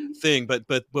is thing, but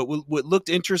what looked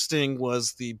interesting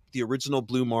was the original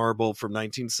blue marble from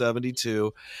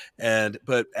 1972,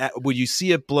 but when you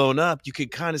see it blown up, you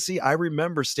could kind of see. I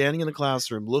remember standing in the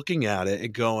classroom looking at it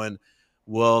and going,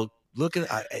 "Well, look at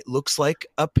it looks like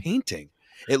a painting.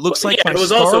 It looks like my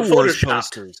Star Wars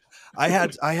posters." I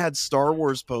had Star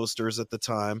Wars posters at the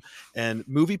time, and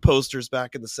movie posters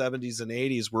back in the 70s and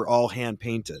 80s were all hand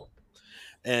painted.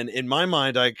 And in my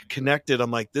mind, I connected.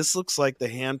 I'm like, this looks like the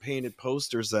hand painted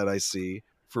posters that I see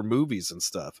for movies and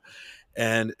stuff.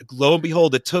 And lo and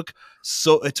behold, it took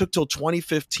till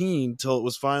 2015 till it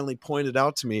was finally pointed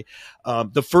out to me.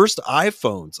 The first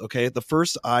iPhones,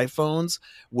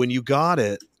 when you got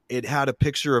it, it had a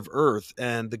picture of Earth,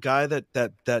 and the guy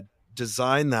that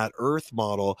designed that Earth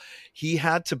model, he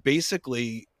had to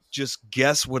basically just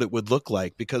guess what it would look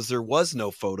like, because there was no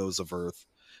photos of Earth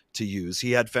to use.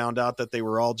 He had found out that they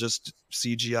were all just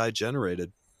CGI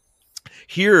generated.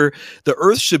 Here, the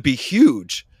Earth should be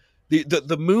huge.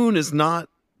 The moon is not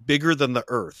bigger than the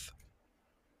Earth.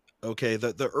 Okay,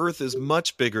 the Earth is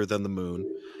much bigger than the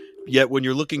moon. Yet when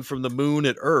you're looking from the moon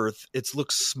at Earth, it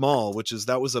looks small,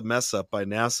 that was a mess up by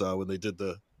NASA when they did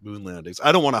the moon landings.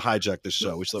 I don't want to hijack this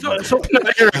show.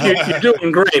 You're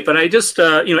doing great, but I just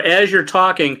as you're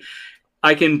talking,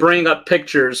 I can bring up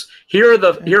pictures. Here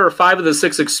are 5 of the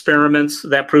 6 experiments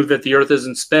that prove that the Earth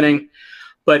isn't spinning.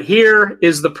 But here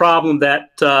is the problem that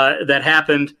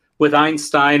happened with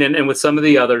Einstein and with some of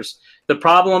the others. The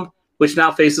problem which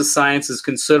now faces science is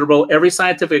considerable. Every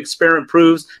scientific experiment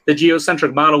proves the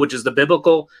geocentric model, which is the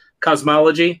biblical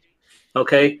cosmology.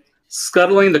 Okay,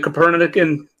 scuttling the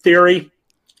Copernican theory.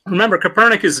 Remember,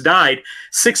 Copernicus died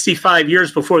 65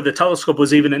 years before the telescope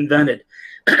was even invented.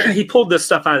 He pulled this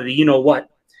stuff out of the you-know-what,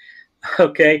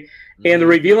 okay? And the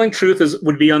revealing truth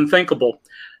would be unthinkable.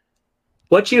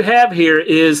 What you have here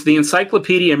is the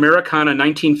Encyclopedia Americana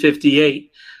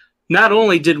 1958. Not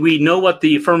only did we know what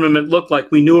the firmament looked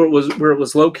like, we knew where it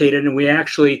was located, and we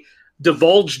actually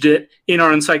divulged it in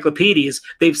our encyclopedias.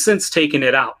 They've since taken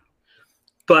it out.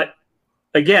 But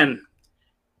again,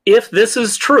 if this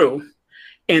is true,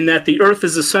 and that the earth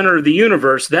is the center of the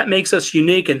universe, that makes us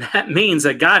unique. And that means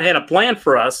that God had a plan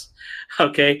for us.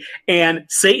 Okay. And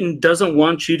Satan doesn't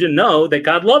want you to know that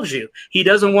God loves you. He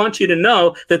doesn't want you to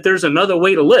know that there's another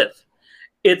way to live.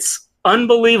 It's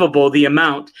unbelievable, the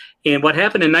amount. And what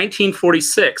happened in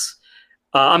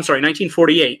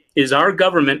 1948 is our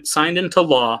government signed into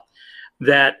law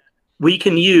that we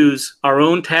can use our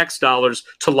own tax dollars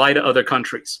to lie to other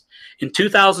countries. In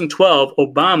 2012,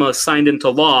 Obama signed into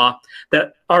law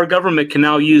that our government can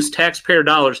now use taxpayer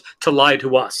dollars to lie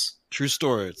to us. True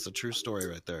story. It's a true story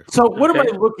right there. So what am I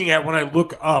looking at when I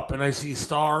look up and I see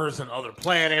stars and other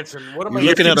planets? And what am You're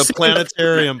looking at a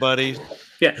planetarium, buddy.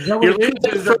 Yeah, you're looking at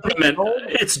the firmament.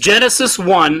 It's Genesis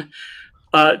 1,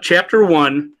 chapter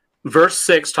 1, verse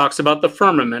 6 talks about the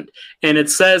firmament. And it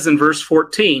says in verse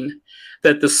 14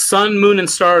 that the sun, moon, and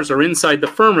stars are inside the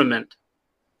firmament.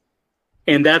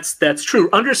 And that's true.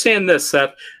 Understand this,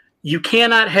 Seth. You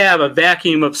cannot have a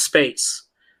vacuum of space.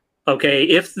 Okay,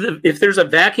 if there's a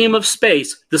vacuum of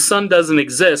space, the sun doesn't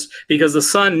exist because the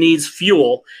sun needs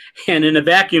fuel, and in a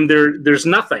vacuum there's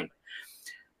nothing.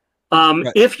 Right.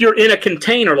 If you're in a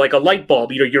container like a light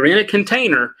bulb, you're in a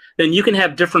container, then you can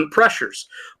have different pressures.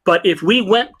 But if we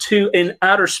went to an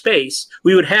outer space,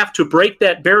 we would have to break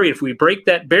that barrier. If we break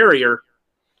that barrier,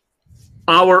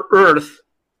 our Earth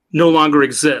no longer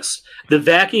exists. The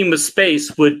vacuum of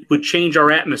space would change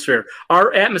our atmosphere.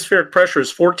 Our atmospheric pressure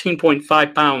is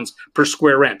 14.5 pounds per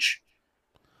square inch.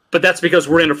 But that's because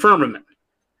we're in a firmament.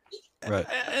 Right.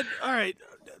 All right.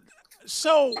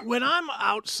 So when I'm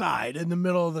outside in the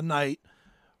middle of the night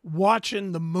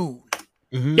watching the moon,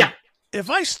 yeah. If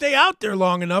I stay out there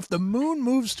long enough, the moon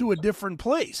moves to a different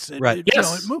place. Right.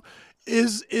 Yes.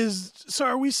 So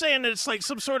are we saying that it's like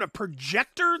some sort of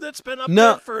projector that's been up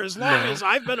there for as long as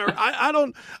I've been? I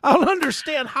don't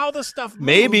understand how the stuff moves.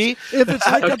 Maybe if it's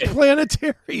like a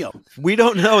planetarium. We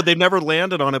don't know. They've never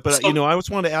landed on it, but I just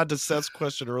want to add to Seth's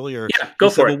question earlier. Yeah, go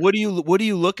for it. Well, what are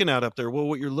you looking at up there? Well,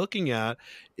 what you're looking at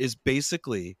is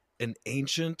basically an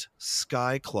ancient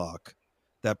sky clock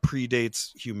that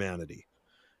predates humanity.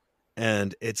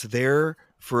 And it's there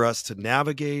for us to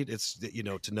navigate. It's,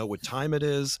 to know what time it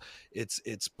is.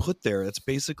 It's put there. It's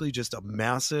basically just a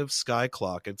massive sky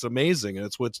clock. It's amazing. And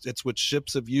it's what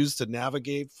ships have used to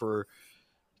navigate for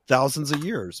thousands of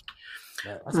years.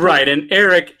 Right. And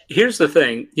Eric, here's the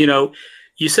thing, you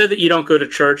said that you don't go to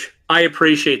church. I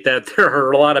appreciate that. There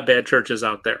are a lot of bad churches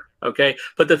out there. Okay.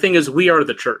 But the thing is, we are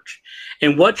the church.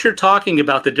 And what you're talking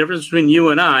about, the difference between you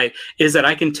and I, is that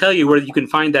I can tell you where you can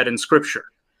find that in Scripture.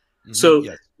 Mm-hmm. So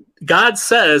yes. God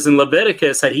says in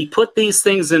Leviticus that he put these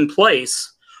things in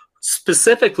place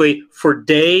specifically for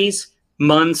days,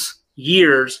 months,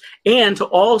 years, and to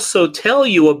also tell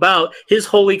you about his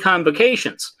holy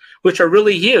convocations, which are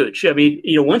really huge. I mean,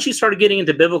 once you start getting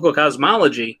into biblical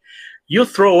cosmology, you'll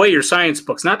throw away your science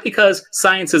books, not because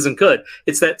science isn't good.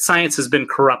 It's that science has been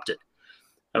corrupted.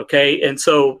 Okay. And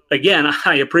so again,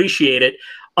 I appreciate it.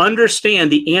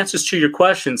 Understand the answers to your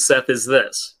question, Seth, is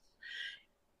this.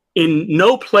 In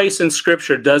no place in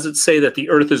Scripture does it say that the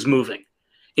earth is moving.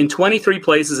 In 23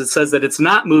 places, it says that it's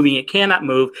not moving. It cannot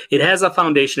move. It has a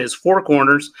foundation. It has four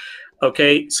corners.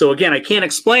 Okay. So again, I can't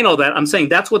explain all that. I'm saying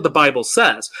that's what the Bible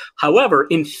says. However,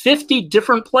 in 50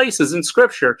 different places in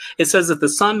Scripture, it says that the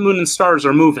sun, moon, and stars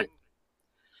are moving.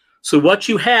 So what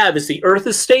you have is the earth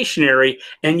is stationary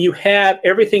and you have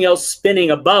everything else spinning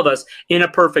above us in a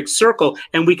perfect circle.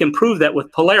 And we can prove that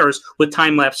with Polaris, with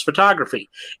time-lapse photography.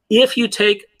 If you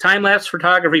take time-lapse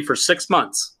photography for 6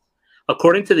 months,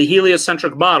 according to the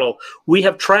heliocentric model, we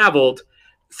have traveled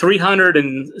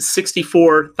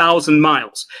 364,000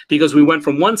 miles because we went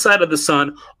from one side of the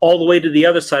sun all the way to the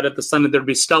other side of the sun, and there'd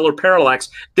be stellar parallax.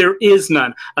 There is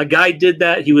none. A guy did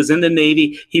that. He was in the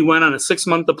Navy. He went on a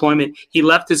 6-month deployment. He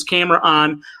left his camera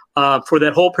on for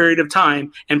that whole period of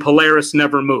time, and Polaris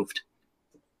never moved.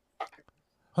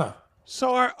 Huh.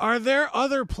 So are there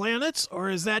other planets, or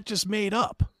is that just made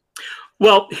up?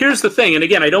 Well, here's the thing, and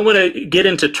again, I don't want to get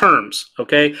into terms,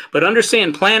 okay? But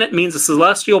understand, planet means a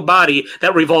celestial body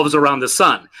that revolves around the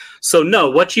sun. So no,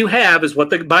 what you have is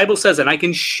what the Bible says, and I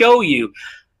can show you.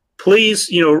 Please,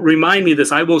 remind me of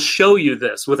this. I will show you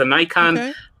this with a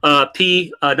Nikon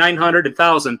P900 and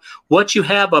 1000. What you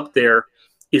have up there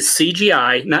is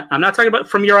CGI. I'm not talking about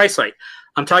from your eyesight.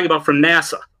 I'm talking about from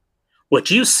NASA. What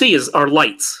you see are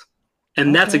lights,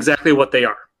 and that's exactly what they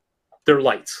are. They're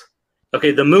lights.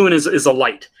 Okay, the moon is a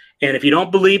light. And if you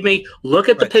don't believe me, look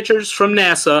at the pictures from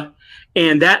NASA,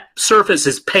 and that surface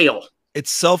is pale.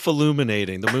 It's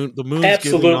self-illuminating. The moon's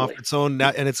giving off its own,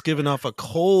 and it's giving off a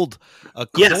cold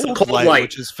light,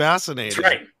 which is fascinating.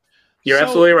 That's right. You're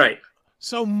absolutely right.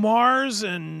 So Mars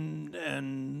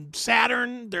and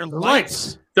Saturn, they're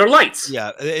lights. They're lights.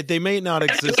 Yeah, they may not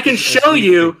exist. I can show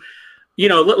you. You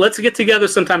know, let's get together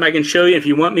sometime. I can show you. If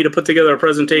you want me to put together a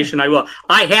presentation, I will.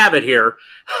 I have it here.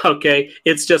 Okay,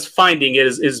 it's just finding it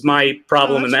is my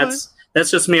problem, and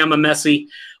that's just me. I'm a messy.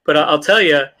 But I'll tell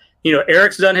you, you know,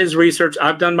 Eric's done his research.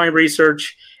 I've done my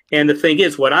research, and the thing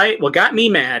is, what got me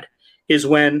mad is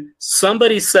when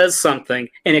somebody says something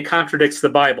and it contradicts the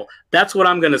Bible. That's what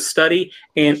I'm going to study,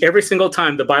 and every single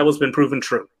time the Bible's been proven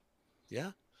true.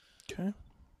 Yeah. Okay.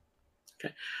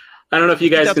 I don't know if you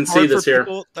guys can see this here.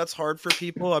 That's hard for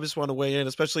people. I just want to weigh in,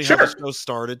 especially how the show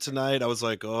started tonight. I was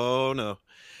like, oh no,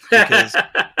 because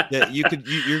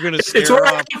you're going to scare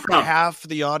off half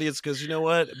the audience because you know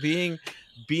what,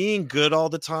 being good all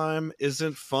the time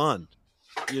isn't fun.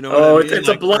 You know what I mean? It's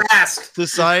like, a blast.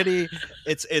 Society,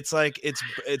 it's like it's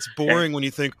boring when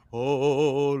you think,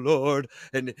 oh Lord,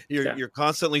 and you're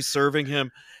constantly serving him,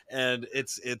 and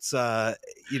it's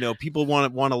you know, people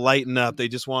want to lighten up. They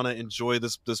just want to enjoy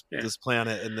this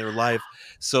planet and their life,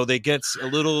 so they get a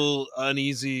little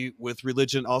uneasy with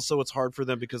religion. Also, it's hard for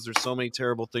them because there's so many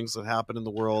terrible things that happen in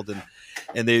the world,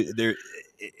 and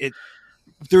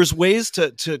there's ways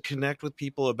to connect with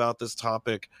people about this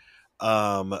topic.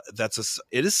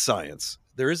 It is science.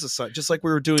 There is a science, just like we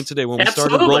were doing today when we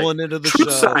started rolling into the show.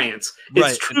 Science.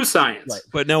 It's true science. Right.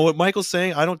 But now what Michael's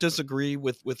saying, I don't disagree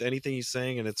with anything he's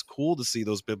saying, and it's cool to see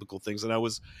those biblical things. And I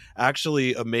was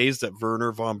actually amazed at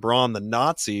Werner von Braun, the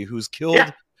Nazi who's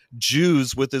killed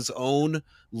Jews with his own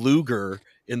Luger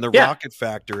in the rocket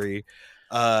factory,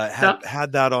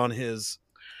 had that on his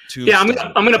tombstone.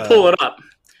 Yeah, I'm gonna pull it up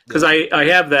because I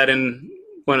have that in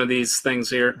one of these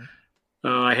things here.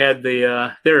 I had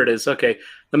the there it is. Okay,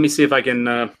 let me see if I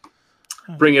can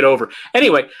bring it over.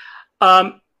 Anyway,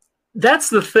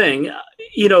 that's the thing.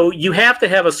 You know, you have to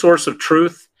have a source of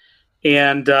truth,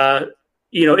 and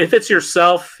you know, if it's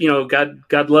yourself, you know,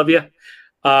 God love you.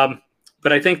 But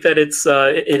I think that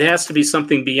it has to be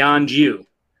something beyond you,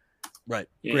 right?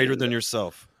 Greater than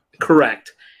yourself.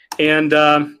 Correct. And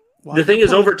the thing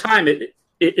is, over time,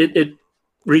 it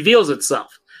reveals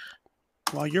itself.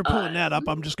 While you're pulling that up,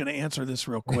 I'm just going to answer this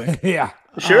real quick. Yeah,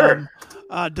 sure.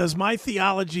 Does my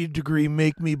theology degree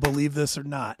make me believe this or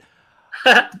not?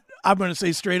 I'm going to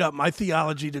say straight up, my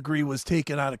theology degree was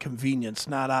taken out of convenience,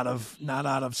 not out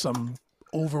of some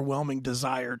overwhelming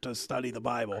desire to study the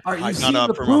Bible. Are you seeing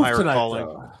the proof tonight?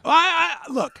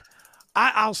 Look,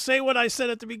 I'll say what I said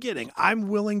at the beginning. I'm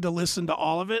willing to listen to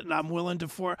all of it, and I'm willing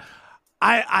to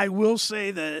I will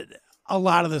say that a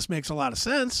lot of this makes a lot of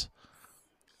sense.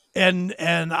 And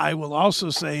I will also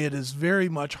say it is very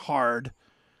much hard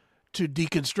to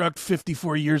deconstruct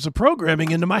 54 years of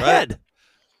programming into my head.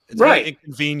 It's very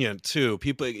inconvenient too.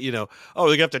 People, you know,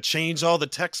 they have to change all the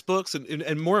textbooks,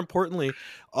 and more importantly,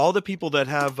 all the people that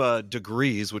have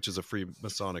degrees, which is a free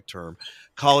Masonic term,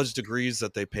 college degrees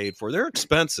that they paid for, they're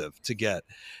expensive to get,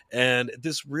 and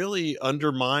this really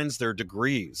undermines their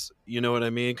degrees. You know what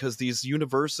I mean? Because these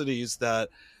universities that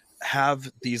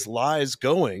have these lies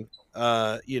going,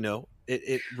 you know,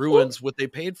 it ruins what they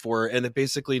paid for, and it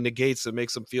basically negates and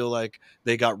makes them feel like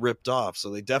they got ripped off. So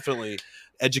they definitely,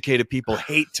 educated people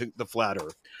hate the flat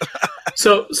earth.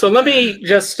 So let me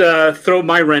just throw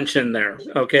my wrench in there.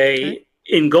 Okay.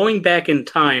 In going back in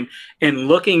time and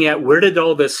looking at where did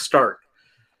all this start,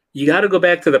 you got to go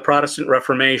back to the Protestant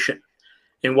Reformation.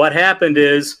 And what happened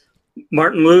is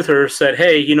Martin Luther said,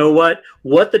 hey, you know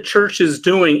what the church is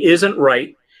doing isn't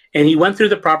right. And he went through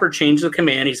the proper change of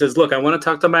command. He says, look, I want to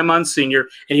talk to my Monsignor.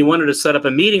 And he wanted to set up a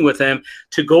meeting with him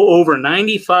to go over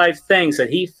 95 things that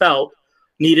he felt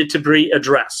needed to be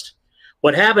addressed.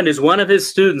 What happened is one of his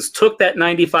students took that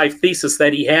 95 thesis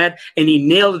that he had and he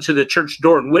nailed it to the church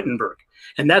door in Wittenberg.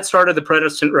 And that started the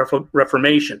Protestant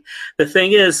Reformation. The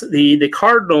thing is, the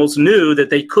cardinals knew that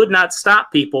they could not stop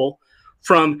people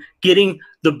from getting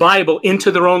the Bible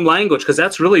into their own language, because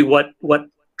that's really what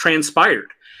transpired.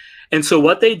 And so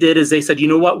what they did is they said, you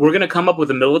know what, we're going to come up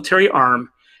with a military arm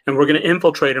and we're going to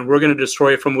infiltrate and we're going to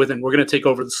destroy it from within. We're going to take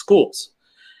over the schools.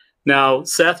 Now,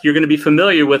 Seth, you're going to be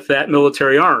familiar with that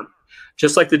military arm.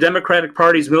 Just like the Democratic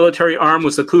Party's military arm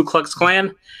was the Ku Klux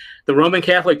Klan, the Roman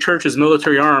Catholic Church's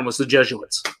military arm was the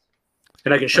Jesuits.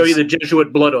 And I can show you the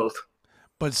Jesuit blood oath.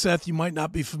 But Seth, you might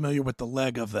not be familiar with the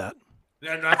leg of that.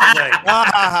 Yeah, not the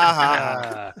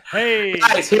leg. Hey.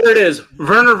 Guys, here it is.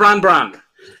 Werner von Braun.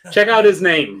 Check out his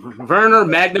name. Werner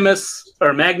Magnus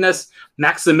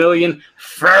Maximilian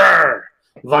Furr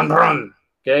von Braun.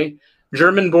 Okay.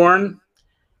 German-born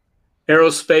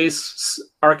aerospace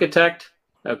architect.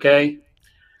 Okay.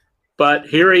 But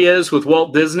here he is with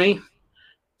Walt Disney,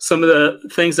 some of the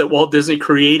things that Walt Disney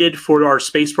created for our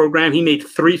space program. He made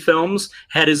 3 films,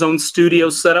 had his own studio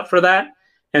set up for that,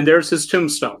 and there's his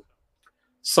tombstone.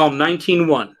 Psalm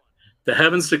 19:1. The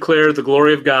heavens declare the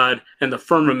glory of God, and the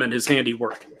firmament his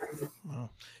handiwork.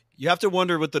 You have to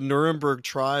wonder with the Nuremberg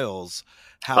trials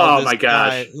how Oh my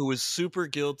guy gosh. who was super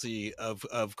guilty of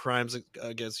crimes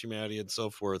against humanity and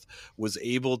so forth was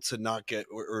able to not get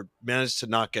or managed to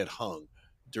not get hung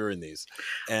during these.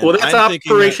 And Well, that's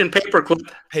Operation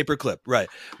Paperclip. Paperclip, right?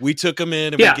 We took him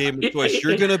in and Yeah. we gave him a choice.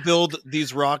 You're going to build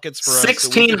these rockets for us.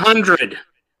 1600.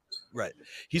 Right.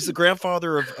 He's the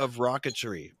grandfather of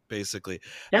rocketry, basically.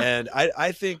 Yeah. And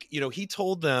I think, he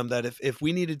told them that if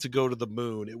we needed to go to the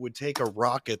moon, it would take a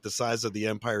rocket the size of the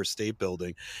Empire State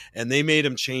Building. And they made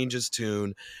him change his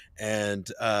tune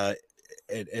and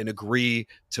agree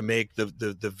to make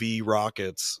the V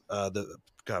rockets,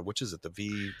 which is it? The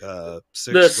V6?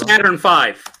 The Saturn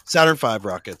V. Saturn V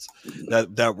rockets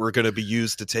that were going to be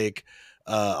used to take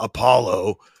the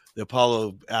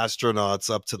Apollo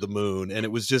astronauts up to the moon. And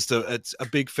it was just it's a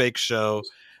big fake show.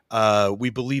 We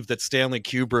believe that Stanley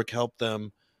Kubrick helped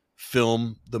them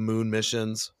film the moon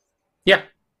missions. Yeah.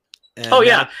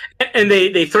 And and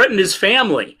they threatened his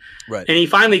family. Right. And he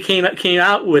finally came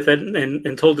out with it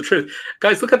and told the truth.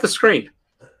 Guys, look at the screen.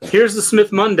 Here's the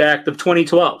Smith-Mundt Act of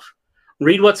 2012.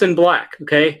 Read what's in black,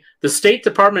 okay? The State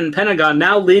Department and Pentagon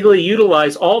now legally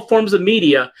utilize all forms of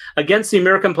media against the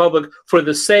American public for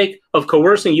the sake of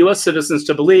coercing U.S. citizens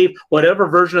to believe whatever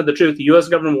version of the truth the U.S.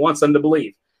 government wants them to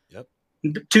believe. Yep.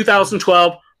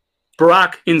 2012,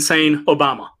 Barack Insane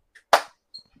Obama.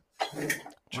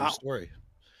 True story.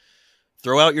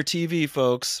 Throw out your TV,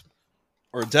 folks,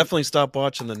 or definitely stop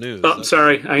watching the news. Oh,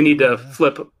 sorry. I need to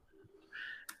flip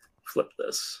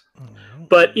this.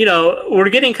 But, we're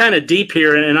getting kind of deep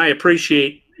here, and I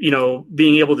appreciate,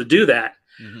 being able to do that.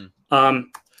 Mm-hmm.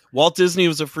 Walt Disney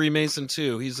was a Freemason,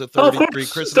 too. He's a 33. Oh, of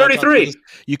course. Chris 33.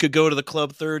 You could go to the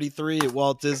Club 33 at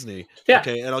Walt Disney. Yeah.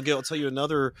 Okay, and I'll tell you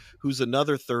another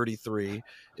 33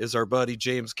 is our buddy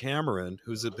James Cameron,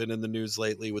 who's been in the news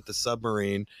lately with the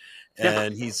submarine.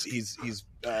 And he's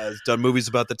done movies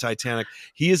about the Titanic.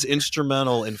 He is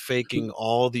instrumental in faking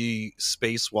all the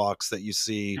spacewalks that you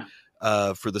see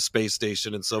for the space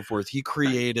station and so forth. He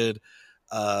created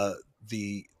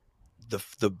the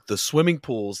swimming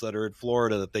pools that are in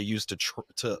Florida that they used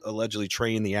to allegedly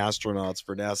train the astronauts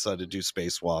for NASA to do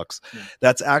spacewalks. Yeah.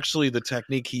 That's actually the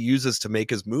technique he uses to make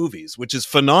his movies, which is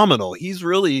phenomenal. He's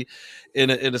really, in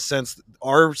a sense,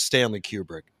 our Stanley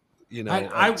Kubrick.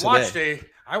 I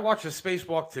watched a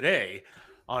spacewalk today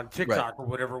on TikTok or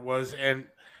whatever it was, and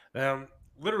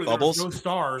literally Bubbles? there was no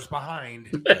stars behind.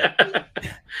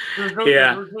 There's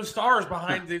no stars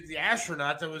behind the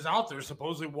astronaut that was out there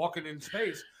supposedly walking in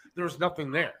space. There was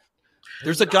nothing there.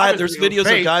 There's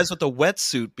videos of guys with a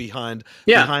wetsuit behind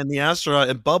the astronaut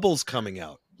and bubbles coming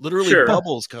out. Literally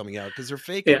bubbles coming out because they're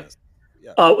faking it.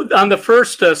 Yeah. On the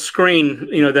first screen,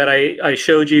 that I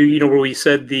showed you, where we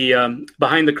said the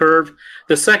behind the curve.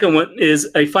 The second one is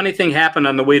a funny thing happened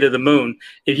on the way to the moon.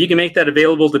 If you can make that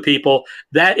available to people,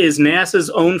 that is NASA's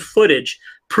own footage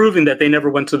proving that they never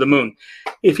went to the moon.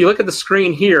 If you look at the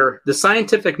screen here, the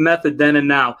scientific method then and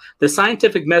now, the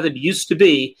scientific method used to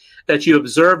be that you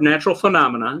observe natural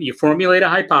phenomena, you formulate a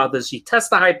hypothesis, you test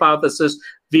the hypothesis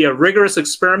via rigorous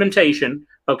experimentation,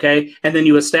 okay, and then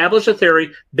you establish a theory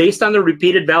based on the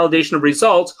repeated validation of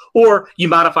results, or you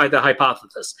modify the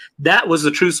hypothesis. That was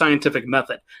the true scientific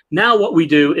method. Now what we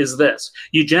do is this.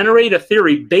 You generate a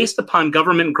theory based upon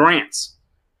government grants.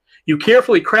 You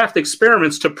carefully craft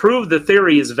experiments to prove the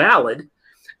theory is valid.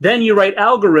 Then you write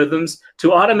algorithms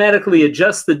to automatically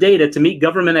adjust the data to meet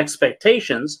government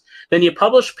expectations. Then you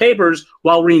publish papers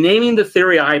while renaming the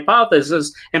theory a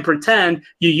hypothesis and pretend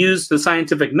you used the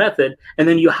scientific method. And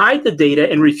then you hide the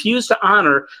data and refuse to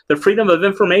honor the Freedom of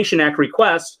Information Act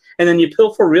request. And then you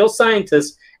pilfer real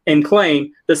scientists and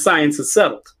claim the science is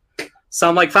settled.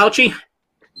 Sound like Fauci?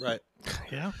 Right.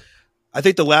 Yeah. I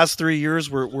think the last 3 years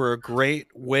were a great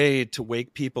way to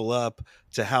wake people up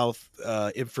to how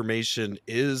information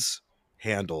is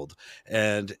handled.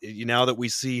 And now that we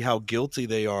see how guilty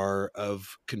they are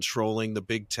of controlling the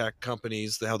big tech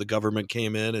companies, how the government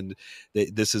came in and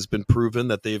this has been proven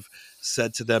that they've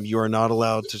said to them, you are not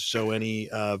allowed to show any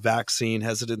vaccine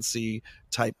hesitancy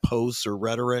type posts or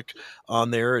rhetoric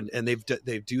on there. And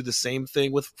they do the same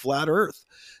thing with Flat Earth.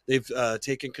 They've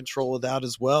taken control of that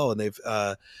as well. And they've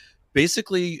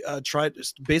basically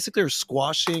are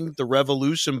squashing the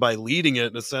revolution by leading it,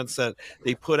 in a sense that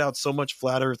they put out so much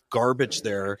flat earth garbage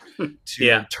there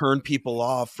to turn people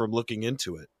off from looking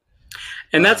into it.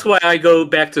 And that's why I go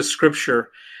back to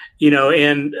scripture.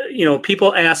 And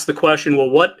people ask the question, well,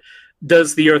 what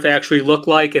does the Earth actually look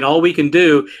like? And all we can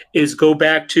do is go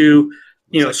back to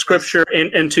scripture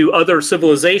and to other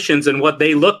civilizations and what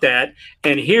they looked at.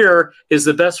 And here is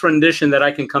the best rendition that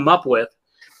I can come up with.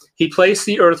 He placed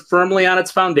the earth firmly on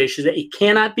its foundation. It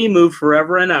cannot be moved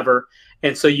forever and ever.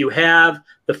 And so you have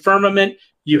the firmament,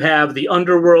 you have the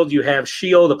underworld, you have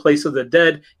Sheol, the place of the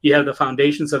dead, you have the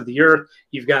foundations of the earth,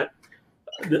 you've got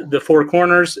the four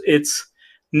corners. It's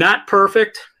not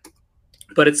perfect,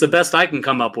 but it's the best I can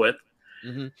come up with.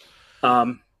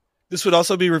 Mm-hmm. This would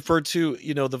also be referred to,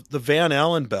 the Van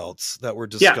Allen belts that were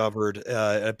discovered,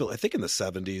 I think in the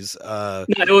 70s.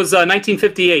 Yeah, it was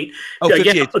 1958. Oh,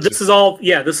 58. This is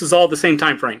all the same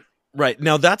time frame. Right.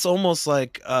 Now, that's almost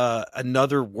like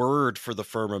another word for the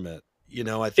firmament.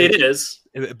 I think it is.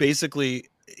 Basically,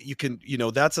 you can,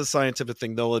 that's a scientific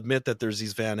thing. They'll admit that there's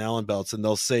these Van Allen belts, and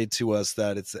they'll say to us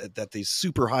that it's that these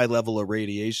super high level of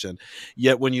radiation.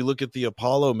 Yet when you look at the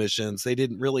Apollo missions, they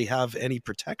didn't really have any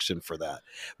protection for that.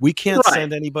 We can't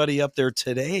send anybody up there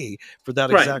today for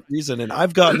that exact reason. And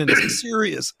I've gotten into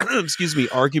serious,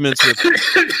 arguments with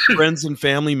friends and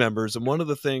family members. And one of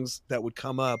the things that would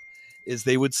come up is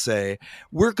they would say,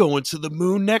 we're going to the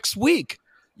moon next week.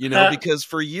 Because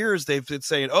for years they've been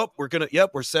saying,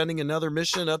 we're sending another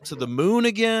mission up to the moon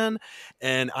again.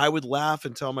 And I would laugh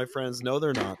and tell my friends, no,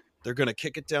 they're not. They're going to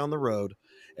kick it down the road.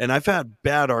 And I've had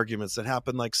bad arguments that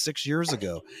happened like 6 years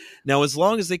ago. Now, as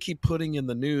long as they keep putting in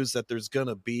the news that there's going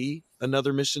to be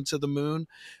another mission to the moon,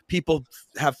 people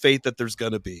have faith that there's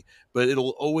going to be. But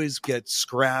it'll always get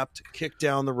scrapped, kicked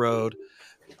down the road.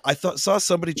 I saw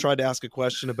somebody try to ask a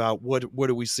question about what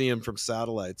are we seeing from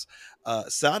satellites.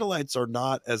 Satellites are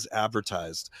not as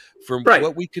advertised. From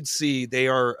what we could see, they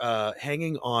are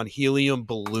hanging on helium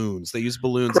balloons. They use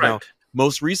balloons now.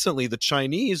 Most recently, the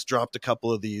Chinese dropped a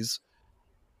couple of these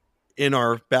in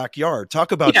our backyard.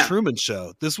 Talk about Truman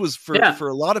Show. This was for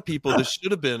a lot of people. This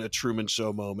should have been a Truman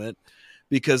Show moment.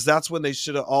 Because that's when they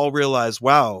should have all realized,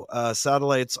 wow,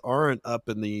 satellites aren't up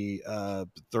in the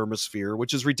thermosphere,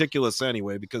 which is ridiculous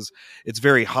anyway, because it's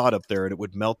very hot up there and it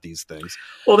would melt these things.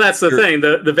 Well, that's the thing.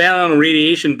 The Van Allen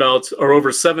radiation belts are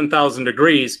over 7,000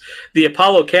 degrees. The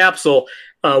Apollo capsule,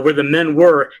 where the men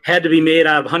were, had to be made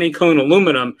out of honeycomb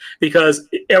aluminum because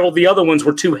all the other ones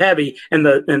were too heavy and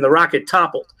the rocket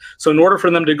toppled. So in order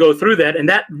for them to go through that, and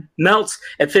that melts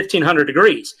at 1,500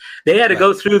 degrees, they had to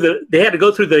go through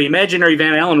the imaginary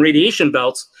Van Allen radiation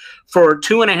belts for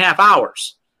 2.5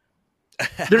 hours.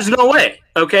 There's no way.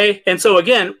 Okay. And so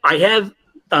again, I have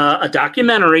a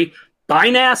documentary by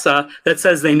NASA that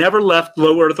says they never left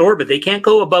low Earth orbit. They can't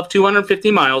go above 250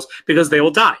 miles because they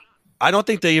will die. I don't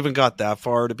think they even got that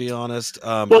far, to be honest.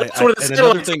 Well, that's where the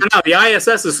satellites are now. The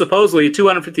ISS is supposedly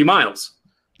 250 miles.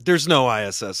 There's no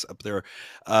ISS up there.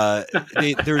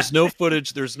 There's no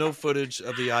footage. There's no footage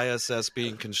of the ISS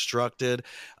being constructed.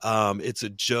 It's a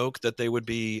joke that they would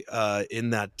be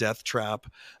in that death trap.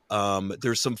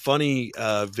 There's some funny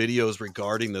videos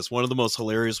regarding this. One of the most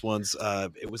hilarious ones,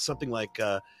 it was something like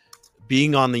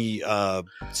being on the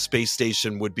space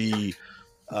station would be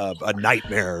a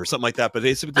nightmare or something like that. But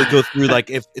they typically go through, like,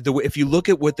 if you look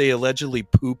at what they allegedly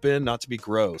poop in, not to be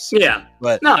gross,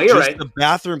 but no, you're right. The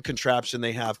bathroom contraption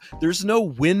they have, there's no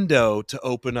window to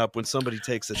open up when somebody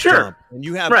takes a dump, and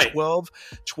you have 12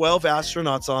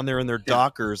 astronauts on there in their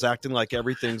dockers acting like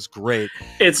everything's great.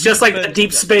 It's just like the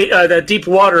deep space, that deep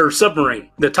water submarine,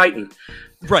 the Titan.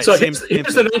 Right. So here's the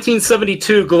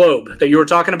 1972 globe that you were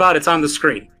talking about. It's on the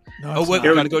screen. No, wait,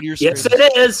 I got to go to your screen. Yes,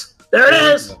 it is. There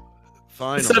it is.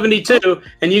 Fine. 72,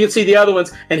 and you can see the other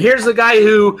ones. And here's the guy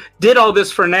who did all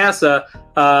this for NASA,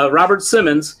 Robert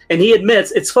Simmons, and he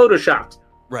admits it's photoshopped.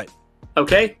 Right.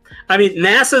 Okay. I mean,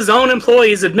 NASA's own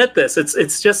employees admit this.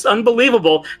 It's just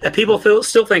unbelievable that people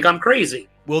still think I'm crazy.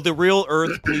 Will the real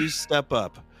Earth please step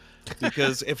up?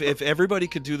 Because if everybody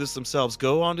could do this themselves,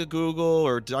 go onto Google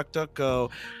or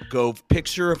DuckDuckGo, go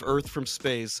picture of Earth from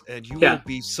space, and you will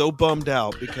be so bummed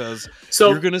out because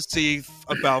you're going to see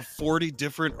about 40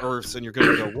 different Earths, and you're going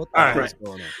to go, what the hell is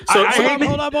going on? So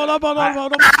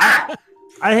hold up.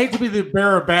 I hate to be the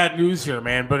bearer of bad news here,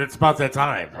 man, but it's about that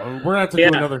time. We're going to have to do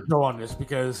another show on this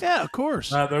because of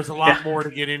course. There's a lot more to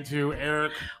get into,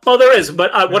 Eric. Oh, there is.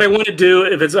 But what I want to do,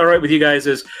 if it's all right with you guys,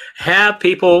 is have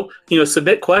people,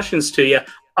 submit questions to you.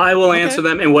 I will answer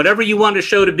them. And whatever you want a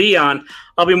show to be on,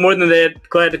 I'll be more than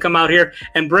glad to come out here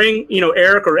and bring,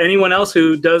 Eric or anyone else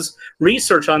who does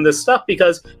research on this stuff,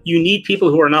 because you need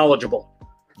people who are knowledgeable.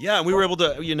 Yeah, and we were able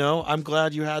to, I'm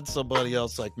glad you had somebody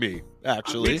else like me,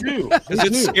 actually. Me too. Because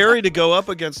it's scary to go up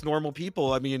against normal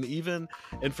people. I mean,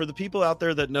 and for the people out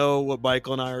there that know what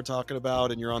Michael and I are talking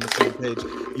about and you're on the same page,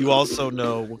 you also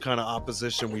know what kind of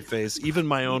opposition we face. Even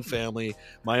my own family,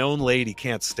 my own lady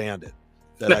can't stand it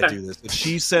that I do this. If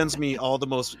she sends me all the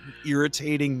most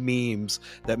irritating memes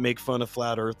that make fun of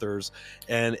flat earthers,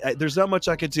 and there's not much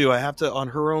I could do. I have to, on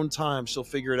her own time, she'll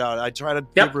figure it out. I try to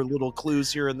give her little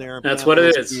clues here and there. That's what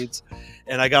it is. Seeds,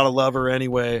 and I gotta love her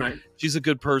anyway. Right. She's a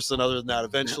good person. Other than that,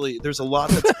 eventually, there's a lot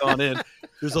that's gone in.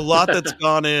 There's a lot that's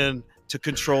gone in to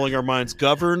controlling our minds.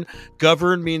 Govern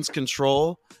means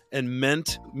control, and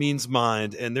ment means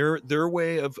mind, and their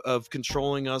way of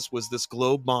controlling us was this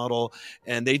globe model,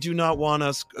 and they do not want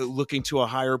us looking to a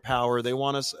higher power. They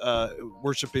want us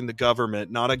worshiping the government,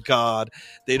 not a god.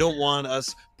 They don't want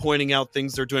us pointing out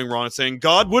things they're doing wrong and saying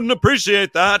God wouldn't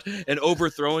appreciate that and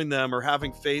overthrowing them, or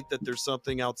having faith that there's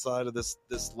something outside of this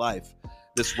life,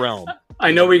 this realm.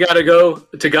 I know we got to go.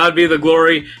 To God be the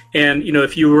glory. And,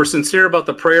 if you were sincere about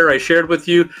the prayer I shared with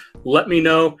you, let me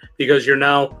know, because you're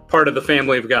now part of the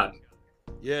family of God.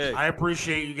 Yeah. I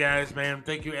appreciate you guys, man.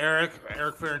 Thank you, Eric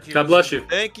Ferrantino. God bless you.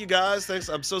 Thank you, guys. Thanks.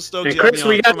 I'm so stoked. And Chris,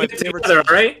 we got to get together,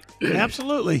 all right?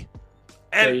 Absolutely.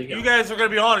 And you guys are going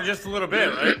to be on in just a little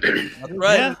bit, right? That's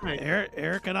right. Yeah.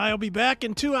 Eric and I will be back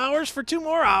in 2 hours for 2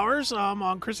 more hours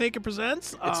on Chris Aiken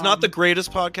Presents. It's not the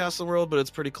greatest podcast in the world, but it's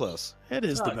pretty close. It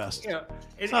is the best. Yeah.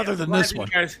 It's other than this one.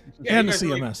 Guys, and the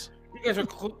CMS. You guys are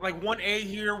like 1A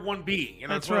here, 1B.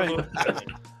 That's right.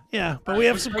 Yeah, but we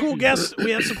have some cool guests.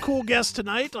 We have some cool guests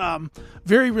tonight.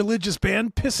 Very religious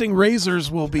band, Pissing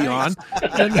Razors, will be on,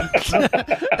 and,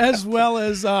 as well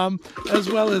as John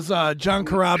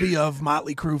Corabi of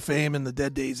Motley Crue fame and the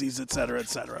Dead Daisies, et cetera, et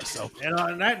cetera. So, and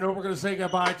on that note, we're going to say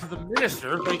goodbye to the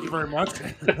minister. Thank you very much.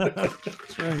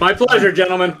 right. My pleasure,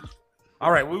 gentlemen.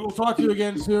 All right, we will talk to you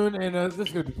again soon, and this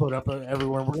is going to be put up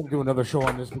everywhere. We're going to do another show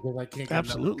on this because I can't get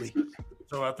absolutely.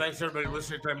 So thanks everybody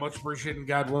listening today. Much appreciated. And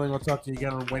God willing, we'll talk to you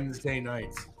again on Wednesday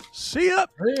nights. See ya.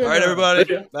 All right, everybody.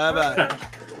 Bye-bye.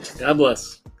 God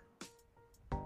bless.